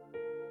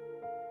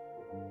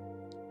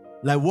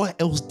 Like,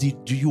 what else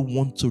do you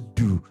want to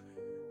do?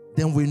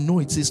 Then we know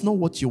it's not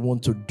what you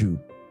want to do.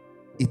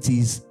 It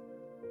is,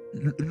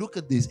 look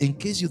at this. In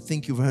case you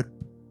think you've heard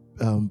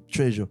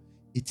treasure,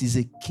 it is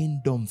a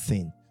kingdom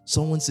thing.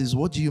 Someone says,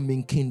 what do you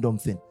mean kingdom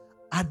thing?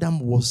 Adam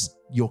was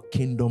your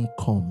kingdom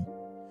come.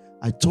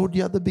 I told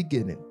you at the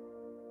beginning,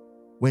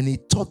 when he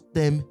taught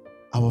them,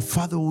 our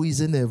Father who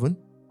is in heaven,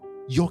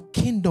 your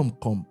kingdom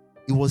come.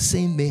 He was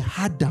saying, may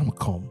Adam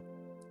come.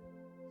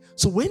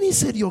 So when he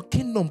said your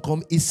kingdom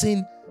come, he's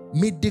saying,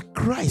 may the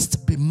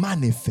Christ be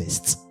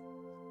manifest.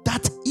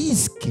 That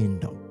is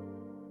kingdom.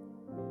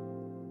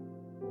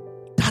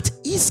 That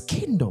is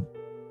kingdom.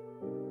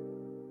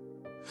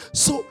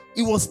 So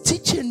he was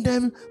teaching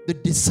them, the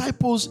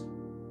disciples,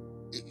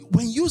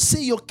 when you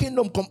say your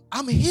kingdom come,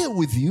 I'm here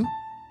with you.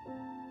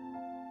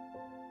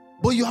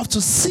 But you have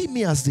to see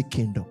me as the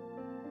kingdom.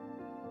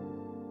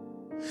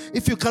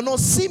 If you cannot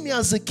see me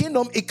as the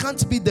kingdom, it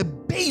can't be the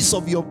base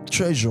of your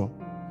treasure.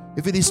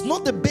 If it is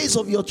not the base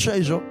of your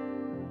treasure,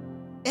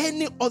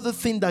 any other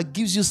thing that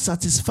gives you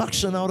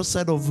satisfaction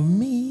outside of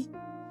me,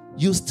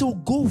 you still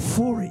go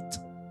for it.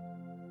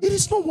 It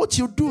is not what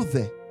you do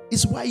there.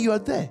 It's why you are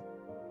there.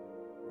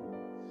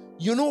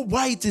 You know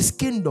why it is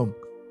kingdom?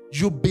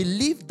 You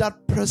believe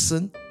that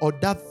person or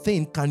that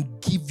thing can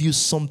give you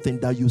something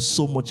that you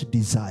so much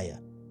desire.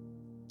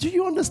 Do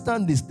you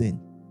understand this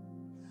then?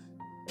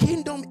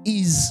 Kingdom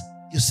is,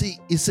 you see,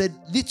 he said,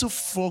 little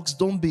folks,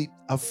 don't be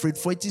afraid,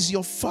 for it is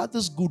your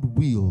Father's good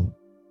will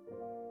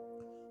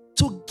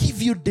to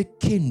give you the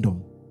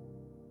kingdom.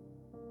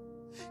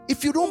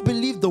 If you don't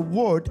believe the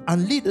word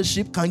and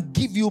leadership can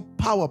give you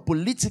power,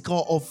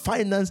 political or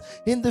finance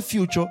in the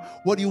future,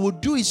 what you will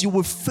do is you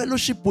will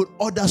fellowship with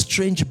other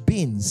strange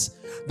beings,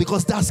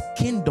 because that's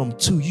kingdom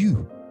to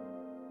you.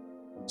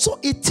 So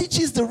it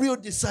teaches the real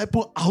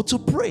disciple how to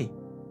pray,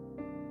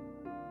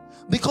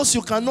 because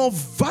you cannot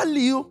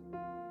value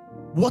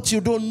what you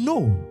don't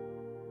know.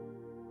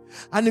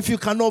 And if you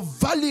cannot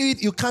value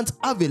it, you can't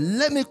have it.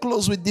 Let me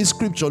close with this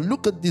scripture.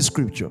 Look at this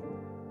scripture.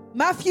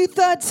 Matthew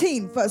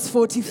 13, verse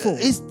 44.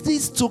 Is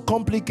this too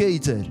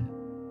complicated?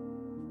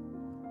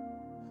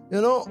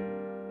 You know,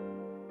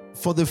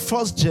 for the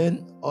first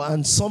gen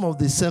and some of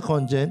the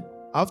second gen,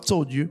 I've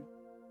told you,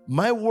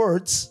 my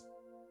words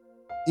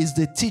is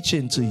the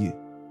teaching to you.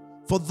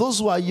 For those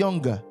who are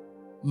younger,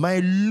 my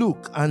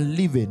look and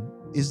living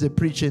is the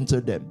preaching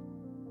to them.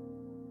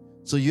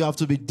 So you have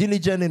to be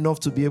diligent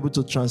enough to be able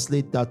to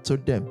translate that to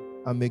them.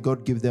 And may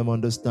God give them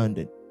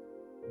understanding.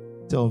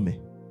 Tell me.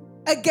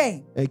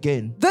 Again.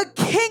 The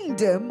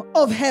kingdom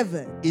of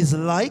heaven is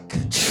like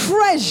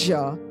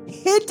treasure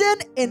hidden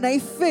in a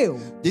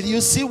field. Did you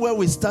see where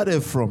we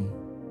started from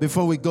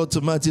before we got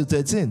to Matthew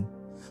 13?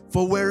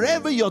 For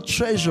wherever your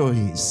treasure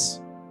is,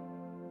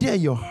 there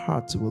your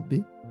heart will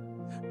be.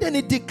 Then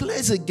it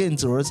declares again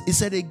to us. He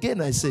said,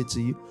 again, I say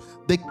to you,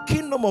 the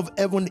kingdom of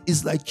heaven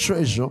is like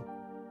treasure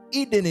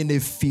hidden in a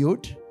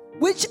field,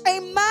 which a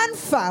man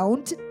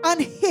found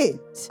and hid.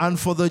 And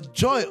for the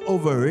joy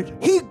over it,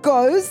 he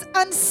goes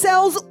and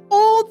sells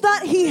all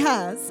that he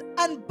has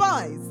and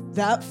buys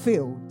that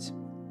field.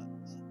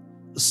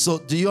 So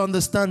do you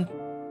understand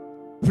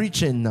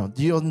preaching now?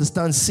 Do you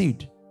understand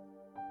seed?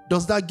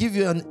 Does that give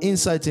you an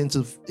insight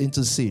into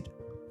seed?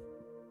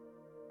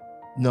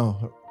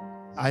 No.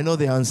 I know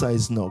the answer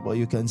is no, but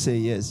you can say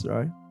yes,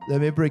 right?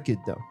 Let me break it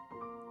down.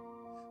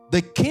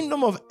 The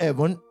kingdom of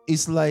heaven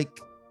is like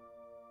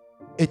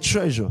a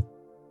treasure.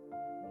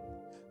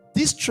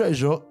 This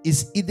treasure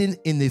is hidden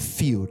in a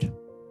field.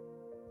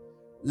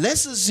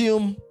 Let's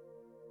assume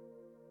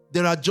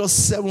there are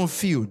just 7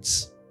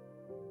 fields,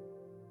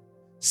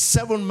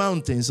 7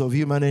 mountains of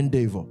human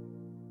endeavor.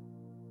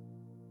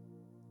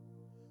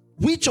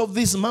 Which of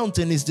these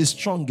mountains is the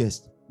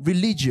strongest?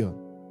 Religion.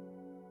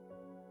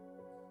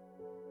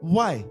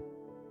 Why?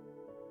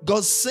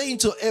 God saying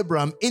to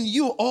Abraham, in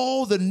you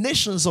all the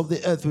nations of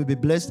the earth will be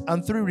blessed,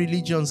 and 3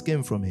 religions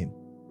came from him.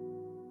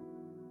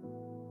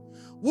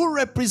 Who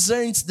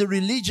represents the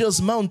religious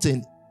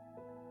mountain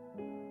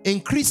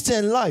in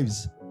Christian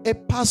lives? A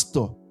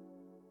pastor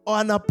or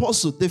an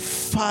apostle. The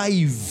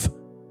 5.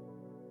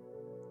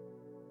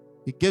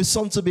 He gave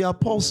some to be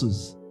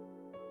apostles,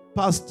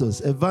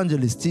 pastors,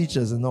 evangelists,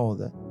 teachers, and all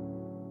that.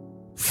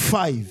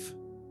 5.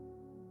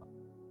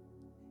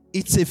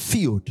 It's a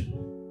field.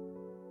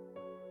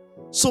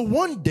 So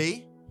one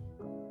day,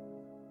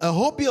 a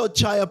hobby or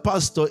child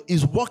pastor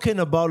is walking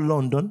about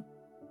London.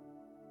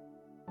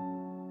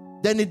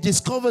 Then he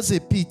discovers a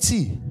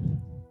PT.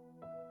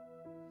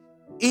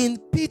 In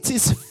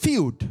PT's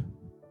field,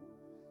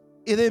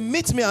 he didn't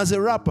meet me as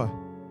a rapper.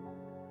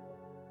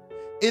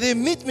 He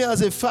didn't meet me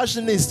as a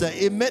fashionista.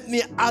 He met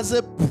me as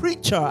a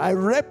preacher. I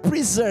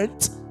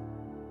represent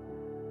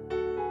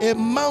a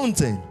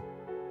mountain.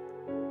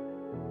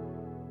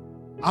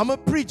 I'm a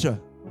preacher.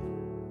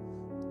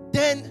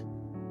 Then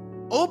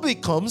Obi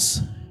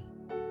comes,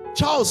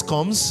 Charles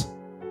comes,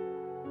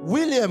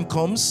 William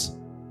comes,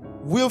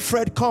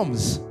 Wilfred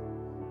comes.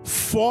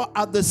 4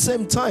 at the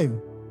same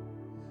time.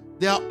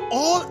 They are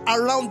all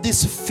around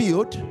this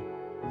field.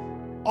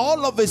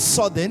 All of a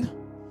sudden,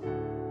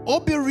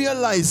 Obi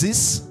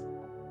realizes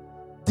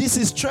this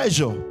is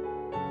treasure.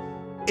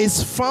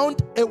 It's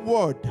found a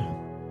word,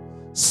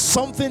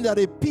 something that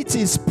a PT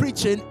is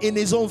preaching in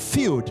his own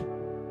field.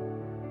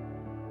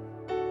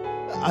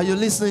 Are you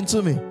listening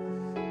to me?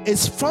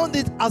 It's found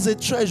it as a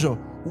treasure.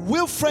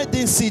 Wilfred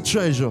didn't see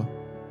treasure.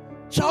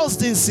 Charles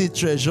didn't see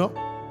treasure.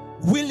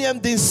 William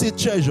didn't see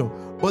treasure.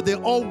 But they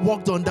all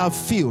walked on that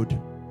field.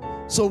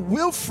 So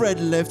Wilfred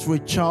left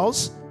with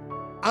Charles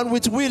and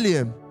with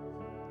William.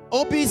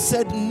 Obi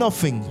said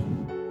nothing.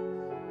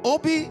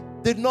 Obi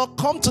did not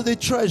come to the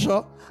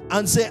treasure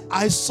and say,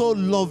 I so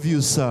love you,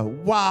 sir.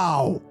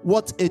 Wow,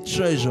 what a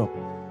treasure.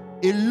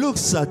 He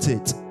looks at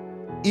it.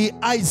 He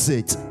eyes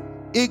it.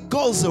 He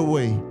goes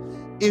away.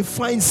 He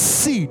finds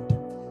seed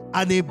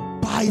and he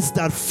buys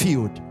that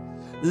field.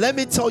 Let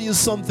me tell you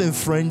something,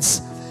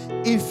 friends.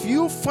 If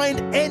you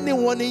find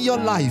anyone in your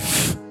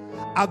life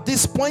at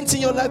this point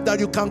in your life that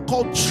you can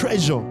call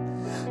treasure,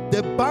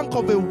 the bank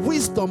of a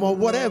wisdom or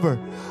whatever,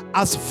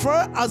 as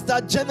far as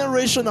that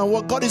generation and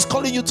what God is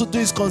calling you to do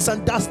is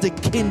concerned, that's the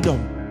kingdom.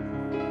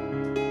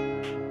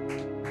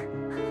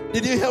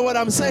 Did you hear what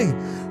I'm saying?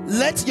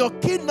 Let your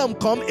kingdom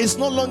come is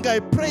no longer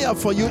a prayer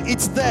for you.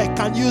 It's there.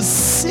 Can you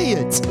see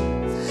it?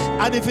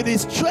 And if it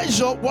is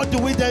treasure, what do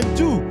we then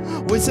do?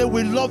 We say,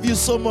 we love you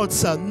so much,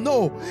 sir.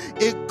 No,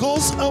 it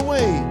goes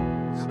away.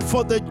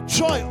 For the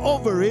joy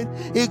over it,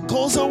 it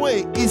goes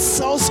away. He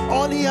sells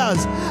all he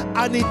has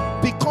and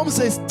it becomes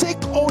a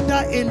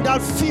stakeholder in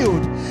that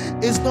field.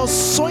 It's not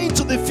sowing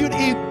to the field,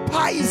 he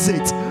buys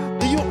it.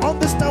 Do you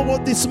understand? understand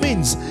what this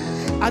means.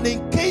 And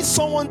in case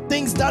someone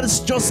thinks that is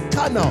just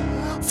carnal,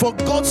 for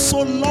God so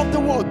loved the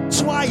world.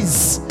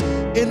 Twice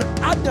in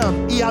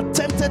Adam, he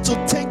attempted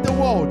to take the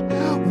world.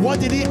 What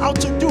did he have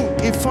to do?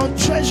 He found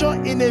treasure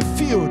in a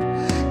field.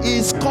 He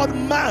is called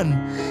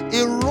man.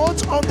 He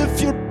wrote on the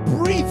field,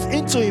 breathed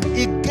into him.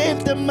 He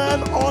gave the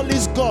man all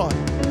his God.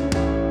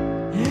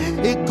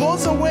 He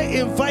goes away,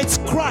 invites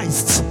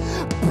Christ,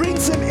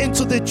 brings him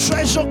into the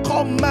treasure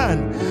called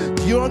man.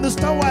 You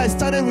understand why I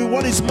started with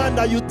what is man?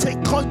 That you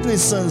take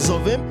cognizance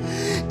of him.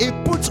 He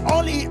puts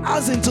all he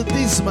has into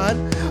this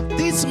man.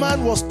 This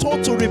man was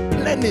told to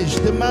replenish.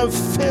 The man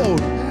failed.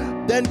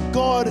 Then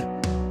God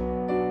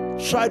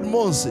tried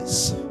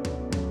Moses,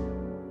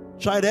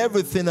 tried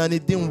everything, and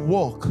it didn't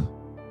work.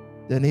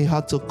 Then he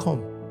had to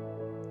come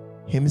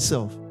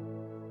himself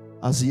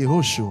as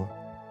Yehoshua,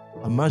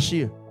 a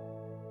Mashiach.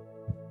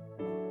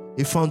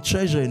 He found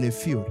treasure in a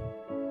field.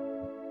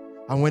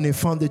 And when he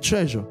found the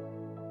treasure,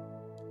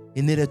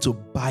 he needed to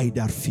buy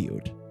that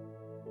field.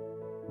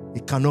 He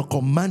cannot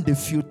command the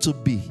field to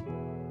be.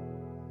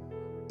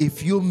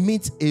 If you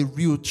meet a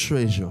real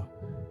treasure,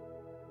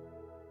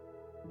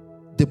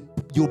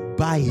 you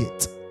buy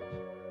it.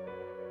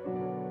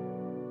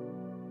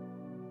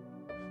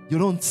 You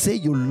don't say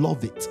you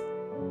love it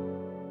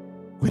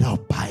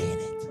without buying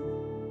it.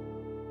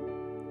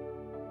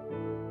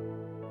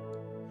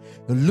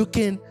 You're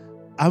looking.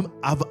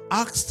 I've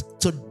asked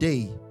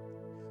today,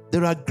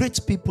 there are great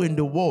people in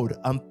the world,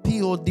 and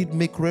P.O. did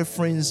make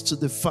reference to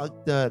the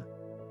fact that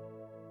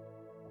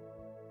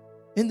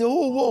in the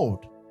whole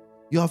world,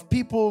 you have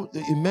people,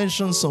 he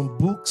mentioned some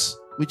books,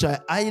 which I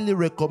highly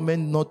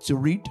recommend not to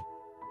read.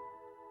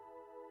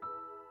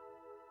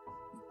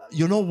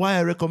 You know why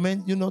I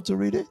recommend you not to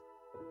read it?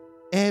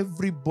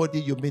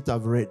 Everybody you meet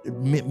have read,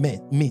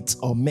 met.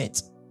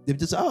 They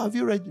just say, oh, have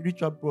you read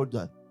Richard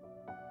Broadbent?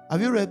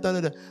 Have you read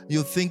that?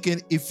 You're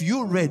thinking, if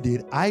you read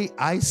it,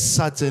 I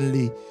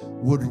certainly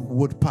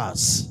would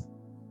pass.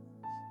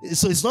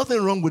 So it's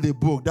nothing wrong with the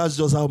book. That's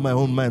just how my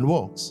own mind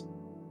works.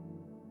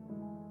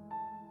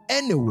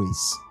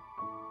 Anyways,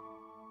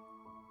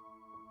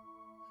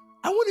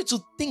 I want you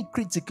to think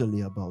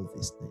critically about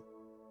this thing.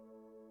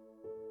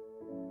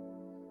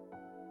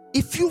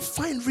 If you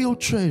find real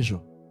treasure,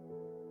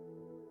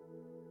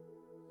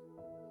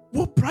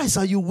 what price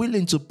are you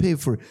willing to pay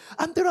for it?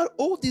 And there are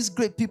all these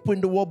great people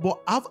in the world,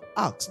 but I've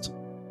asked,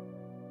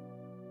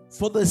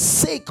 for the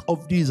sake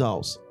of this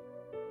house,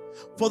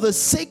 for the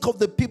sake of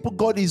the people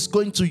God is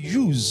going to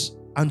use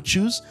and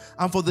choose,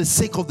 and for the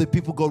sake of the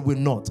people God will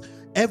not,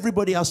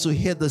 everybody has to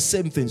hear the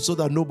same thing so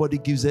that nobody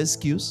gives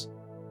excuse.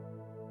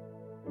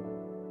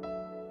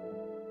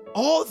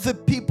 All the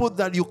people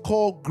that you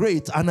call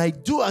great, and I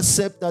do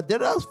accept that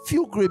there are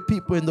few great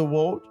people in the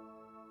world,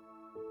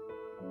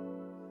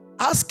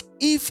 ask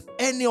if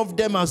any of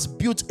them has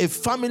built a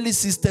family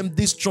system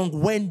this strong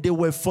when they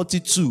were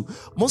 42.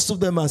 Most of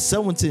them are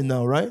 70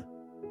 now, right?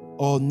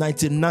 Or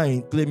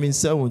 99, claiming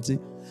 70.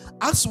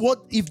 Ask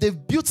what if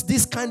they've built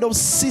this kind of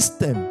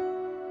system,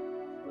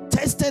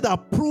 tested,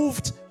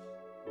 approved,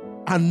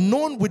 and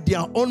known with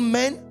their own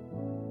men.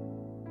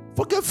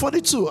 Forget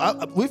 42.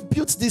 We've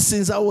built this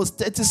since I was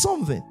 30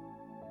 something.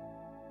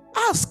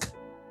 Ask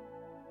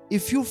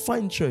if you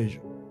find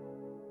treasure,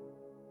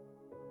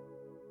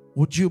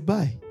 would you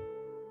buy?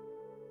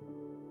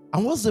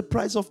 And what's the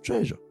price of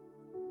treasure?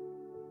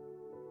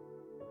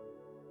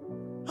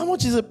 How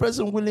much is a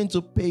person willing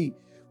to pay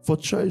for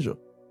treasure?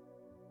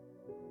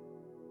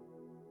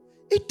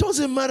 It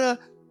doesn't matter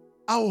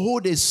how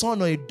old a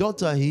son or a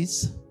daughter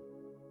is.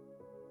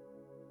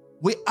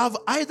 We have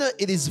either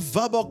it is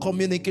verbal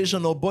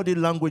communication or body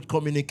language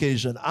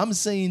communication. I'm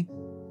saying,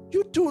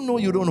 you do know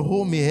you don't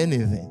owe me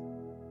anything.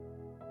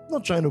 I'm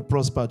not trying to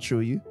prosper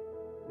through you.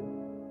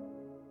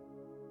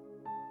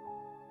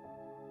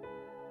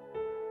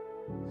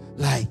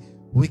 Like,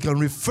 we can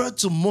refer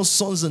to most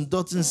sons and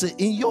daughters and say,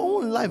 in your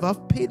own life,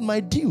 I've paid my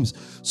dues.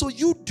 So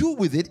you do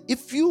with it.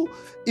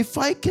 If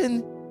I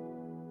can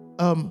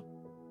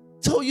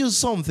tell you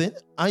something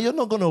and you're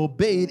not going to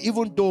obey it,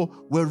 even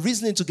though we're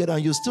reasoning together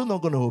and you're still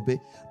not going to obey,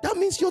 that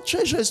means your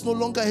treasure is no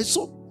longer here.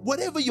 So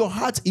whatever your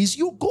heart is,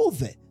 you go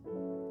there.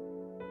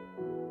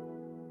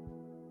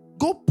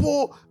 Go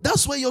pour.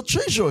 That's where your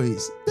treasure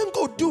is. Then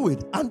go do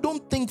it. And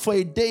don't think for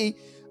a day,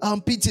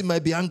 Peter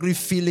might be angry,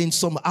 feeling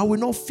some. I will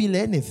not feel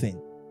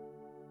anything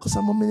because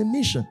I'm on a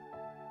mission.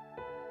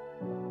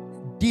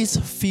 This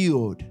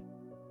field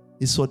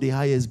is for the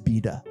highest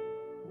bidder.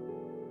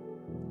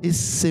 It's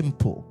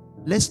simple.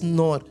 Let's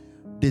not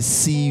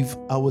deceive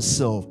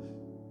ourselves.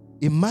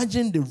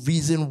 Imagine the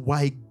reason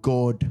why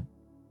God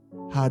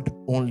had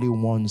only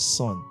one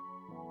son.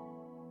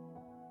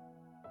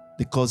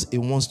 Because He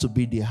wants to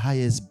be the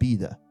highest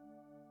bidder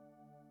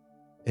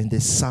in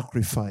the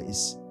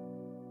sacrifice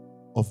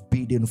of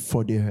bidding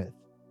for the earth.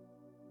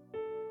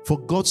 For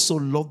God so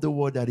loved the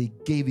world that He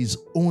gave His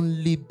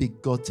only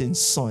begotten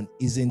Son.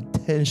 Is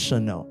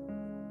intentional.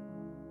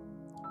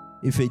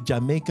 If a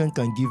Jamaican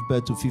can give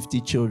birth to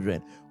 50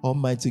 children,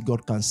 Almighty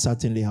God can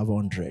certainly have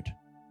 100.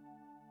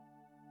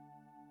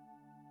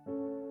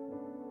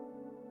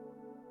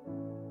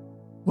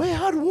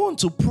 want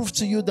to prove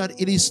to you that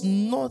it is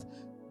not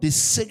the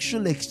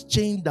sexual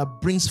exchange that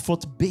brings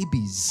forth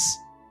babies.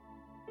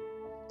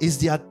 It's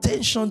the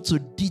attention to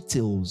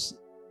details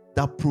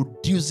that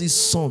produces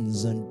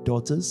sons and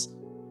daughters.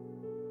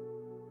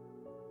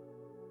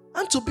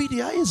 And to be the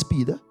highest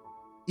bidder,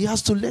 he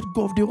has to let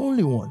go of the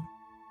only one.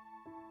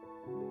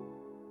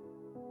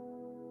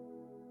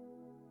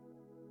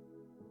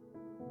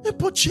 He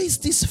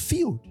purchased this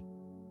field.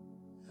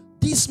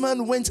 This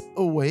man went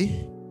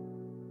away,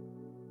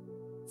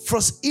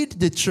 first hid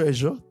the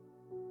treasure,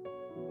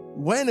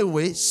 went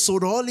away,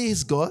 sold all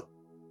he's got,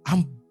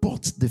 and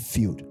bought the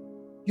field.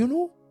 You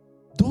know,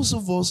 those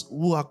of us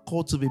who are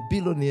called to be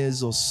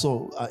billionaires or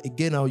so,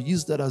 again, I'll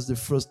use that as the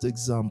first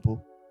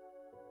example.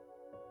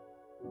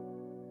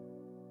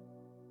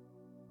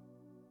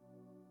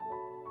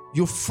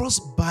 You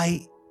first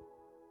buy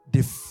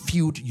the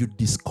field you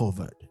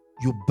discovered.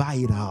 You buy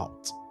it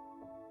out.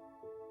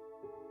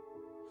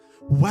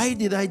 Why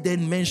did I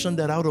then mention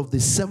that out of the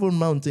 7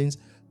 mountains,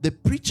 the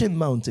preaching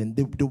mountain,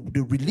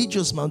 the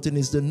religious mountain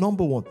is the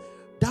number one?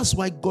 That's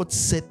why God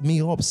set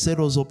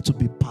us up to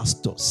be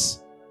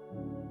pastors.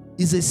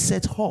 It's a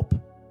set up.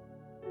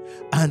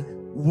 And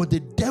what the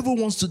devil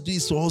wants to do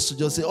is for us to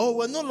just say, oh,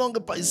 we're no longer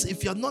pastors.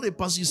 If you're not a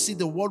pastor, you see,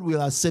 the world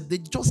will accept. They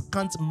just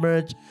can't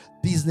merge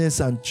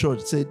business and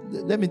church. Say,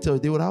 let me tell you,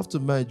 they would have to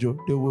merge. It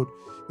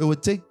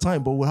would take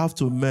time, but we'll have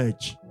to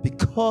merge,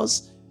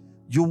 because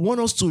you want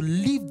us to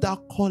leave that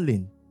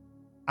calling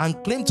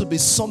and claim to be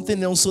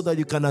something else so that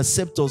you can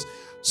accept us.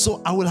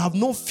 So I will have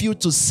no field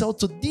to sell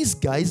to these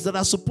guys that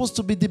are supposed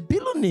to be the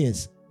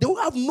billionaires. They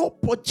will have no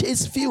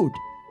purchase field.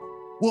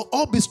 We'll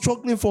all be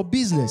struggling for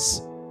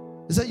business.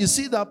 He said, you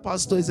see that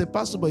pastor is a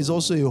pastor, but he's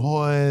also a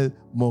oil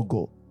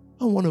mogul.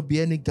 I don't want to be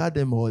any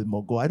goddamn oil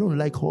mogul. I don't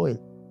like oil.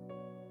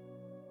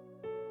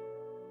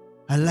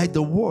 I like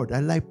the word. I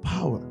like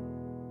power.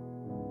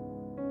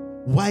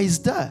 Why is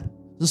that?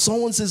 So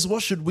someone says,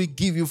 what should we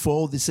give you for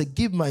all this? Say,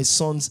 give my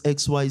sons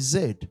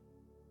XYZ.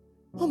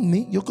 Not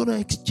me. You're going to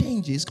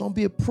exchange it. It's going to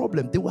be a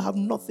problem. They will have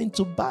nothing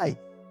to buy.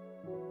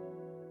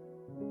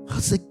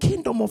 That's the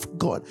kingdom of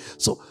God.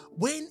 So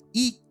when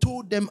he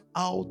told them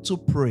how to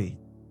pray,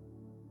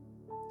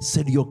 he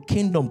said, your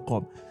kingdom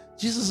come.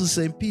 Jesus is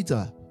saying,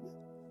 Peter,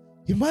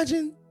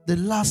 imagine the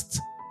last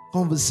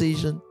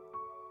conversation.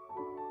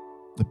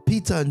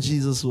 Peter and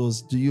Jesus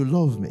was, do you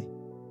love me?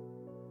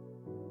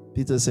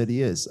 Peter said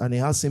yes. And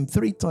he asked him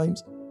 3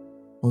 times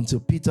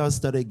until Peter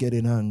started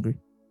getting angry.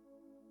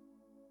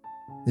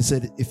 He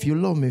said, if you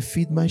love me,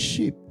 feed my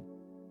sheep.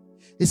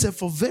 He said,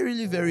 for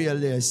verily,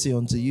 verily, I say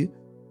unto you,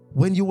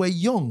 when you were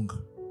young,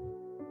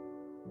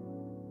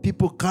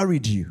 people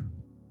carried you.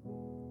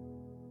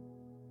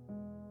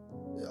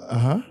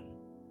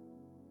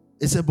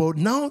 He said, but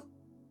now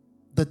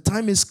the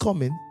time is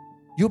coming,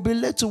 you'll be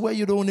led to where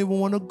you don't even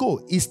want to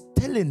go. He's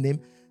telling them,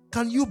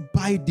 can you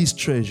buy this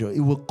treasure?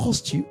 It will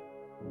cost you.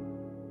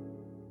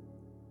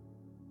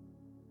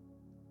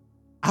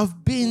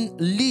 I've been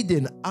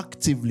leading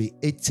actively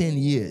 18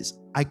 years.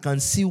 I can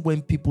see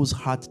when people's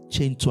heart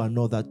change to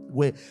another,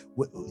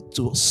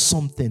 to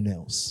something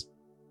else.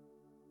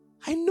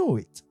 I know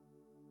it.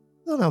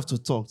 You don't have to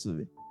talk to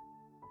me.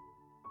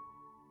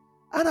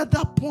 And at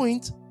that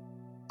point,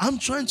 I'm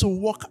trying to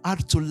work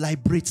hard to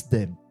liberate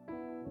them.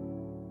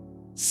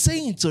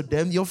 Saying to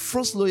them, your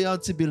first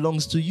loyalty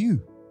belongs to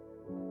you.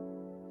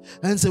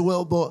 And say,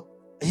 well, but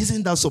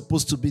isn't that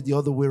supposed to be the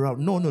other way around?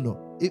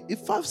 No.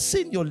 If I've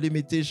seen your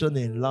limitation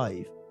in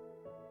life,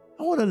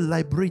 I want to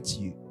liberate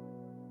you.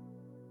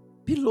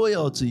 Be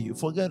loyal to you.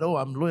 Forget, oh,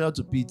 I'm loyal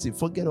to PT.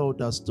 Forget all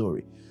that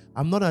story.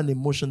 I'm not an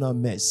emotional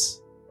mess.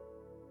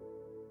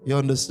 You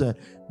understand?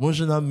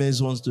 Emotional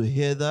mess wants to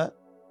hear that.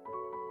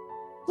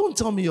 Don't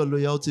tell me your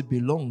loyalty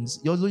belongs.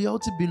 Your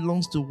loyalty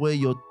belongs to where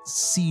your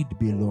seed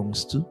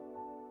belongs to.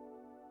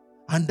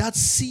 And that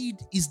seed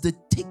is the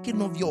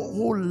taking of your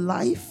whole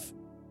life,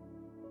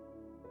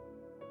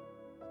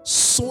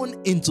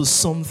 sown into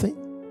something.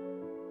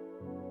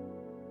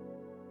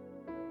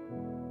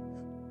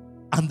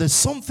 And the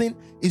something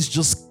is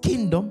just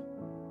kingdom.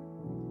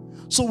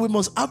 So we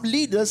must have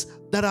leaders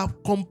that are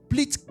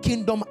complete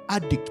kingdom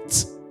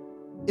addicts.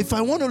 If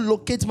I want to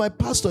locate my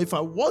pastor, if I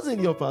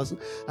wasn't your pastor,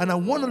 and I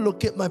want to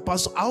locate my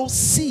pastor, I'll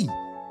see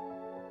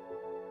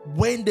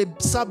when they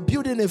start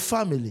building a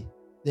family.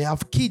 They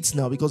have kids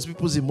now because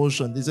people's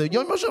emotion. They say,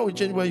 your emotion will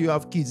change when you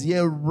have kids.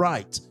 Yeah,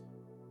 right.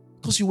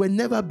 Because you were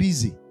never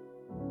busy.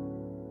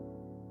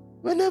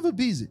 You were never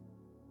busy.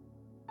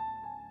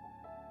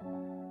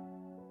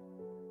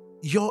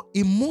 Your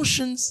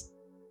emotions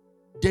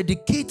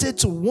dedicated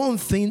to one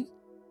thing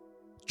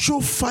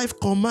through 5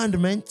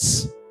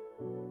 commandments.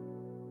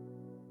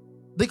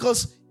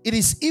 Because it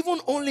is even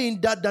only in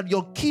that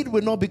your kid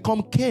will not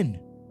become Cain.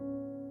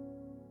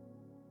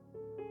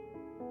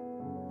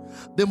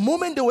 The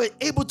moment they were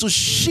able to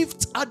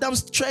shift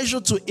Adam's treasure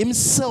to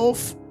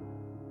himself,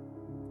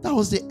 that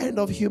was the end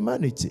of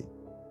humanity.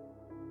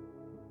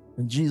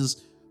 And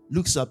Jesus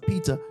looks at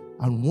Peter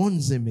and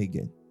warns him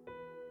again.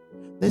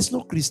 There's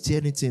no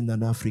Christianity in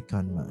an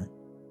African man.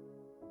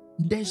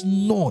 There's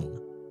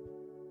none.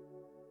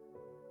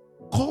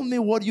 Call me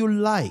what you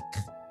like.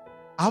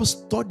 I've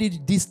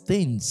studied these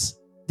things,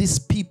 these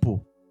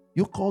people.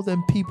 You call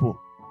them people.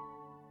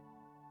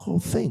 Call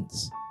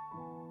things.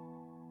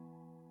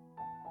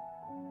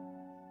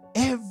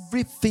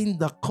 Everything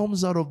that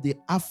comes out of the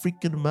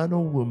African man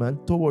or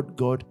woman toward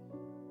God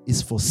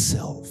is for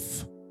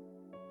self.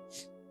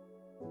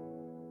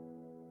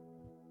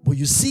 But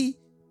you see,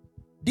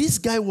 this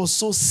guy was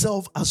so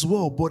self as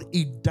well, but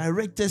he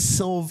directed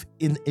self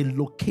in a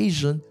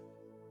location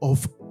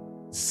of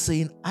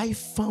saying, I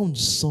found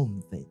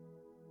something.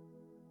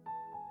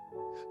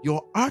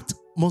 Your art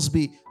must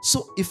be.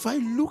 So if I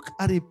look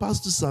at a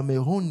Pastor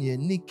Samehoni,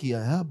 Nikki,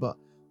 I have a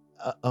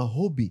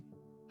hobby,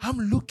 I'm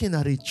looking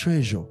at a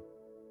treasure.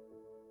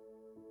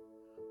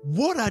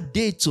 What are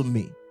they to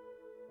me?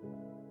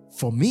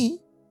 For me,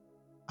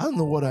 I don't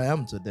know what I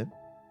am to them.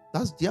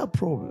 That's their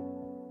problem.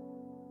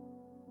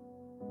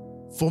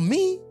 For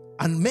me,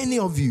 and many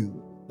of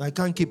you, I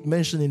can't keep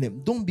mentioning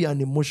them, don't be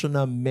an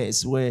emotional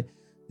mess where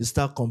you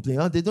start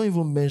complaining. Oh, they don't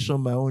even mention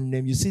my own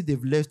name. You see,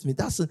 they've left me.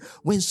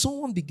 When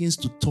someone begins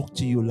to talk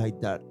to you like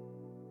that,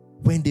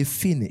 when they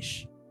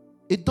finish,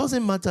 it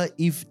doesn't matter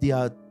if they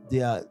are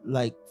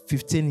like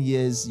 15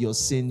 years your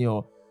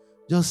senior.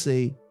 Just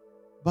say,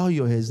 bow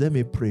your heads, let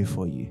me pray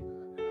for you.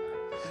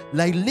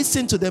 Like,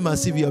 listen to them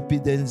as if you're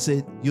then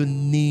say, you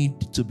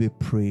need to be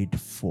prayed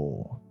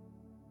for.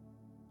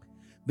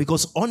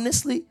 Because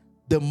honestly,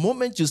 the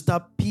moment you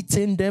start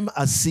pitying them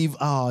as if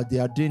they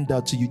are doing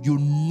that to you, you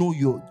know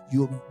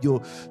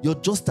you're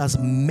just as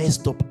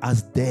messed up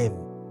as them.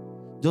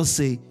 Just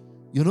say,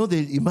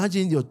 they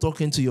imagine you're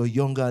talking to your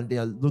younger and they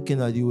are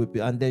looking at you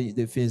and then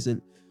they face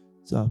it.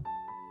 So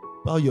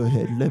bow your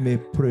head, let me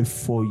pray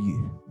for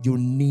you. You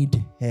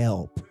need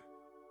help.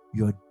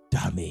 You're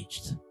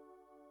damaged.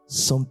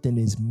 Something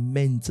is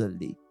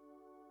mentally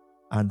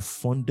and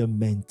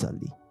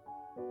fundamentally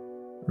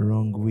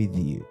wrong with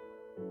you.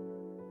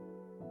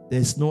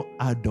 There's no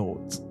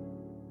adult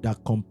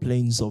that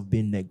complains of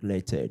being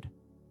neglected.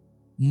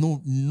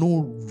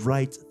 No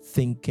right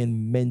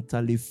thinking,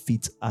 mentally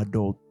fit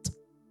adult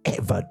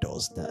ever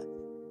does that.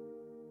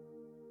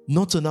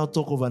 Not to now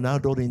talk of an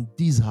adult in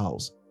this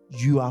house.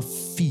 You are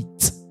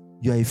fit.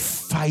 You are a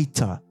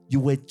fighter. You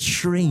were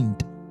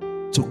trained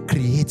to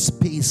create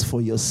space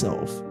for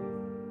yourself.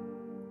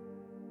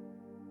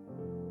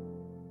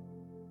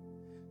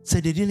 So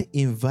they didn't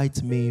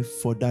invite me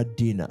for that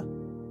dinner.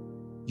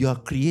 You are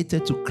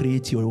created to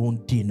create your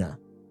own dinner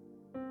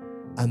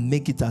and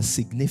make it as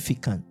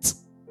significant.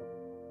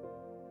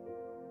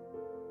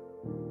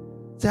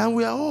 And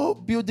we are all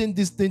building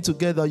this thing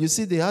together. You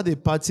see, they had a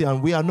party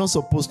and we are not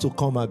supposed to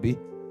come, Abby.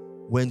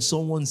 When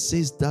someone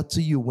says that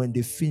to you, when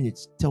they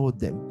finish, tell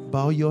them,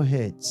 bow your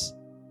heads.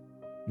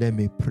 Let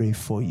me pray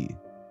for you.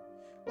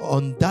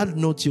 On that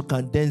note, you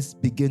can then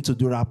begin to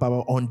do rap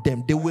on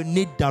them. They will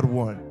need that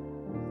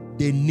one.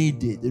 They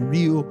need it. The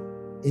real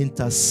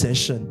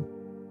intercession.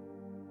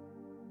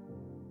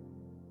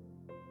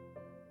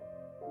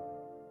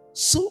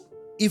 So,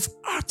 if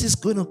art is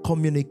going to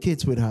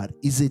communicate with her,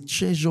 it's a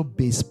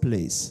treasure-based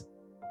place.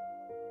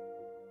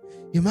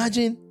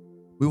 Imagine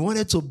we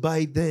wanted to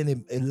buy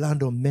then a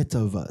land on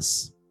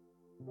Metaverse.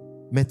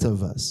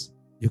 Metaverse.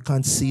 You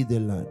can't see the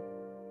land.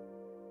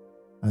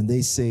 And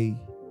they say,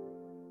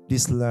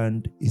 this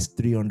land is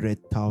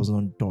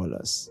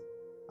 $300,000.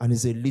 And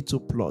it's a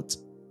little plot.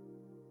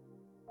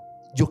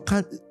 You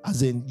can't,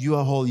 as in you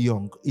are all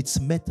young. It's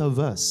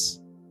Metaverse.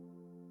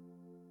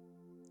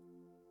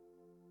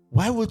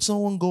 Why would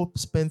someone go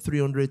spend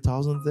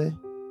 $300,000 there?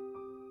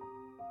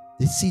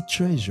 They see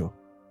treasure.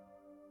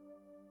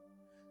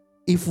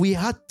 If we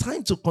had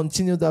time to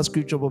continue that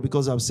scripture, but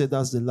because I've said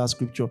that's the last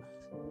scripture,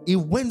 it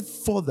went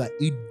further,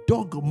 it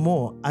dug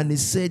more, and it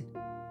said,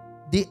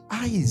 the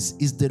eyes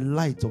is the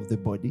light of the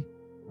body.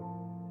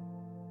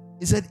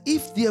 It said,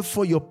 if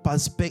therefore your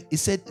perspective, it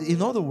said,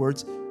 in other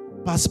words,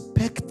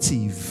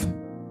 perspective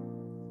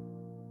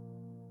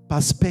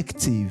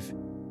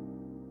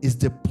is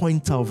the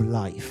pointer of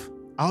life.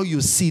 How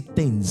you see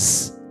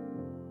things.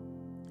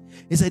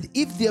 He said,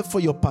 if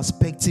therefore your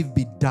perspective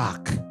be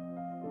dark,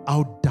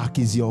 how dark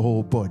is your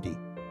whole body?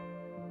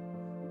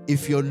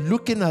 If you're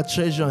looking at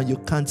treasure and you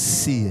can't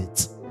see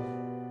it.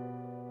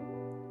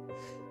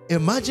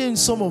 Imagine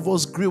some of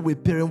us grew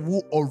with parents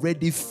who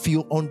already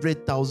feel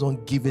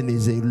 100,000 given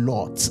is a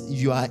lot.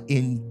 You are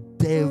in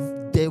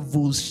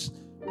devil's,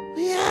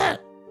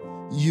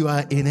 you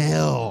are in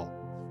hell.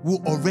 Who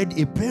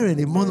already, a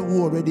parent, a mother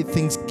who already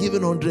thinks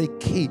giving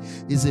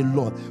 100K is a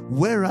lot.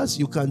 Whereas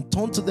you can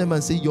turn to them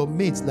and say, your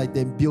mates, like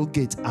them Bill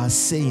Gates, are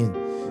saying,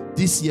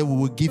 this year we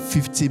will give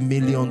 50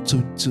 million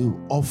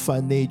to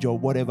orphanage or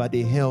whatever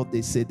the hell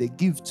they say they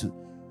give to.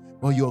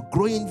 But you're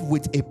growing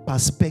with a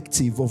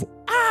perspective of,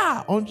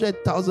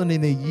 100,000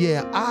 in a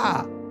year,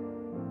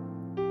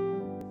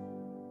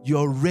 You're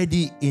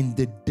already in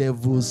the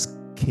devil's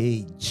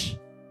cage.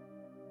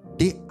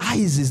 The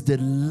eyes is the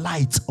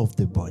light of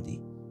the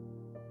body.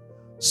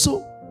 So,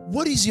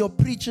 what is your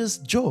preacher's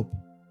job?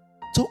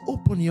 To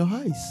open your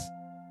eyes.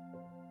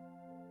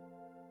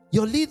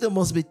 Your leader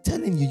must be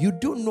telling you, you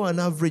don't know an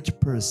average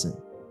person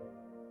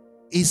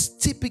is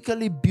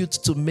typically built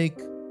to make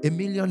 $1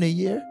 million a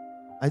year.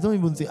 I don't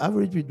even think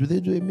average, do they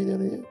do $1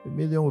 million a year? $1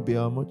 million would be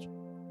how much?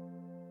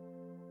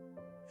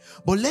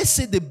 But let's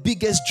say the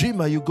biggest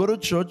dreamer, you go to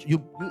church,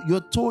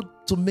 you're told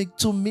to make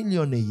 $2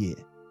 million a year.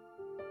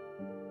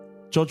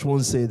 Church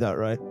won't say that,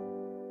 right?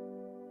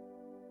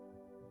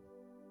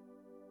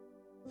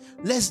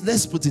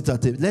 Let's put it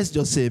at it. Let's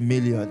just say $1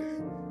 million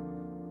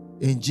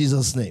in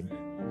Jesus' name.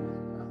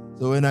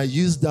 So when I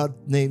use that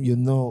name, you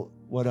know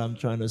what I'm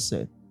trying to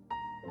say.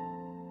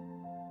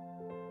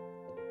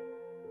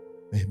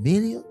 $1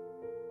 million?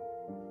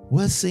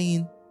 We're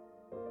saying,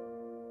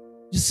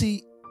 you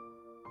see,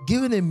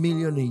 giving $1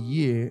 million a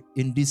year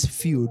in this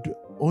field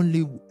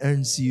only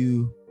earns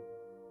you.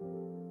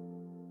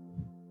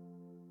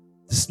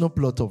 There's no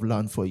plot of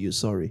land for you,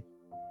 sorry.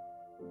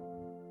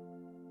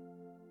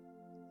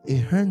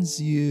 It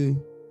earns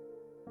you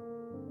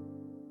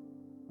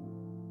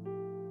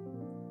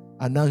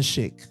an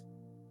handshake.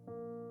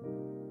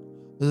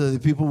 Those are the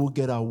people who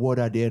get award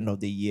at the end of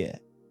the year.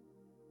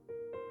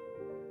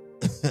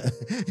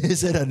 He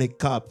said, and a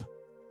cap.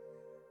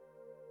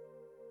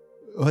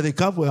 Well, the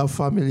cap will have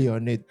family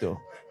on it, though.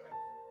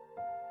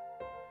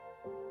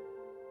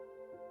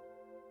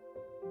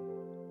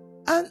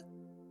 And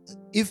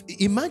if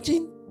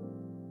imagine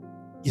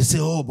you say,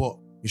 oh, but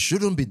it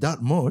shouldn't be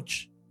that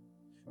much.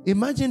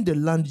 Imagine the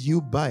land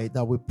you buy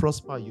that will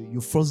prosper you.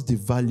 You first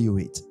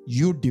devalue it.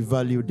 You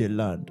devalue the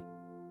land.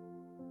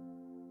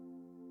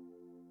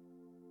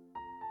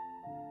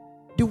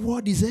 The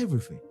word is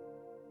everything.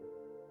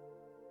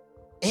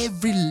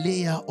 Every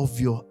layer of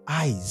your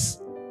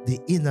eyes, the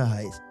inner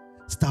eyes,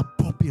 start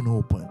popping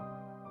open.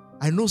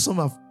 I know some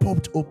have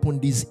popped open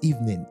this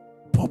evening,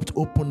 popped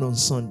open on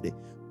Sunday,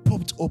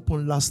 popped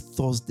open last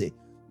Thursday.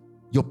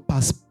 Your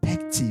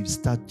perspectives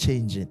start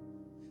changing.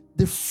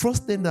 The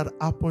first thing that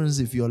happens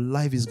if your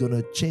life is going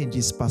to change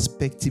is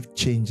perspective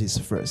changes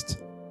first.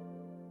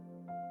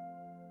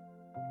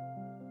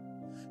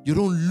 You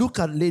don't look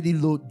at Lady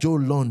Joe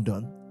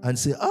London and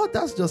say, oh,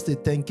 that's just a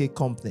 10K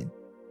company.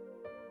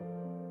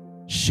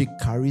 She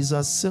carries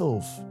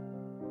herself.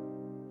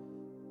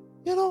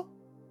 You know,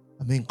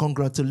 I mean,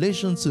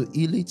 congratulations to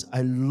Elite.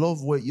 I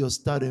love where you're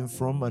starting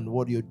from and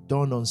what you've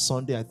done on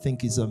Sunday. I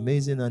think is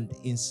amazing and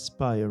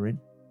inspiring.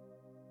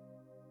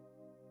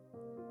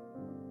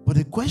 But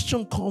the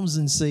question comes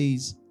and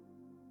says,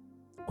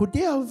 could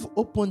they have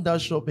opened that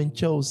shop in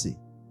Chelsea?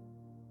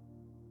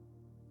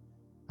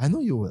 I know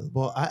you will,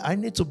 but I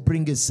need to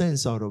bring a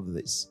sense out of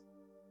this.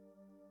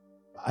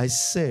 I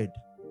said,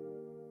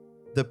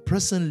 the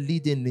person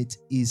leading it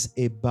is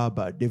a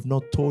barber. They've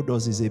not told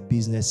us he's a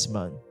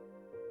businessman.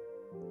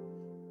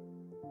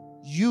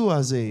 You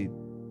as a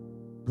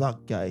black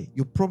guy,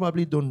 you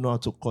probably don't know how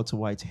to cut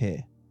white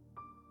hair.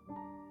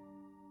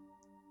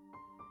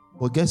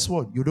 But guess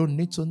what? You don't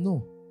need to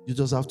know. You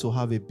just have to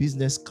have a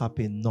business cap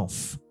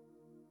enough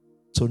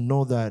to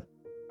know that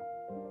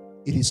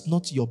it is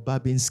not your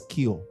barbing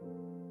skill.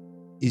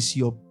 It's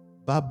your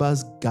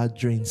barber's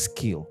gathering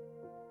skill.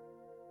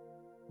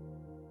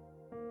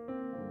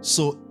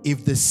 So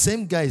if the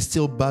same guy is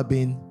still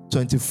barbing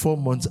 24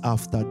 months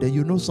after, then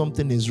you know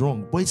something is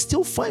wrong. But it's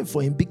still fine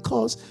for him,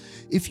 because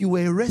if you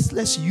were a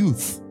restless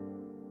youth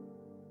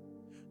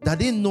that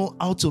didn't know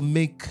how to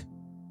make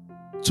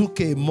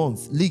 2K a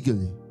month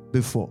legally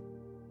before,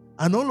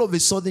 and all of a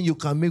sudden you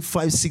can make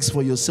 5, 6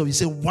 for yourself, you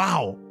say,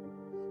 wow.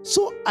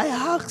 So I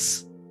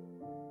ask,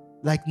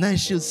 like Night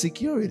Shield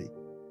Security,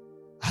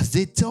 as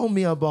they tell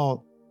me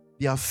about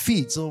their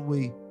feats, so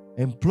we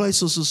employ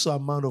so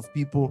amount of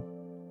people.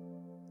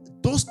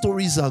 Those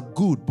stories are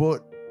good,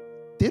 but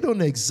they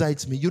don't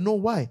excite me. You know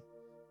why?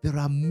 There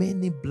are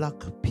many black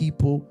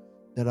people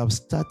that have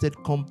started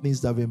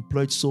companies that have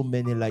employed so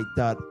many like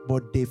that,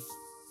 but they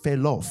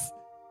fell off.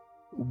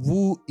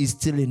 Who is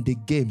still in the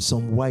game?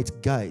 Some white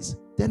guys.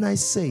 Then I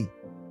say,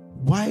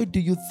 why do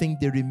you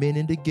think they remain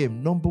in the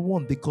game? Number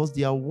one, because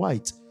they are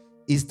white.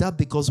 Is that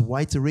because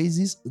white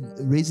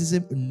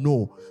racism?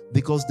 No.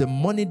 Because the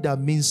money that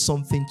means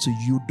something to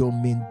you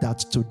don't mean that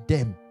to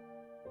them.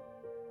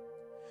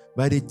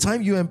 By the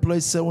time you employ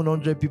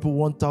 700 people,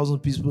 1,000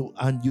 people,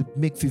 and you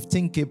make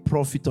 15K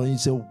profit on it, you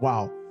say,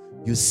 wow,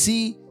 you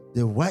see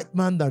the white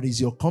man that is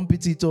your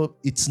competitor,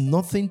 it's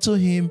nothing to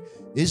him.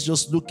 He's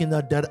just looking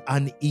at that,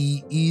 and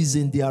he is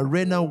in the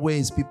arena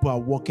where people are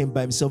walking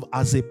by himself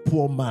as a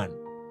poor man.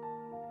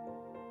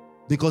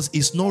 Because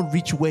he's not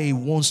rich where he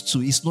wants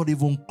to. It's not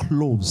even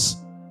close.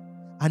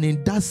 And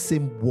in that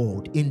same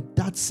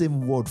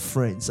word,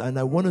 friends, and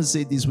I want to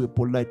say this with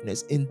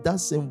politeness, in that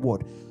same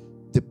word,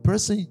 the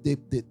person,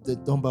 the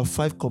number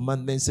 5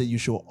 commandment says you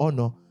should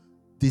honor,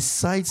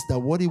 decides that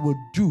what he will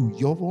do,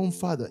 your own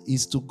father,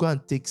 is to go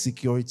and take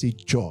security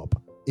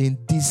job in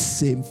this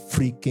same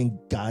freaking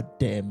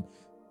goddamn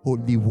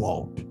holy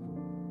world.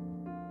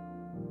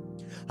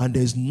 And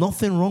there's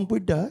nothing wrong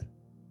with that.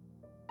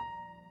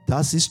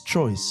 That's his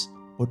choice.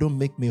 But don't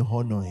make me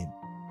honor him.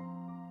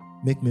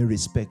 Make me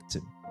respect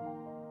him.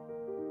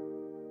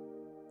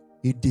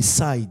 He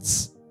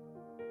decides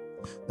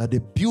That the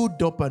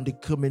build up and the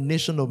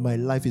culmination of my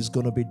life is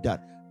going to be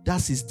that.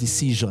 That's his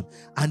decision.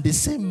 And the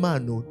same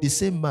man,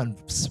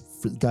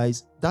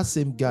 guys, that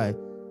same guy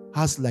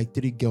has like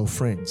 3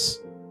 girlfriends.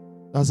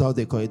 That's how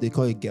they call it. They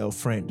call it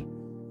girlfriend.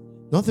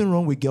 Nothing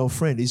wrong with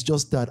girlfriend. It's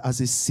just that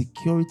as a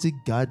security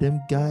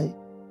guardian guy,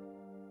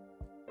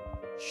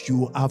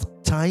 you have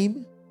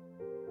time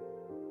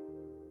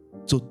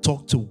to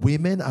talk to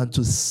women and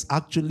to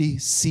actually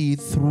see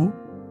it through,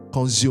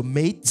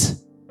 consummate.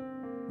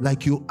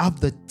 Like you have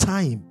the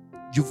time.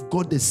 You've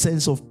got the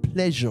sense of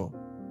pleasure.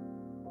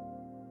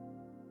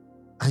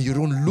 And you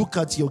don't look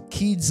at your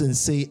kids and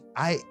say,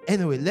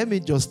 anyway, let me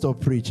just stop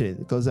preaching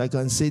because I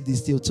can say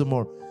this till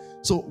tomorrow.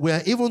 So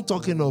we're even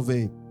talking of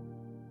a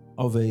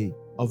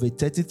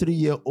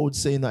 33-year-old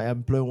saying I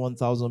employ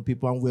 1,000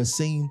 people, and we're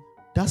saying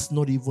that's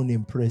not even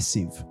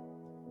impressive.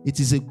 It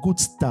is a good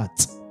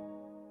start.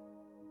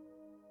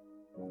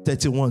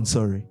 31,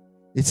 sorry.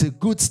 It's a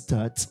good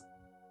start.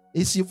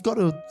 You've got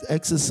to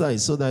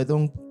exercise so that I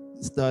don't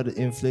start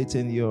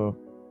inflating your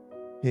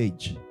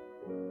age.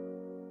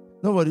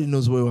 Nobody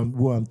knows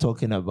who I'm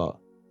talking about.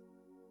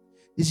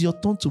 It's your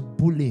turn to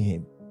bully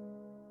him.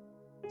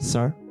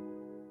 Sir,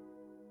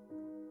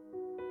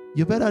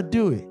 you better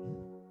do it.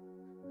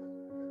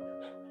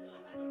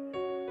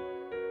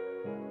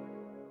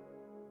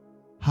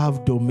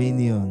 Have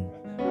dominion.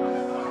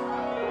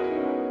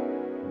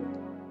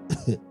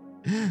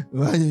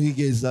 Why do you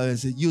get started and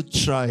say, you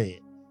try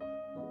it?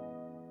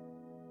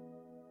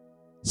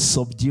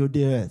 Subdue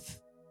the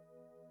earth.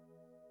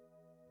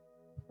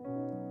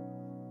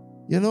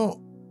 You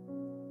know,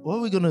 what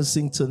are we going to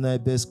sing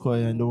tonight, best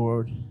choir in the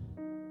world?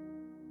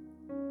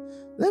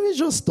 Let me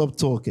just stop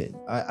talking.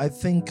 I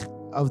think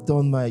I've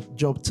done my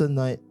job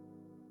tonight.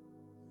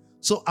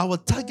 So our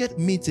target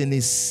meeting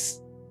is,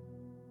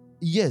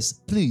 yes,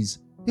 please.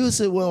 He will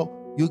say,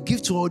 well, you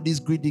give to all these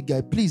greedy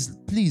guys.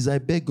 Please, I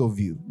beg of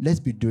you, let's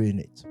be doing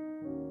it.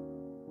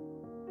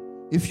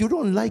 If you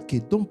don't like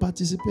it, don't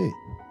participate.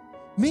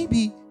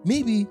 Maybe,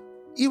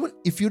 even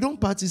if you don't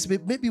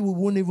participate, maybe we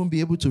won't even be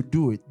able to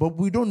do it. But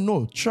we don't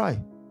know.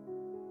 Try.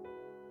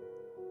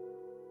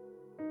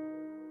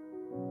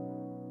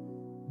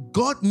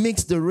 God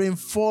makes the rain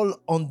fall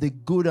on the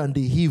good and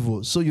the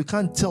evil. So you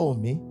can't tell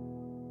me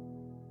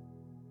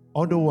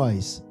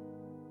otherwise.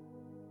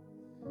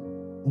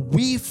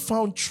 We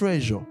found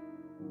treasure.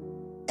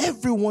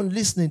 Everyone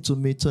listening to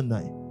me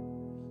tonight.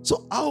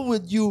 So how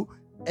would you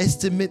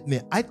estimate me?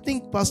 I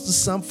think Pastor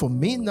Sam, for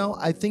me now,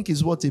 I think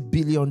is worth £1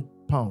 billion.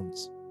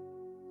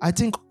 I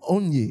think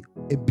only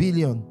 $1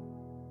 billion.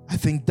 I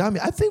think, damn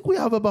it, I think we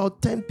have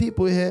about 10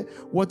 people here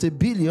worth $1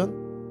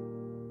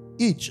 billion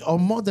each, or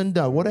more than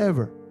that,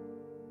 whatever.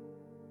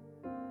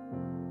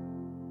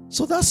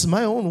 So that's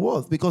my own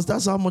worth, because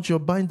that's how much you're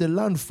buying the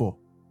land for.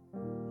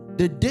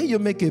 The day you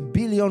make $1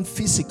 billion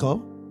physical,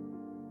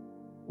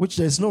 which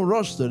there's no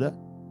rush to that,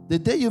 the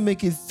day you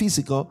make it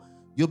physical,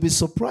 you'll be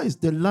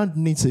surprised. The land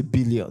needs $1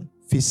 billion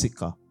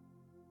physical.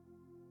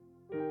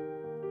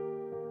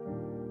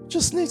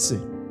 Just needs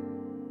it.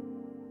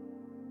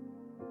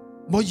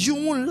 But you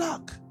won't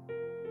lack.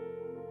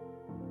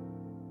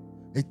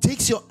 It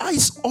takes your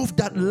eyes off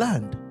that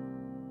land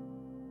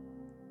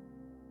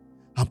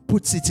and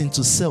puts it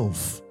into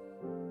self.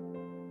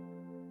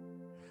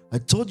 I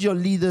told your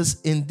leaders,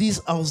 in this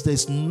house,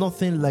 there's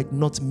nothing like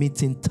not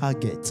meeting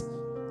target.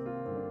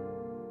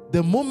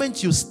 The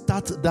moment you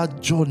start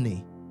that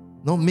journey,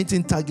 not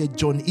meeting target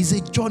journey, is a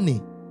journey.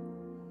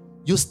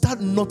 You start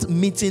not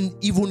meeting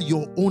even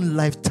your own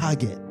life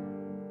target.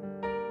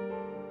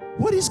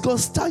 What is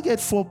God's target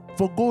for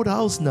Gold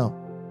House now?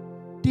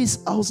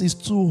 This house is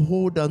too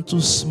old and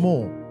too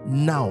small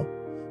now.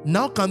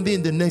 Now can be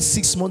in the next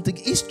 6 months.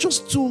 It's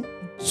just too.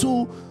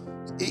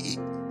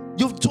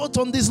 You've taught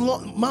on this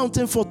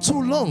mountain for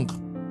too long.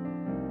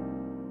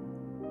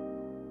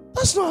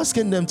 That's not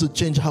asking them to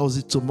change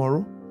houses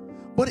tomorrow.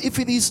 But if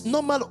it is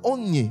normal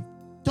only,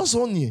 just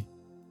only,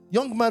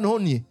 young man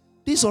only,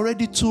 this is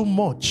already too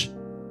much.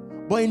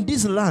 But in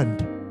this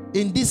land,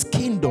 in this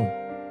kingdom,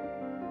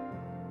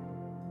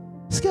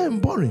 it's getting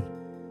boring.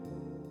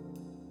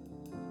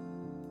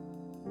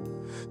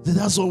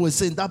 That's what we're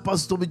saying. That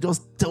Pastor Toby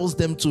just tells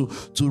them to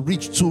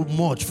reach too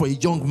much for a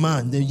young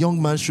man. The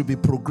young man should be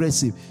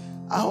progressive.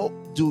 How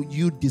do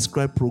you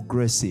describe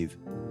progressive?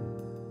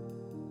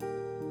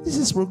 This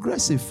is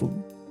progressive for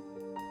me.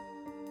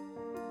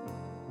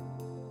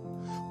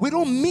 We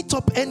don't meet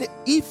up any.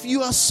 If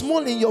you are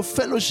small in your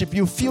fellowship,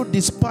 you feel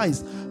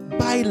despised.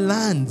 Buy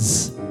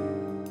lands.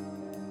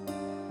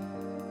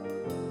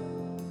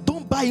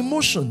 Don't buy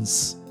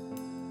emotions.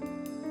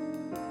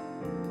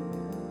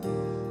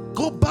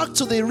 Go back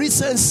to the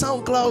recent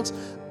SoundClouds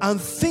and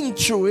think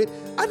through it.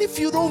 And if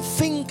you don't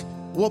think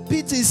what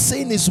Peter is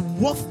saying is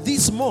worth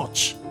this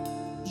much,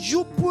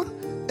 you put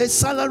a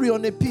salary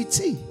on a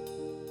PT.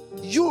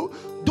 You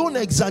don't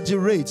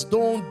exaggerate.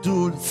 Don't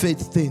do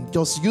faith thing.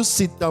 Just you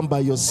sit down by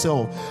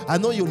yourself. I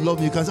know you love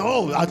me. You can say,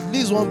 oh, at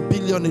least 1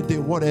 billion a day,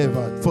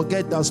 whatever.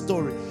 Forget that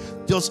story.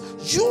 Just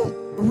you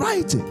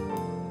write it.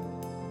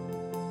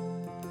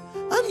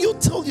 And you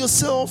tell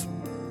yourself,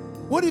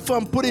 what if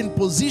I'm put in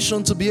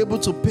position to be able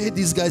to pay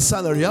this guy's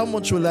salary? How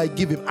much will I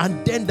give him?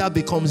 And then that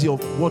becomes your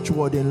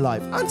watchword in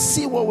life. And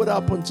see what would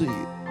happen to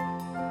you.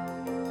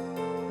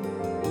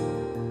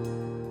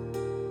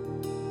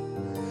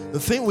 The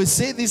thing we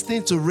say this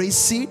thing to raise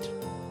seed,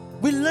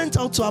 we learned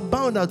how to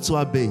abound and to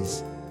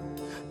abase.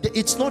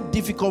 It's not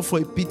difficult for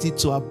a pity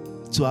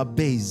to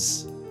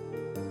abase.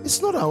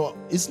 It's not our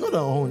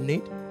own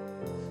need.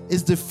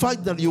 It's the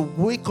fact that you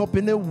wake up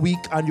in a week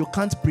and you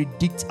can't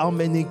predict how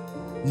many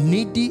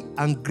needy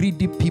and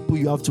greedy people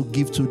you have to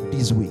give to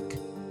this week.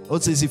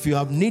 Also, if you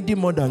have needy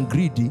more than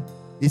greedy,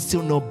 it's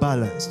still not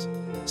balanced.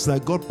 It's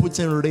like God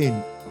putting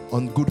rain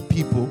on good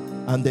people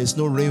and there's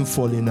no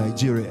rainfall in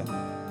Nigeria.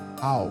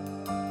 How?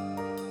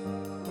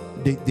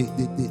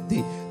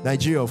 The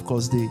Nigeria, of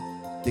course, the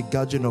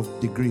guardian of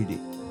the greedy.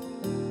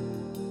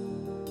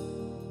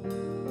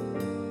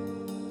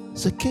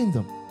 It's a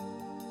kingdom.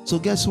 So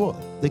guess what?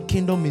 The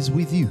kingdom is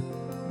with you.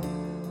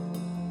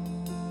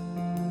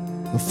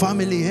 The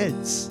family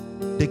heads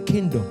the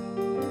kingdom.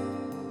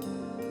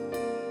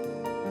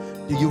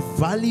 Do you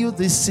value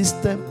this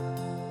system?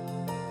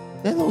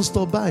 Then don't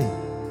stop by.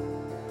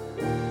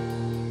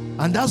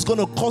 And that's going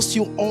to cost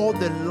you all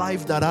the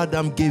life that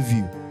Adam gave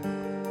you.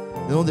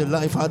 You know the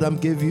life Adam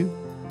gave you?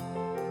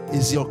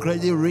 Is your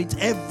credit rate,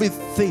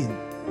 everything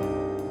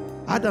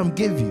Adam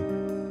gave you.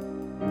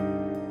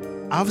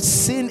 I've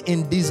seen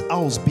in this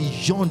house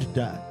beyond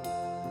that.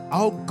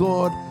 How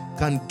God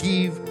can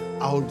give,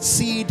 our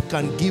seed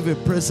can give a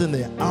person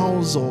a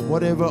house or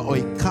whatever, or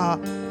a car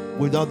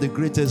without the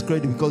greatest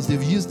credit because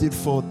they've used it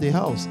for the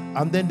house.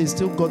 And then they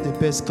still got the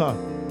best car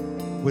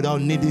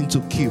without needing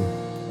to kill.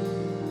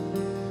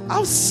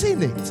 I've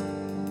seen it.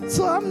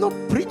 So I'm not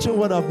preaching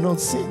what I've not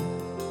seen.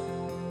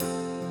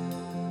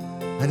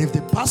 And if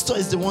the pastor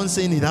is the one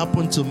saying it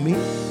happened to me,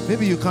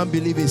 maybe you can't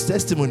believe his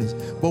testimonies.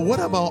 But what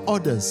about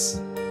others?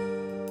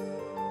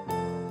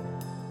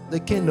 The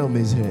kingdom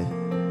is here.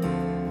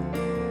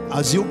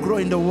 As you grow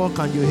in the work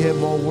and you hear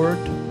more word,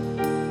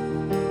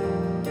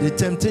 the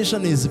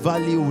temptation is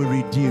value will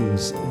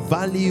reduce.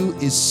 Value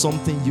is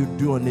something you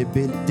do on a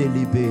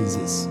daily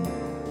basis.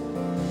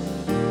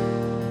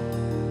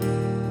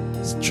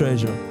 It's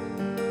treasure.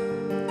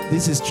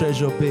 This is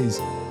treasure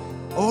based.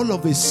 All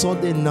of a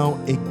sudden now,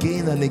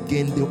 again and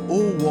again, the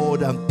whole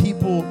world and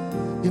people,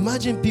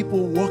 imagine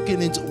people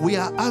walking into, we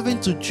are having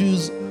to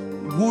choose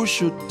who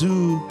should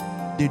do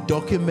the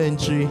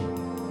documentary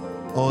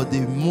or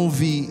the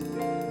movie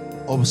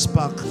of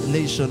Spark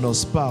Nation or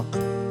Spark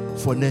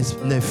for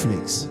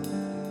Netflix.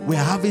 We're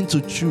having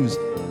to choose.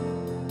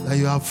 And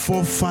you have 4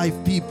 or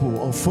 5 people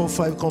or 4 or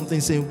 5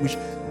 companies saying which.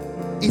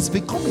 It's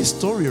become a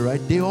story, right?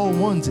 They all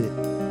want it.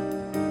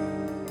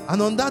 And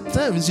on that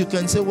terms, you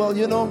can say, well,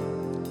 you know,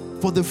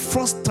 for the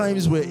first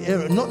times we're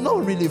airing,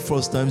 not really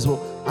first times, but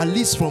at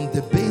least from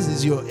the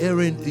basis you're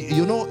airing,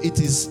 you know, it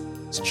is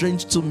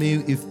strange to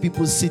me if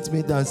people sit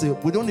me down and say,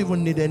 we don't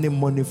even need any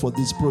money for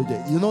this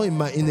project. You know, in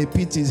a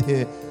PTs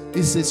here,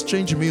 it's a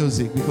strange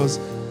music because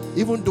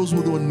even those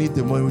who don't need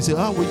the money, we say,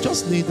 we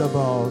just need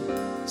about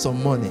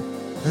some money.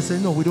 I say,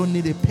 no, we don't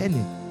need a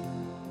penny.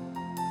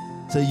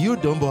 So you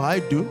don't, but I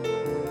do.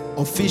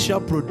 Official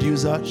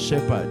producer,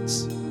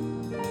 shepherds.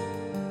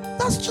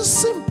 That's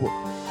just simple.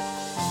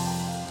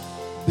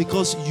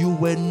 Because you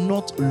were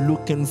not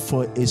looking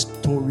for a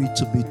story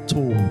to be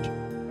told.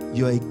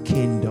 You're a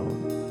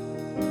kingdom.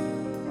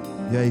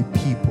 You're a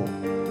people.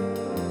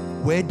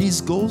 Where this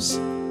goes,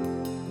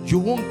 you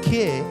won't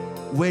care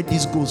where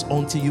this goes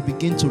until you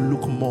begin to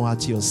look more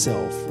at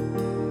yourself.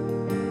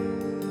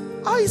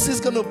 How is this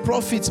going to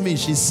profit me?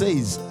 She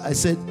says. I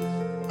said,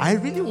 I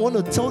really want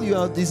to tell you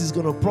how this is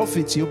going to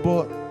profit you,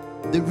 but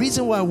the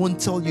reason why I won't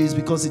tell you is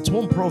because it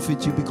won't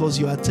profit you because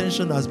your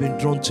attention has been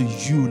drawn to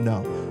you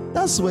now.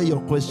 That's where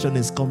your question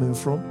is coming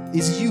from.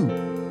 It's you.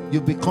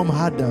 You become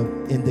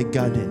Adam in the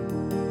garden.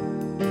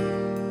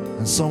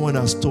 And someone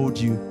has told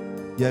you,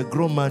 you're a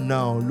grown man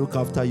now, look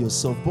after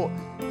yourself. But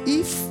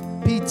if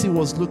P.T.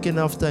 was looking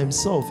after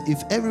himself,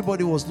 if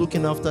everybody was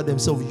looking after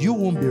themselves, you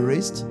won't be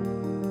raised.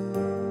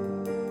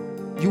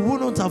 You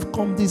wouldn't have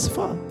come this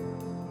far.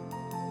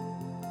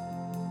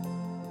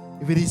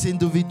 If it is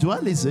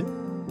individualism,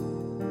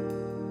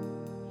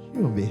 you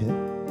won't be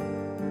here.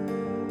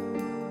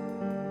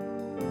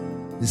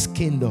 This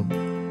kingdom.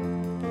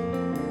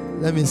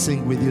 Let me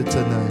sing with you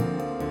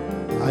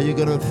tonight. Are you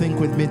going to think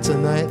with me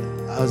tonight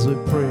as we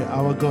pray?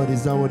 Our God,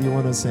 is that what you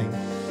want to sing?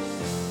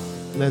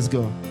 Let's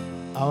go.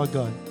 Our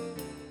God.